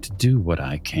can't do what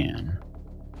I can.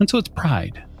 And so it's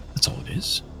pride. That's all it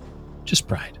is. Just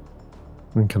pride.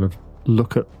 And kind of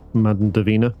look at Madame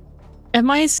Davina. Am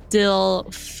I still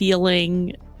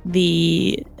feeling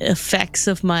the effects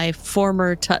of my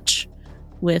former touch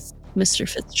with Mr.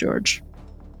 Fitzgeorge.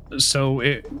 So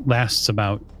it lasts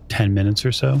about 10 minutes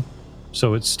or so.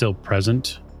 So it's still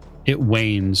present. It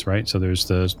wanes, right? So there's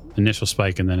the initial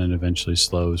spike and then it eventually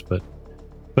slows. But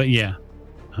yeah,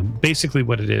 basically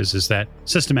what it is that,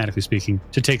 systematically speaking,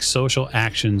 to take social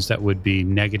actions that would be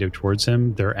negative towards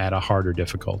him, they're at a harder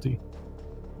difficulty.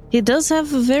 He does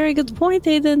have a very good point,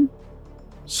 Aidan.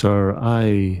 Sir,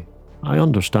 I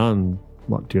understand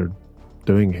what you're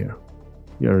doing here.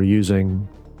 You're using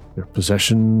your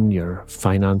position, your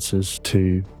finances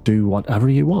to do whatever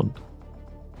you want.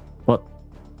 But,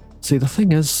 see, the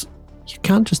thing is, you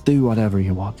can't just do whatever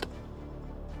you want.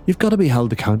 You've got to be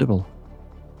held accountable.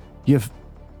 You've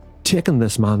taken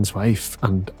this man's wife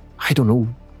and, I don't know,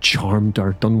 charmed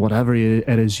her, done whatever it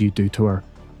is you do to her.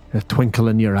 A twinkle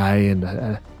in your eye and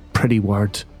a pretty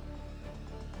word.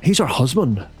 He's her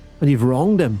husband, and you've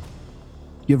wronged him.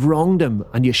 You've wronged him,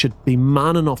 and you should be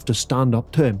man enough to stand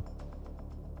up to him.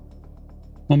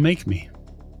 Well, make me.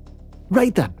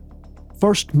 Right then.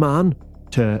 First man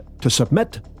to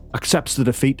submit accepts the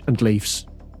defeat and leaves.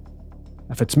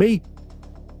 If it's me,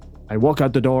 I walk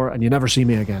out the door and you never see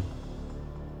me again.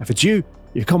 If it's you,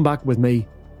 you come back with me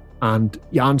and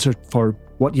you answer for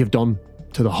what you've done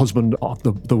to the husband of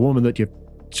the woman that you've...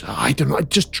 I don't know, I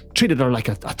just treated her like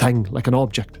a thing, like an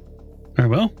object. Very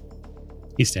well.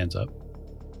 He stands up.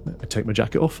 I take my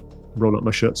jacket off, roll up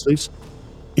my shirt sleeves.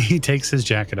 He takes his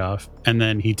jacket off, and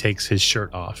then he takes his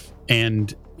shirt off.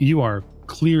 And you are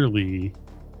clearly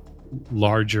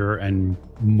larger and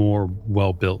more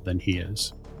well-built than he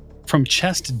is. From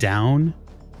chest down,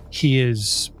 he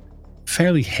is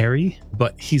fairly hairy,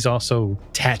 but he's also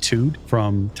tattooed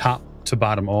from top to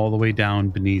bottom all the way down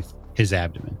beneath his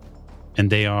abdomen. And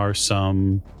they are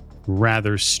some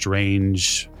rather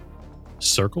strange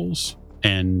circles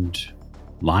and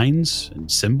lines and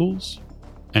symbols.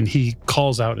 And he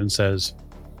calls out and says,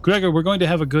 Gregor, we're going to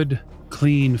have a good,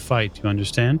 clean fight, you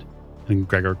understand? And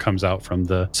Gregor comes out from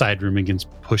the side room and begins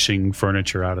pushing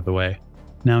furniture out of the way.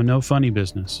 Now, no funny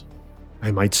business.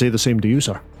 I might say the same to you,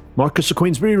 sir. Marcus of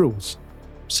Queensberry rules.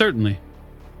 Certainly.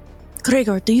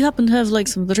 Gregor, do you happen to have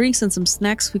some drinks and some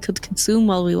snacks we could consume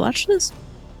while we watch this?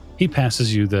 He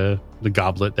passes you the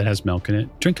goblet that has milk in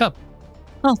it. Drink up.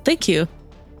 Oh, thank you.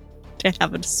 I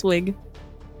have a swig.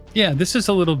 Yeah, this is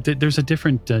a little... There's a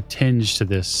different tinge to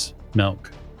this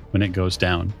milk when it goes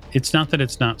down. It's not that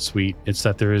it's not sweet. It's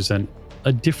that there is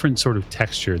a different sort of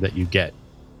texture that you get.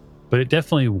 But it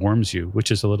definitely warms you, which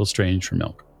is a little strange for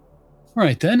milk. All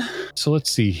right, then. So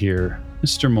let's see here.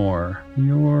 Mr. Moore,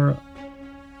 your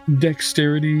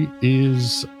dexterity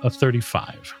is a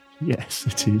 35. Yes,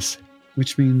 it is.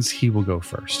 Which means he will go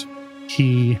first.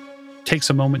 He takes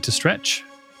a moment to stretch,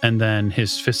 and then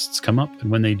his fists come up, and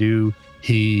when they do,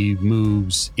 he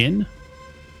moves in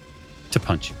to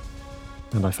punch you.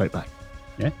 And I fight back.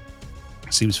 Yeah,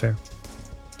 seems fair.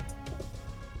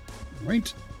 All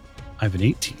right, I have an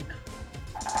 18.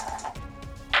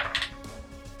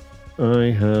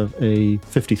 I have a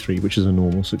 53, which is a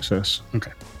normal success.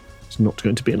 Okay. It's not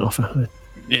going to be enough.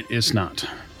 It is not.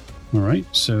 All right,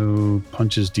 so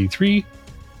punches D3,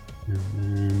 and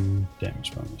then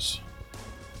damage bonus.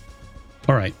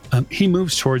 All right, he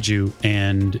moves towards you,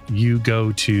 and you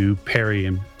go to parry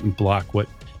and block what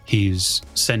he's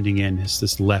sending in. It's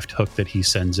this left hook that he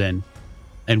sends in.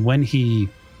 And when he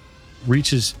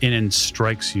reaches in and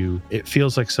strikes you, it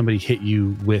feels like somebody hit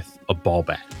you with a ball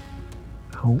bat.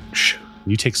 Ouch.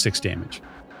 You take 6 damage.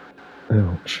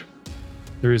 Ouch.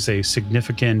 There is a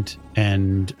significant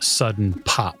and sudden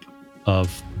pop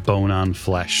of bone on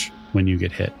flesh when you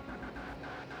get hit.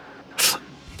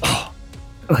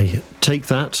 I take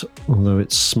that, although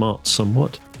it's smart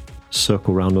somewhat.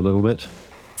 Circle round a little bit.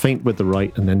 Feint with the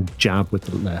right and then jab with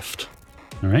the left.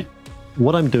 All right.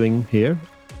 What I'm doing here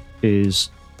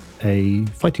is a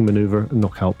fighting maneuver, a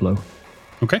knockout blow.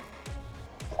 Okay.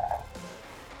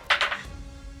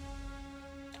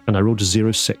 And I rolled a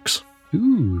 0-6.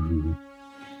 Ooh.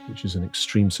 Which is an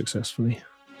extreme success for me.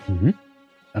 Mm-hmm.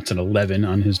 That's an 11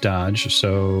 on his dodge,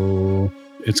 so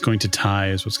it's going to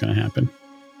tie is what's going to happen.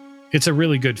 It's a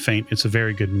really good feint. It's a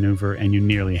very good maneuver, and you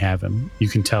nearly have him. You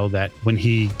can tell that when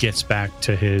he gets back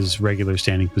to his regular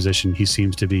standing position, he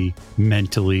seems to be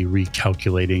mentally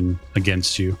recalculating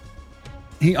against you.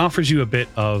 He offers you a bit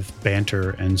of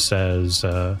banter and says,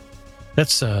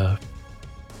 that's a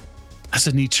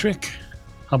neat trick.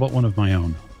 How about one of my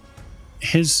own?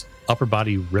 His upper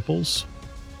body ripples.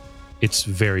 It's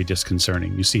very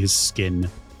disconcerting. You see his skin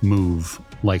move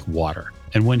like water.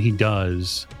 And when he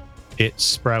does, it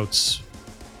sprouts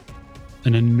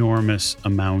an enormous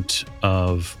amount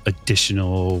of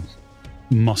additional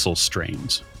muscle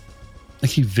strains.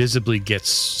 Like he visibly gets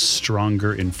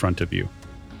stronger in front of you.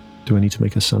 Do I need to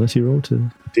make a sanity roll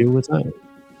to deal with that?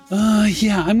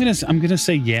 Yeah, I'm gonna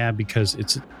say yeah, because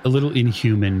it's a little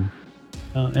inhuman.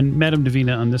 And Madame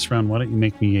Davina, on this round, why don't you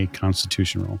make me a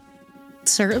Constitution roll?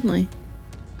 Certainly.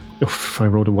 Oof, I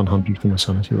rolled a 100 for my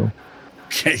sanity roll.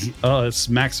 Okay. Oh, it's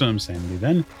maximum sanity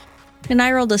then. And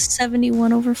I rolled a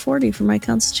 71 over 40 for my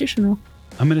Constitution roll.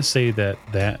 I'm gonna say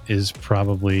that is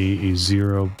probably a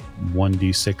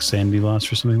 1d6 sanity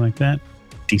loss or something like that.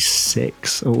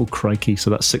 D6. Oh, crikey. So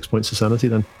that's 6 points of sanity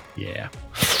then. Yeah.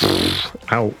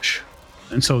 Ouch.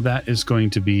 And so that is going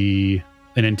to be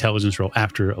an intelligence roll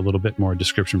after a little bit more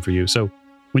description for you. So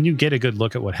when you get a good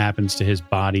look at what happens to his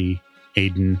body,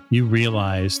 Aidan, you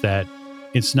realize that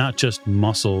it's not just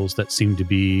muscles that seem to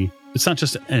be, it's not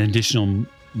just an additional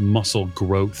muscle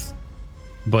growth,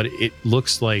 but it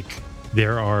looks like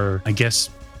there are, I guess,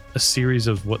 a series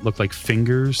of what look like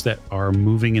fingers that are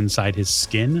moving inside his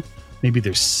skin. Maybe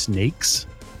there's snakes.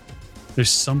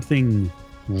 There's something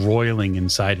roiling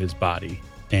inside his body,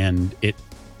 and it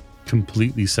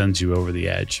completely sends you over the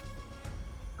edge.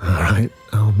 All right,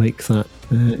 I'll make that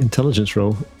intelligence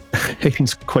roll.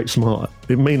 Aidan's quite smart.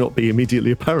 It may not be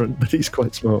immediately apparent, but he's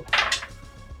quite smart.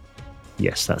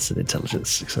 Yes, that's an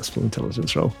successful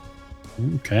intelligence roll.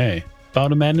 Okay.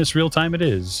 Bout of Madness real time it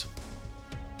is.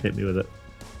 Hit me with it.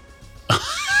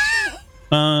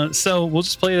 So we'll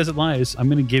just play it as it lies. I'm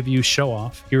going to give you show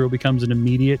off. Hero becomes an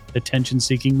immediate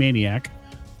attention-seeking maniac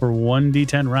for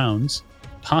 1d10 rounds,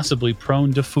 possibly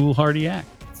prone to foolhardy act.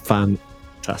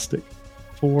 Fantastic.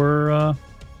 For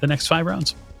the next 5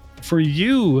 rounds. For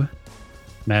you,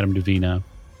 Madame Davina,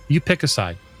 you pick a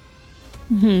side.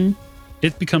 Mm-hmm.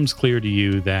 It becomes clear to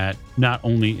you that not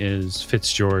only is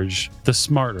Fitzgeorge the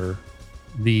smarter,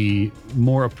 the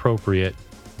more appropriate,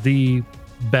 the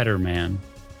better man,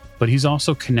 but he's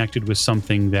also connected with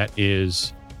something that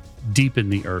is deep in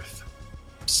the earth,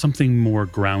 something more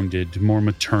grounded, more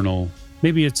maternal.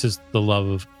 Maybe it's the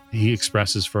love he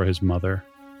expresses for his mother,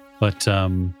 but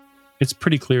it's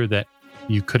pretty clear that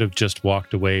you could have just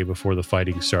walked away before the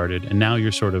fighting started, and now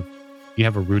you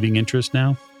have a rooting interest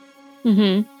now,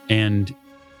 and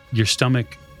your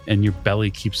stomach and your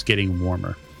belly keeps getting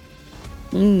warmer,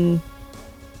 and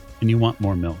you want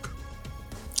more milk.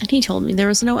 And he told me there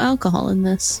was no alcohol in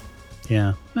this.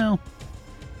 Yeah, well,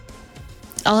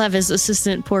 I'll have his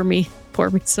assistant pour me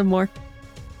some more.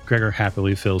 Gregor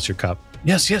happily fills your cup.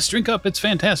 Yes, drink up. It's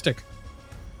fantastic.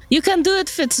 You can do it,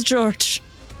 Fitzgeorge.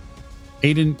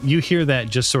 Aidan, you hear that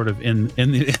just sort of in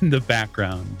the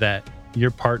background, that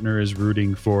your partner is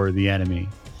rooting for the enemy.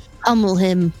 Hummel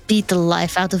him, beat the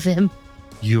life out of him.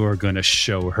 You're going to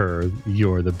show her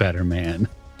you're the better man.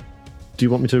 Do you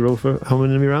want me to roll for how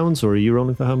many rounds, or are you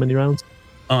rolling for how many rounds?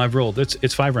 Oh, I've rolled.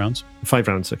 It's 5 rounds. 5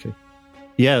 rounds, okay.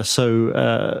 Yeah, so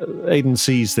Aidan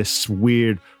sees this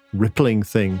weird rippling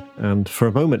thing, and for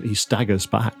a moment he staggers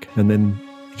back, and then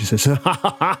he says, so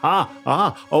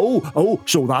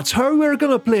that's how we're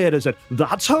going to play it, is it?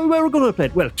 That's how we're going to play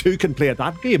it. Well, 2 can play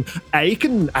that game. I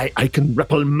can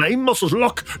ripple my muscles.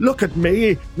 Look at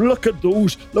me. Look at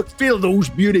those. Look, feel those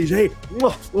beauties, eh?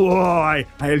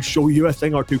 I'll show you a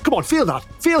thing or two. Come on, feel that.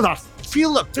 Feel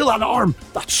that arm.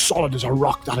 That's solid as a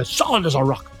rock. That's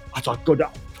a good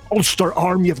Ulster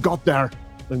arm you've got there.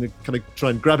 I'm going to kind of try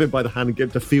and grab him by the hand and get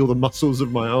him to feel the muscles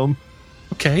of my arm.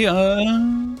 Okay,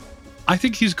 I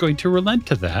think he's going to relent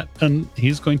to that, and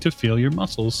he's going to feel your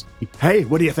muscles. Hey,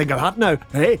 what do you think of that now?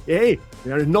 Hey,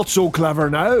 you're not so clever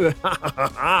now.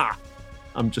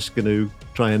 I'm just going to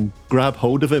try and grab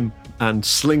hold of him and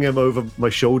sling him over my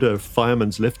shoulder,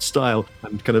 fireman's lift style,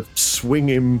 and kind of swing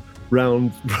him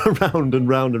round and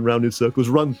round in circles,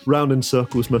 run round in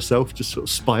circles myself, just sort of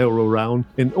spiral around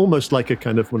in almost like a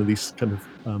kind of one of these kind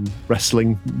of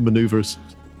wrestling maneuvers,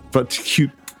 but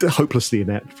hopelessly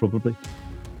inept, probably.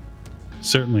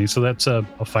 Certainly. So that's a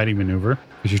fighting maneuver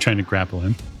because you're trying to grapple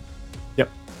him. Yep.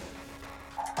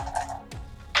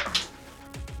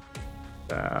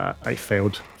 I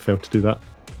failed to do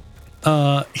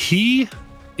that. He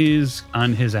is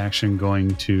on his action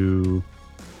going to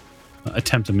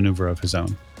attempt a maneuver of his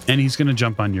own, and he's going to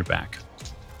jump on your back.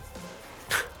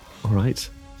 All right.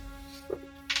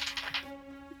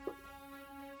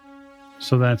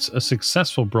 So that's a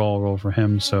successful brawl roll for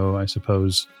him. So I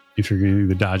suppose if you're going to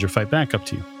either dodge or fight back, up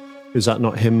to you. Is that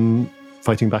not him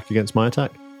fighting back against my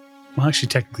attack? Well, actually,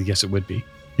 technically, yes, it would be.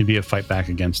 It'd be a fight back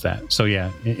against that. So yeah,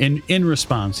 in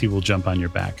response, he will jump on your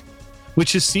back,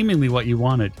 which is seemingly what you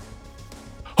wanted.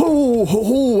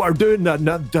 We're doing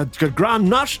the Grand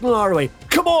National, are we?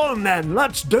 Come on then,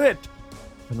 let's do it.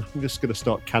 And I'm just going to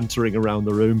start cantering around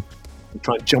the room.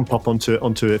 Try and jump up onto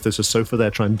if there's a sofa there.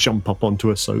 Try and jump up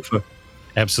onto a sofa.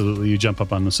 Absolutely, you jump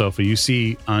up on the sofa. You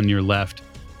see on your left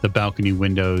the balcony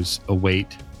windows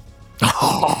await,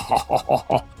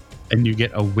 and you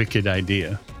get a wicked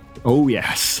idea. Oh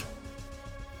yes.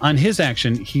 On his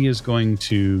action, he is going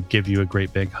to give you a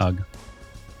great big hug.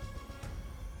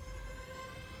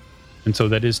 And so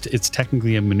it's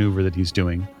technically a maneuver that he's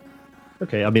doing.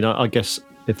 Okay, I mean, I guess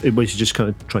if it was just kind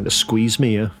of trying to squeeze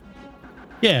me,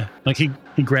 yeah, like he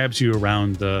grabs you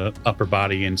around the upper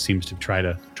body and seems to try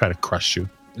to crush you.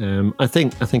 I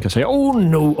think I say, oh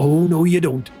no, you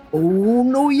don't. Oh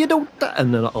no, you don't.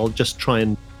 And then I'll just try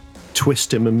and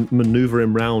twist him and maneuver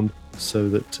him round so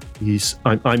that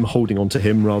I'm holding on to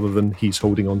him rather than he's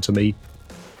holding on to me.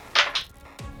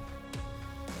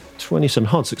 27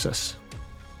 hard success.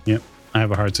 Yep, I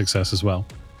have a hard success as well.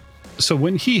 So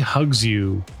when he hugs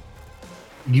you,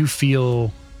 you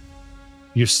feel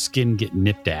your skin get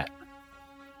nipped at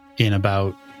in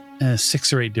about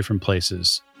 6 or 8 different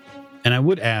places. And I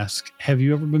would ask, have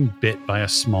you ever been bit by a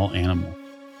small animal?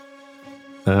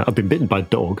 I've been bitten by a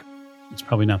dog. It's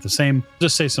probably not the same.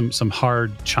 Just say some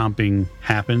hard chomping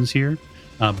happens here,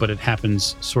 but it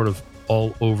happens sort of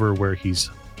all over where he's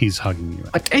hugging you.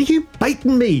 Are you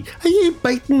biting me? Are you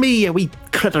biting me, you wee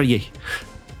critter, you?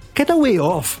 Get away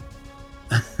off.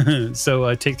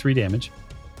 So take 3 damage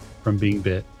from being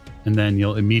bit, and then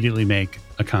you'll immediately make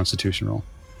a Constitution roll.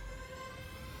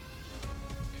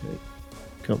 Okay,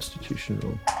 Constitution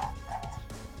roll.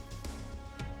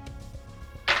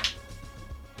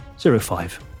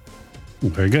 05. Oh,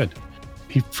 very good.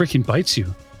 He freaking bites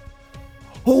you.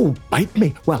 Oh, bite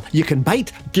me. Well, you can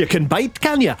bite,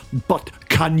 can you? But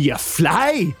can you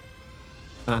fly?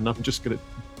 And I'm just going to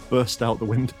burst out the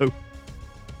window.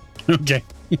 Okay.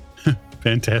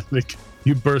 Fantastic.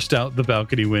 You burst out the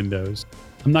balcony windows.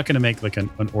 I'm not going to make like an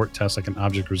ORT test, like an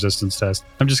object resistance test.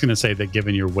 I'm just going to say that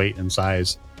given your weight and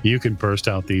size, you can burst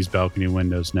out these balcony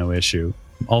windows, no issue.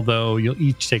 Although you'll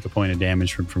each take a point of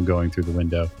damage from going through the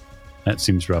window. That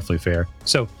seems roughly fair.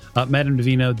 So, Madame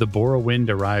Davina, the Bora wind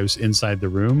arrives inside the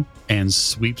room and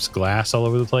sweeps glass all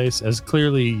over the place, as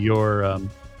clearly your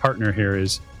partner here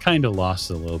is kind of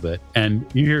lost a little bit. And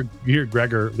you hear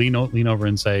Gregor lean over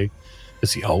and say,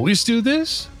 does he always do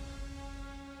this?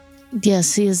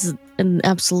 Yes, he is an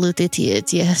absolute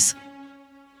idiot, yes.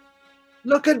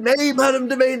 Look at me, Madame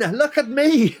Davina, look at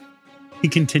me. He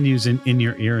continues in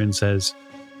your ear and says,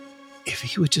 if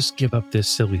he would just give up this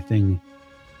silly thing,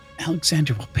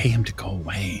 Alexander will pay him to go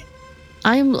away.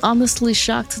 I'm honestly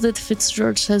shocked that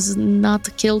Fitzgeorge has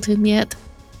not killed him yet.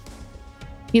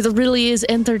 He really is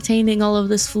entertaining all of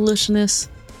this foolishness.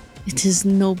 It is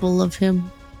noble of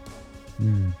him.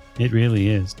 It really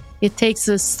is. It takes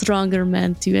a stronger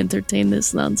man to entertain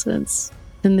this nonsense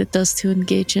than it does to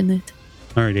engage in it.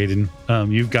 All right, Aidan.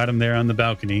 You've got him there on the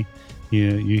balcony.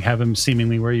 You have him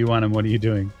seemingly where you want him. What are you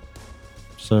doing?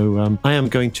 So I am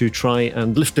going to try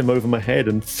and lift him over my head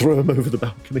and throw him over the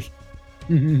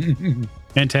balcony.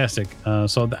 Fantastic.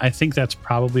 So I think that's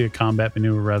probably a combat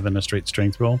maneuver rather than a straight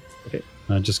strength roll. Okay.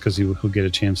 Just because he'll get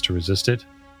a chance to resist it.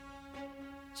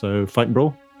 So fight and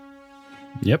brawl?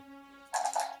 Yep.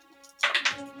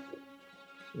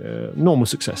 Normal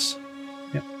success.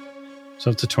 Yep.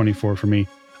 So it's a 24 for me.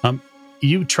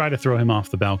 You try to throw him off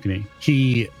the balcony.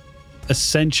 He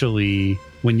essentially,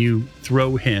 when you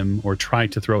throw him or try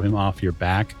to throw him off your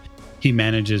back, he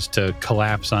manages to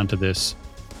collapse onto this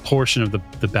portion of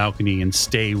the balcony and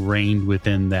stay reined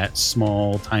within that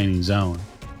small, tiny zone.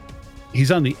 He's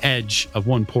on the edge of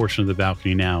one portion of the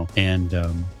balcony now, and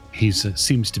he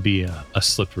seems to be a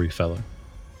slippery fellow.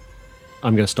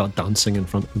 I'm going to start dancing in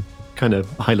front of him. Kind of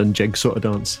Highland jig sort of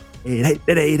dance.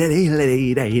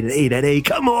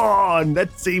 Come on,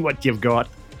 let's see what you've got.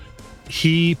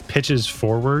 He pitches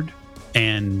forward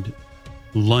and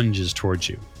lunges towards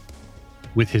you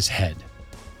with his head.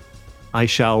 I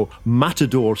shall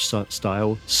matador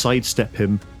style sidestep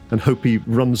him and hope he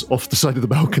runs off the side of the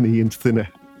balcony into thin air.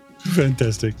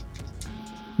 Fantastic.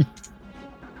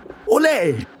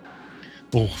 Ole!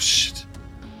 Oh, shit.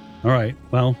 All right,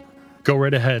 well, go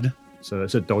right ahead. So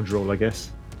that's a dodge roll, I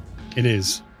guess. It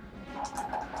is.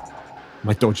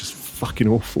 My dodge is fucking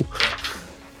awful.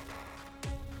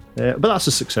 But that's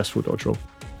a successful dodge roll.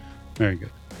 Very good.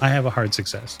 I have a hard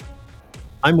success.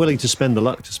 I'm willing to spend the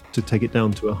luck to take it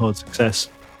down to a hard success.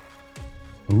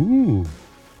 Ooh.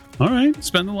 All right.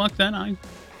 Spend the luck then. I'm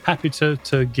happy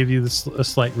to give you a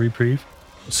slight reprieve.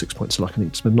 6 points of luck. I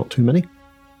need to spend not too many.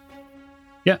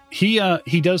 Yeah,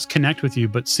 he does connect with you,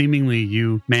 but seemingly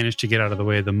you manage to get out of the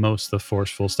way of the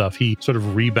forceful stuff. He sort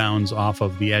of rebounds off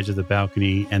of the edge of the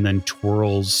balcony and then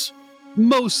twirls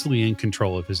mostly in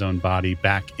control of his own body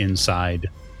back inside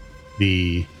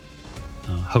the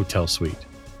hotel suite.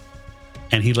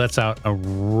 And he lets out a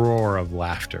roar of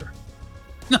laughter.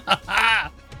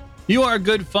 You are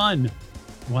good fun.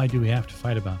 Why do we have to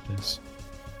fight about this?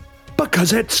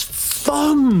 Because it's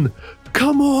fun.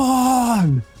 Come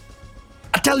on.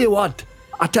 I tell you what.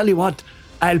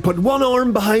 I'll put one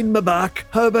arm behind my back.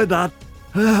 How about that?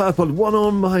 I'll put one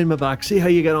arm behind my back. See how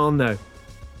you get on now.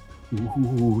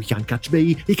 Ooh, he can't catch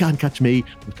me. He can't catch me.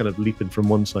 I'm kind of leaping from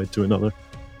one side to another.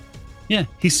 Yeah,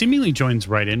 he seemingly joins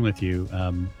right in with you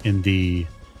in the,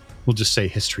 we'll just say,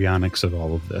 histrionics of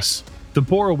all of this. The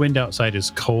Bora wind outside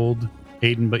is cold,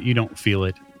 Aidan, but you don't feel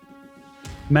it.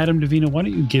 Madame Davina, why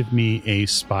don't you give me a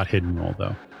spot hidden roll,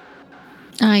 though?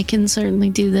 I can certainly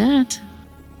do that.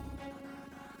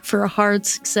 For a hard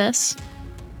success.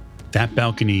 That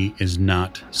balcony is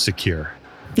not secure.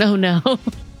 Oh, no.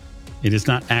 It is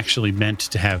not actually meant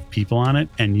to have people on it,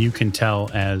 and you can tell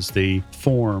as the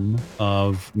form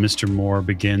of Mr. Moore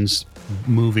begins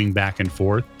moving back and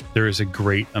forth, there is a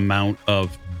great amount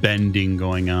of bending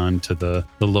going on to the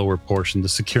lower portion, the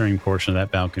securing portion of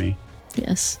that balcony.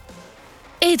 Yes.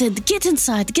 Aidan, get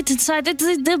inside. Get inside.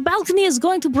 The balcony is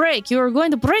going to break. You are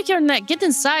going to break your neck. Get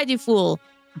inside, you fool.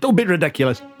 Don't be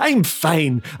ridiculous. I'm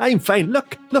fine.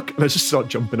 Look. And I just start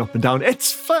jumping up and down.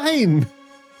 It's fine.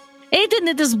 Aidan,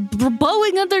 it is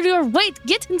bowing under your weight.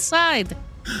 Get inside.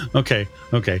 Okay.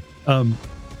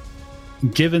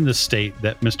 Given the state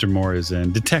that Mr. Moore is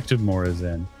in, Detective Moore is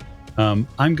in,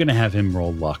 I'm going to have him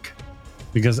roll luck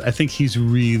because I think he's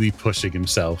really pushing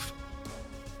himself.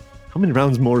 How many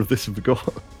rounds more of this have we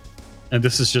got? And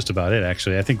this is just about it,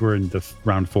 actually. I think we're in the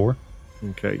round 4.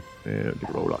 Okay, give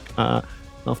a roll luck.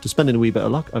 After spending a wee bit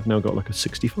of luck, I've now got like a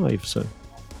 65, so...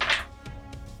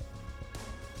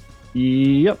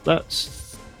 Yep,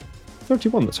 that's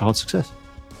 31. That's a hard success.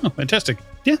 Oh, fantastic.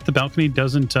 Yeah, the balcony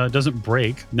doesn't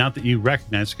break. Not that you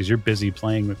recognize because you're busy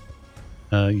playing with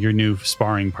your new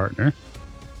sparring partner.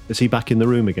 Is he back in the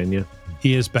room again, yeah?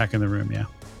 He is back in the room, yeah.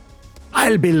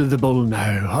 I'll be the bull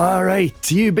now. All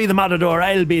right, you be the matador,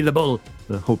 I'll be the bull.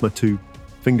 I hold my 2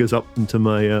 fingers up into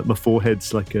my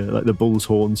foreheads like the bull's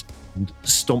horns and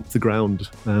stomp the ground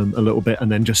a little bit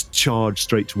and then just charge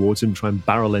straight towards him, try and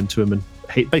barrel into him and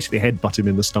basically headbutt him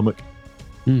in the stomach.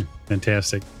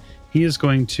 Fantastic. He is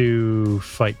going to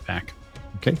fight back.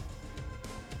 Okay.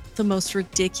 The most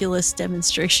ridiculous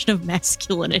demonstration of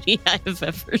masculinity I have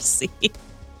ever seen.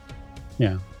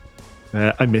 Yeah.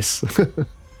 I miss.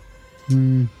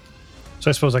 So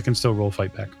I suppose I can still roll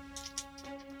fight back.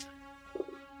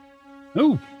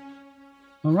 Oh,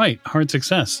 all right. Hard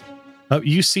success.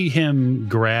 You see him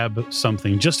grab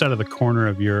something just out of the corner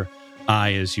of your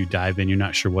eye as you dive in. You're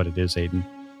not sure what it is, Aidan.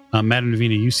 Madame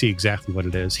Davina, you see exactly what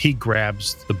it is. He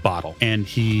grabs the bottle and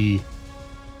he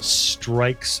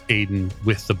strikes Aidan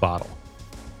with the bottle,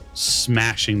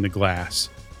 smashing the glass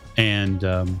and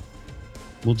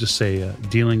we'll just say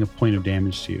dealing a point of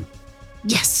damage to you.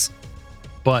 Yes.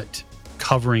 But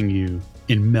covering you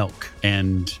in milk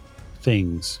and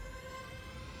things.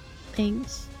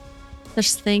 Things?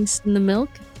 There's things in the milk?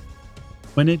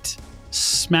 When it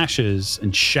smashes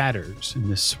and shatters in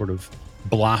this sort of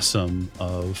blossom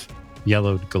of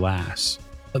yellowed glass,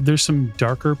 there's some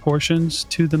darker portions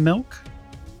to the milk,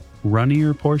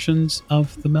 runnier portions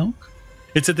of the milk.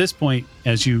 It's at this point,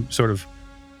 as you sort of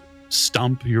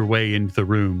stomp your way into the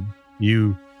room,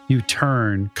 you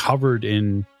turn covered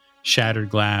in shattered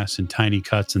glass and tiny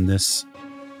cuts in this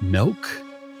milk.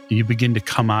 You begin to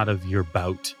come out of your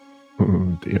bout.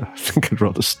 Oh dear, I think I'd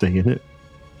rather stay in it.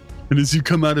 And as you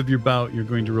come out of your bout, you're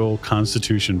going to roll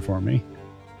Constitution for me.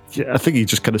 Yeah, I think he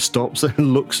just kind of stops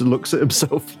and looks at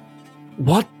himself.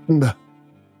 What in the...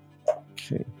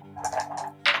 Okay.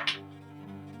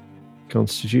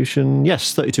 Constitution,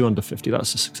 yes, 32 under 50.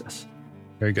 That's a success.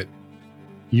 Very good.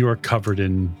 You are covered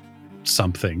in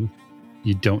something.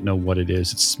 You don't know what it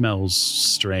is. It smells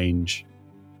strange.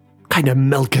 What kind of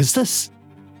milk is this?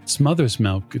 It's mother's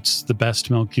milk. It's the best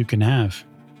milk you can have.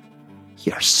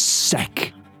 You're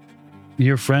sick.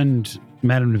 Your friend,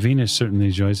 Madame Davina, certainly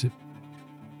enjoys it.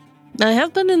 I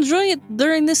have been enjoying it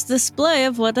during this display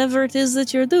of whatever it is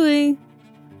that you're doing.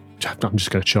 I'm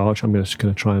just going to charge. I'm just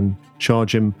going to try and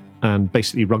charge him and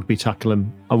basically rugby tackle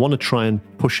him. I want to try and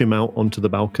push him out onto the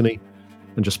balcony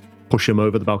and just push him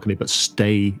over the balcony, but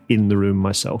stay in the room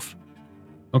myself.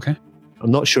 Okay.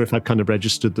 I'm not sure if I've kind of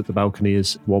registered that the balcony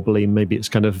is wobbly. Maybe it's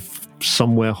kind of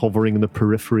somewhere hovering in the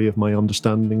periphery of my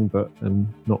understanding, but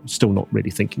I'm still not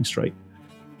really thinking straight.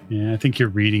 Yeah, I think you're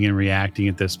reading and reacting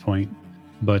at this point.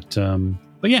 But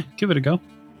yeah, give it a go.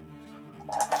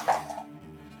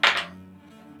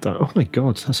 Oh my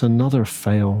god, that's another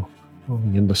fail.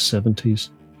 Rolling in the 70s.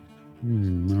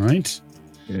 All right.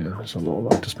 Yeah, there's a lot of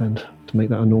luck to spend to make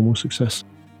that a normal success.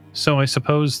 So I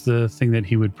suppose the thing that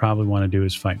he would probably want to do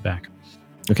is fight back.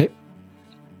 Okay.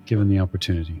 Given the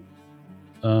opportunity.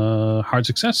 Hard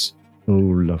success. Oh,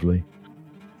 lovely.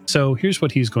 So here's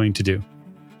what he's going to do.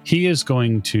 He is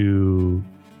going to,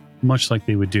 much like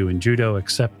they would do in judo,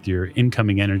 accept your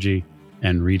incoming energy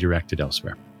and redirect it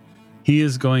elsewhere. He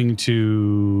is going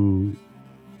to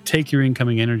take your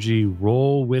incoming energy,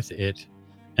 roll with it,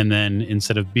 and then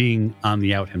instead of being on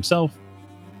the out himself,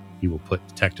 he will put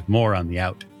Detective Moore on the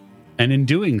out. And in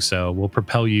doing so, will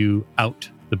propel you out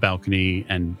the balcony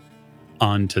and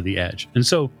onto the edge. And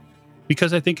so,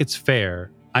 because I think it's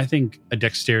fair, I think a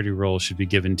dexterity roll should be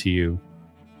given to you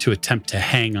to attempt to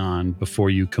hang on before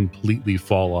you completely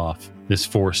fall off this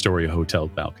 4-story hotel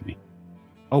balcony.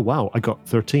 Oh, wow. I got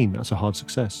 13. That's a hard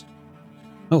success.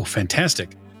 Oh,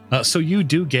 fantastic. So you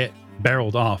do get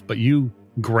barreled off, but you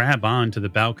grab onto the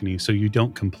balcony so you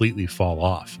don't completely fall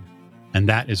off. And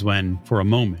that is when, for a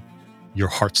moment, your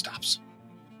heart stops.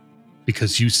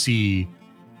 Because you see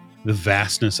the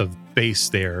vastness of space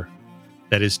there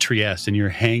that is Trieste, and you're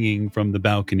hanging from the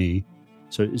balcony.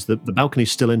 So is the balcony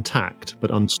still intact,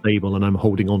 but unstable, and I'm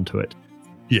holding on to it?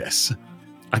 Yes.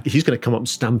 He's going to come up and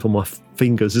stamp on my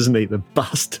fingers, isn't he, the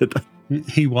bastard?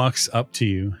 He walks up to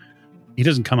you. He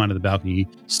doesn't come onto the balcony. He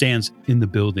stands in the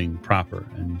building proper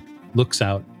and looks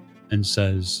out and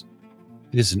says,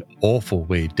 "It is an awful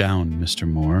way down, Mr.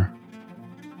 Moore.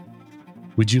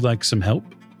 Would you like some help?"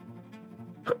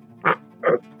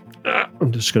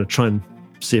 I'm just going to try and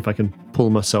see if I can pull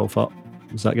myself up.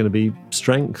 Is that going to be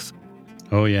strength?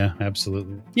 Oh, yeah,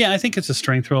 absolutely. Yeah, I think it's a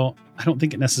strength roll. I don't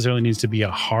think it necessarily needs to be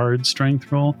a hard strength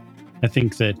roll. I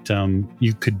think that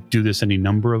you could do this any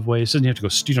number of ways. You don't have to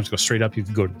go straight up. You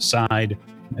could go to the side.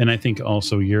 And I think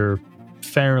also you're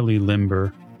fairly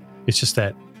limber. It's just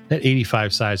that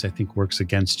 85 size, I think, works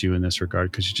against you in this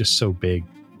regard because you're just so big.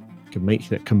 I could make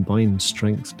that combined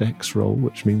strength dex roll,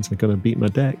 which means I'm going to beat my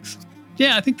dex.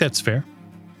 Yeah, I think that's fair.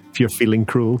 If you're feeling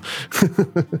cruel.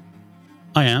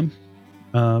 I am.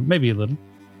 Maybe a little.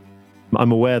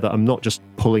 I'm aware that I'm not just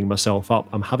pulling myself up.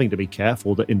 I'm having to be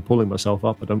careful that in pulling myself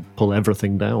up, I don't pull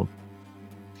everything down.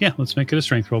 Yeah, let's make it a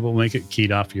strength roll, but we'll make it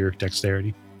keyed off your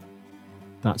dexterity.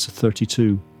 That's a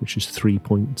 32, which is 3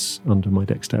 points under my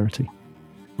dexterity.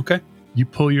 Okay. You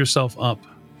pull yourself up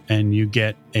and you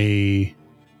get a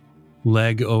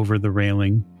leg over the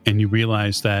railing and you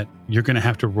realize that you're going to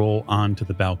have to roll onto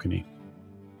the balcony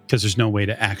because there's no way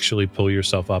to actually pull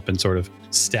yourself up and sort of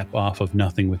step off of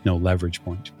nothing with no leverage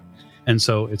point. And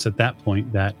so it's at that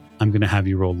point that I'm going to have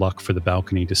you roll luck for the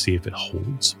balcony to see if it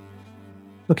holds.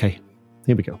 Okay,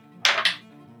 here we go.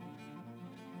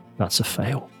 That's a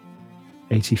fail.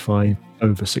 85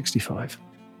 over 65.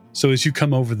 So as you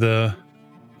come over the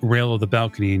rail of the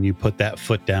balcony and you put that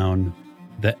foot down,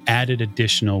 the added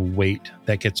additional weight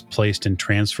that gets placed and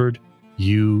transferred,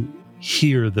 you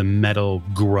hear the metal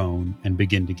groan and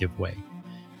begin to give way.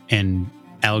 And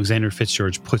Alexander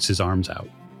Fitzgeorge puts his arms out,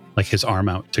 like his arm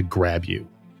out to grab you.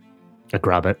 I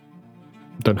grab it.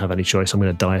 Don't have any choice. I'm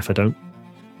going to die if I don't.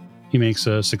 He makes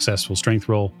a successful strength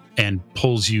roll and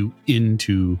pulls you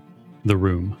into the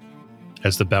room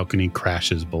as the balcony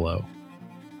crashes below.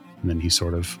 And then he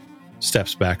sort of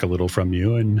steps back a little from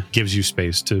you and gives you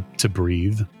space to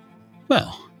breathe.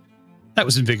 Well, that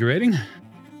was invigorating.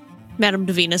 Madame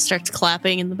Davina starts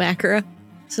clapping in the back row.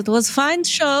 So it was a fine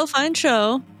show, fine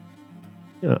show.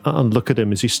 Yeah, I'll look at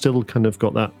him. Is he still kind of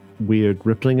got that weird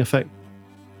rippling effect?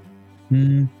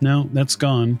 No, that's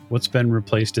gone. What's been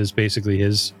replaced is basically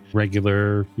his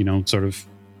regular, sort of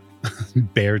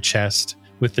bare chest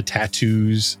with the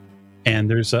tattoos. And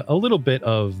there's a little bit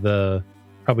of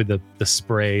probably the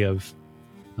spray of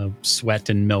sweat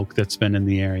and milk that's been in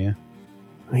the area.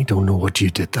 I don't know what you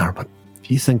did there, but if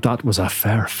you think that was a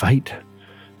fair fight,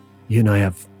 you and I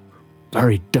have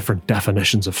very different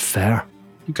definitions of fair.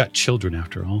 You've got children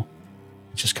after all.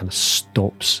 It just kind of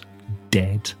stops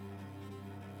dead.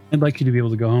 I'd like you to be able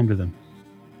to go home to them.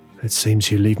 It seems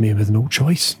you leave me with no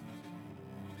choice.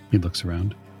 He looks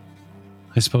around.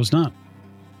 I suppose not.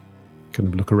 Kind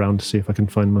of look around to see if I can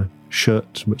find my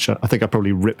shirt, which I think I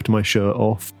probably ripped my shirt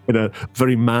off in a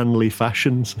very manly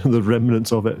fashion. So the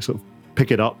remnants of it, sort of pick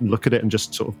it up and look at it and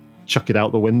just sort of chuck it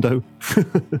out the window.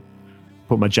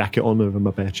 Put my jacket on over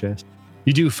my bare chest.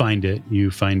 You do find it.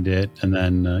 And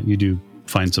then you do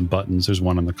find some buttons. There's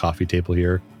one on the coffee table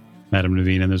here, Madame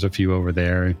Davina, and there's a few over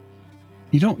there.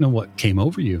 You don't know what came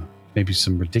over you. Maybe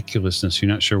some ridiculousness.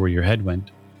 You're not sure where your head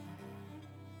went.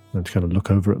 I kind of look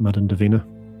over at Madame Davina.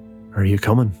 Are you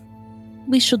coming?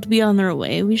 we should be on our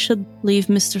way. We should leave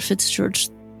Mr. Fitzgeorge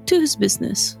to his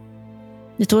business.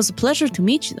 It was a pleasure to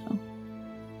meet you, though.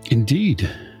 Indeed.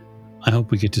 I hope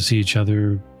we get to see each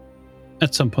other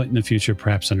at some point in the future,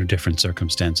 perhaps under different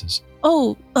circumstances.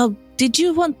 Oh, did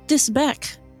you want this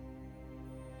back?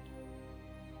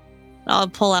 I'll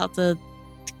pull out the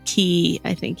key,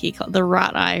 I think he called the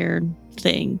wrought iron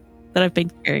thing that I've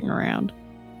been carrying around.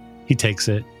 He takes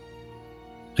it.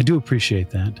 I do appreciate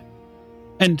that.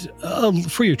 And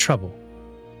for your trouble,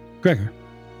 Gregor.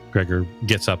 Gregor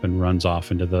gets up and runs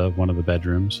off into one of the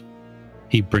bedrooms.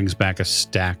 He brings back a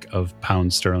stack of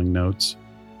pound sterling notes.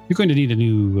 You're going to need a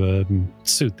new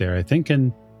suit there, I think,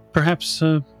 and perhaps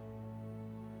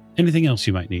anything else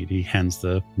you might need. He hands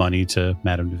the money to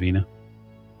Madame Davina.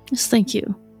 Yes, thank you.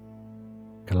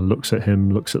 Kind of looks at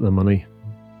him, looks at the money,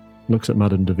 looks at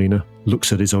Madame Davina,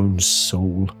 looks at his own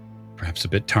soul. Perhaps a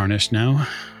bit tarnished now.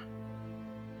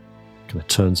 Kind of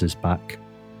turns his back,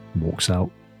 walks out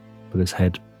with his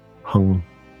head hung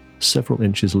several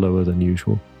inches lower than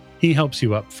usual. He helps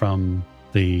you up from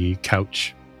the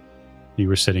couch you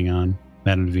were sitting on,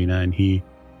 Madame Davina, and he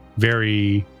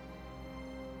very,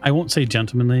 I won't say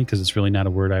gentlemanly because it's really not a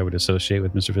word I would associate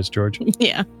with Mr. Fitzgeorge.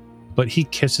 Yeah. But he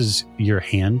kisses your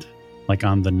hand, like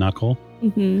on the knuckle,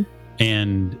 Mm-hmm.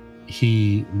 and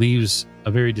he leaves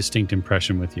a very distinct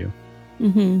impression with you,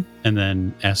 Mm-hmm. and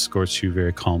then escorts you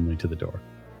very calmly to the door.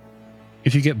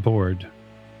 If you get bored,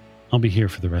 I'll be here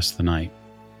for the rest of the night.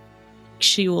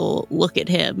 She will look at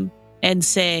him and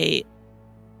say,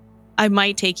 I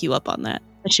might take you up on that.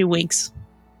 And she winks.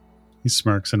 He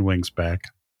smirks and winks back.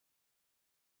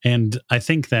 And I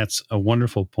think that's a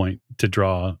wonderful point to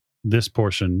draw this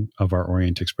portion of our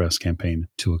Orient Express campaign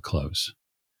to a close.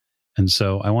 And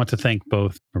so I want to thank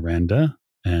both Miranda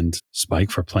and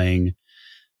Spike for playing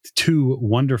two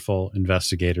wonderful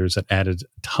investigators that added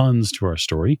tons to our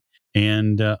story.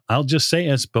 And I'll just say,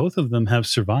 as both of them have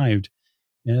survived,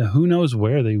 who knows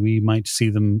where we might see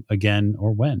them again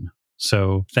or when.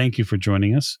 So thank you for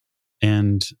joining us.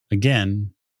 And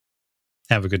again,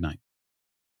 have a good night.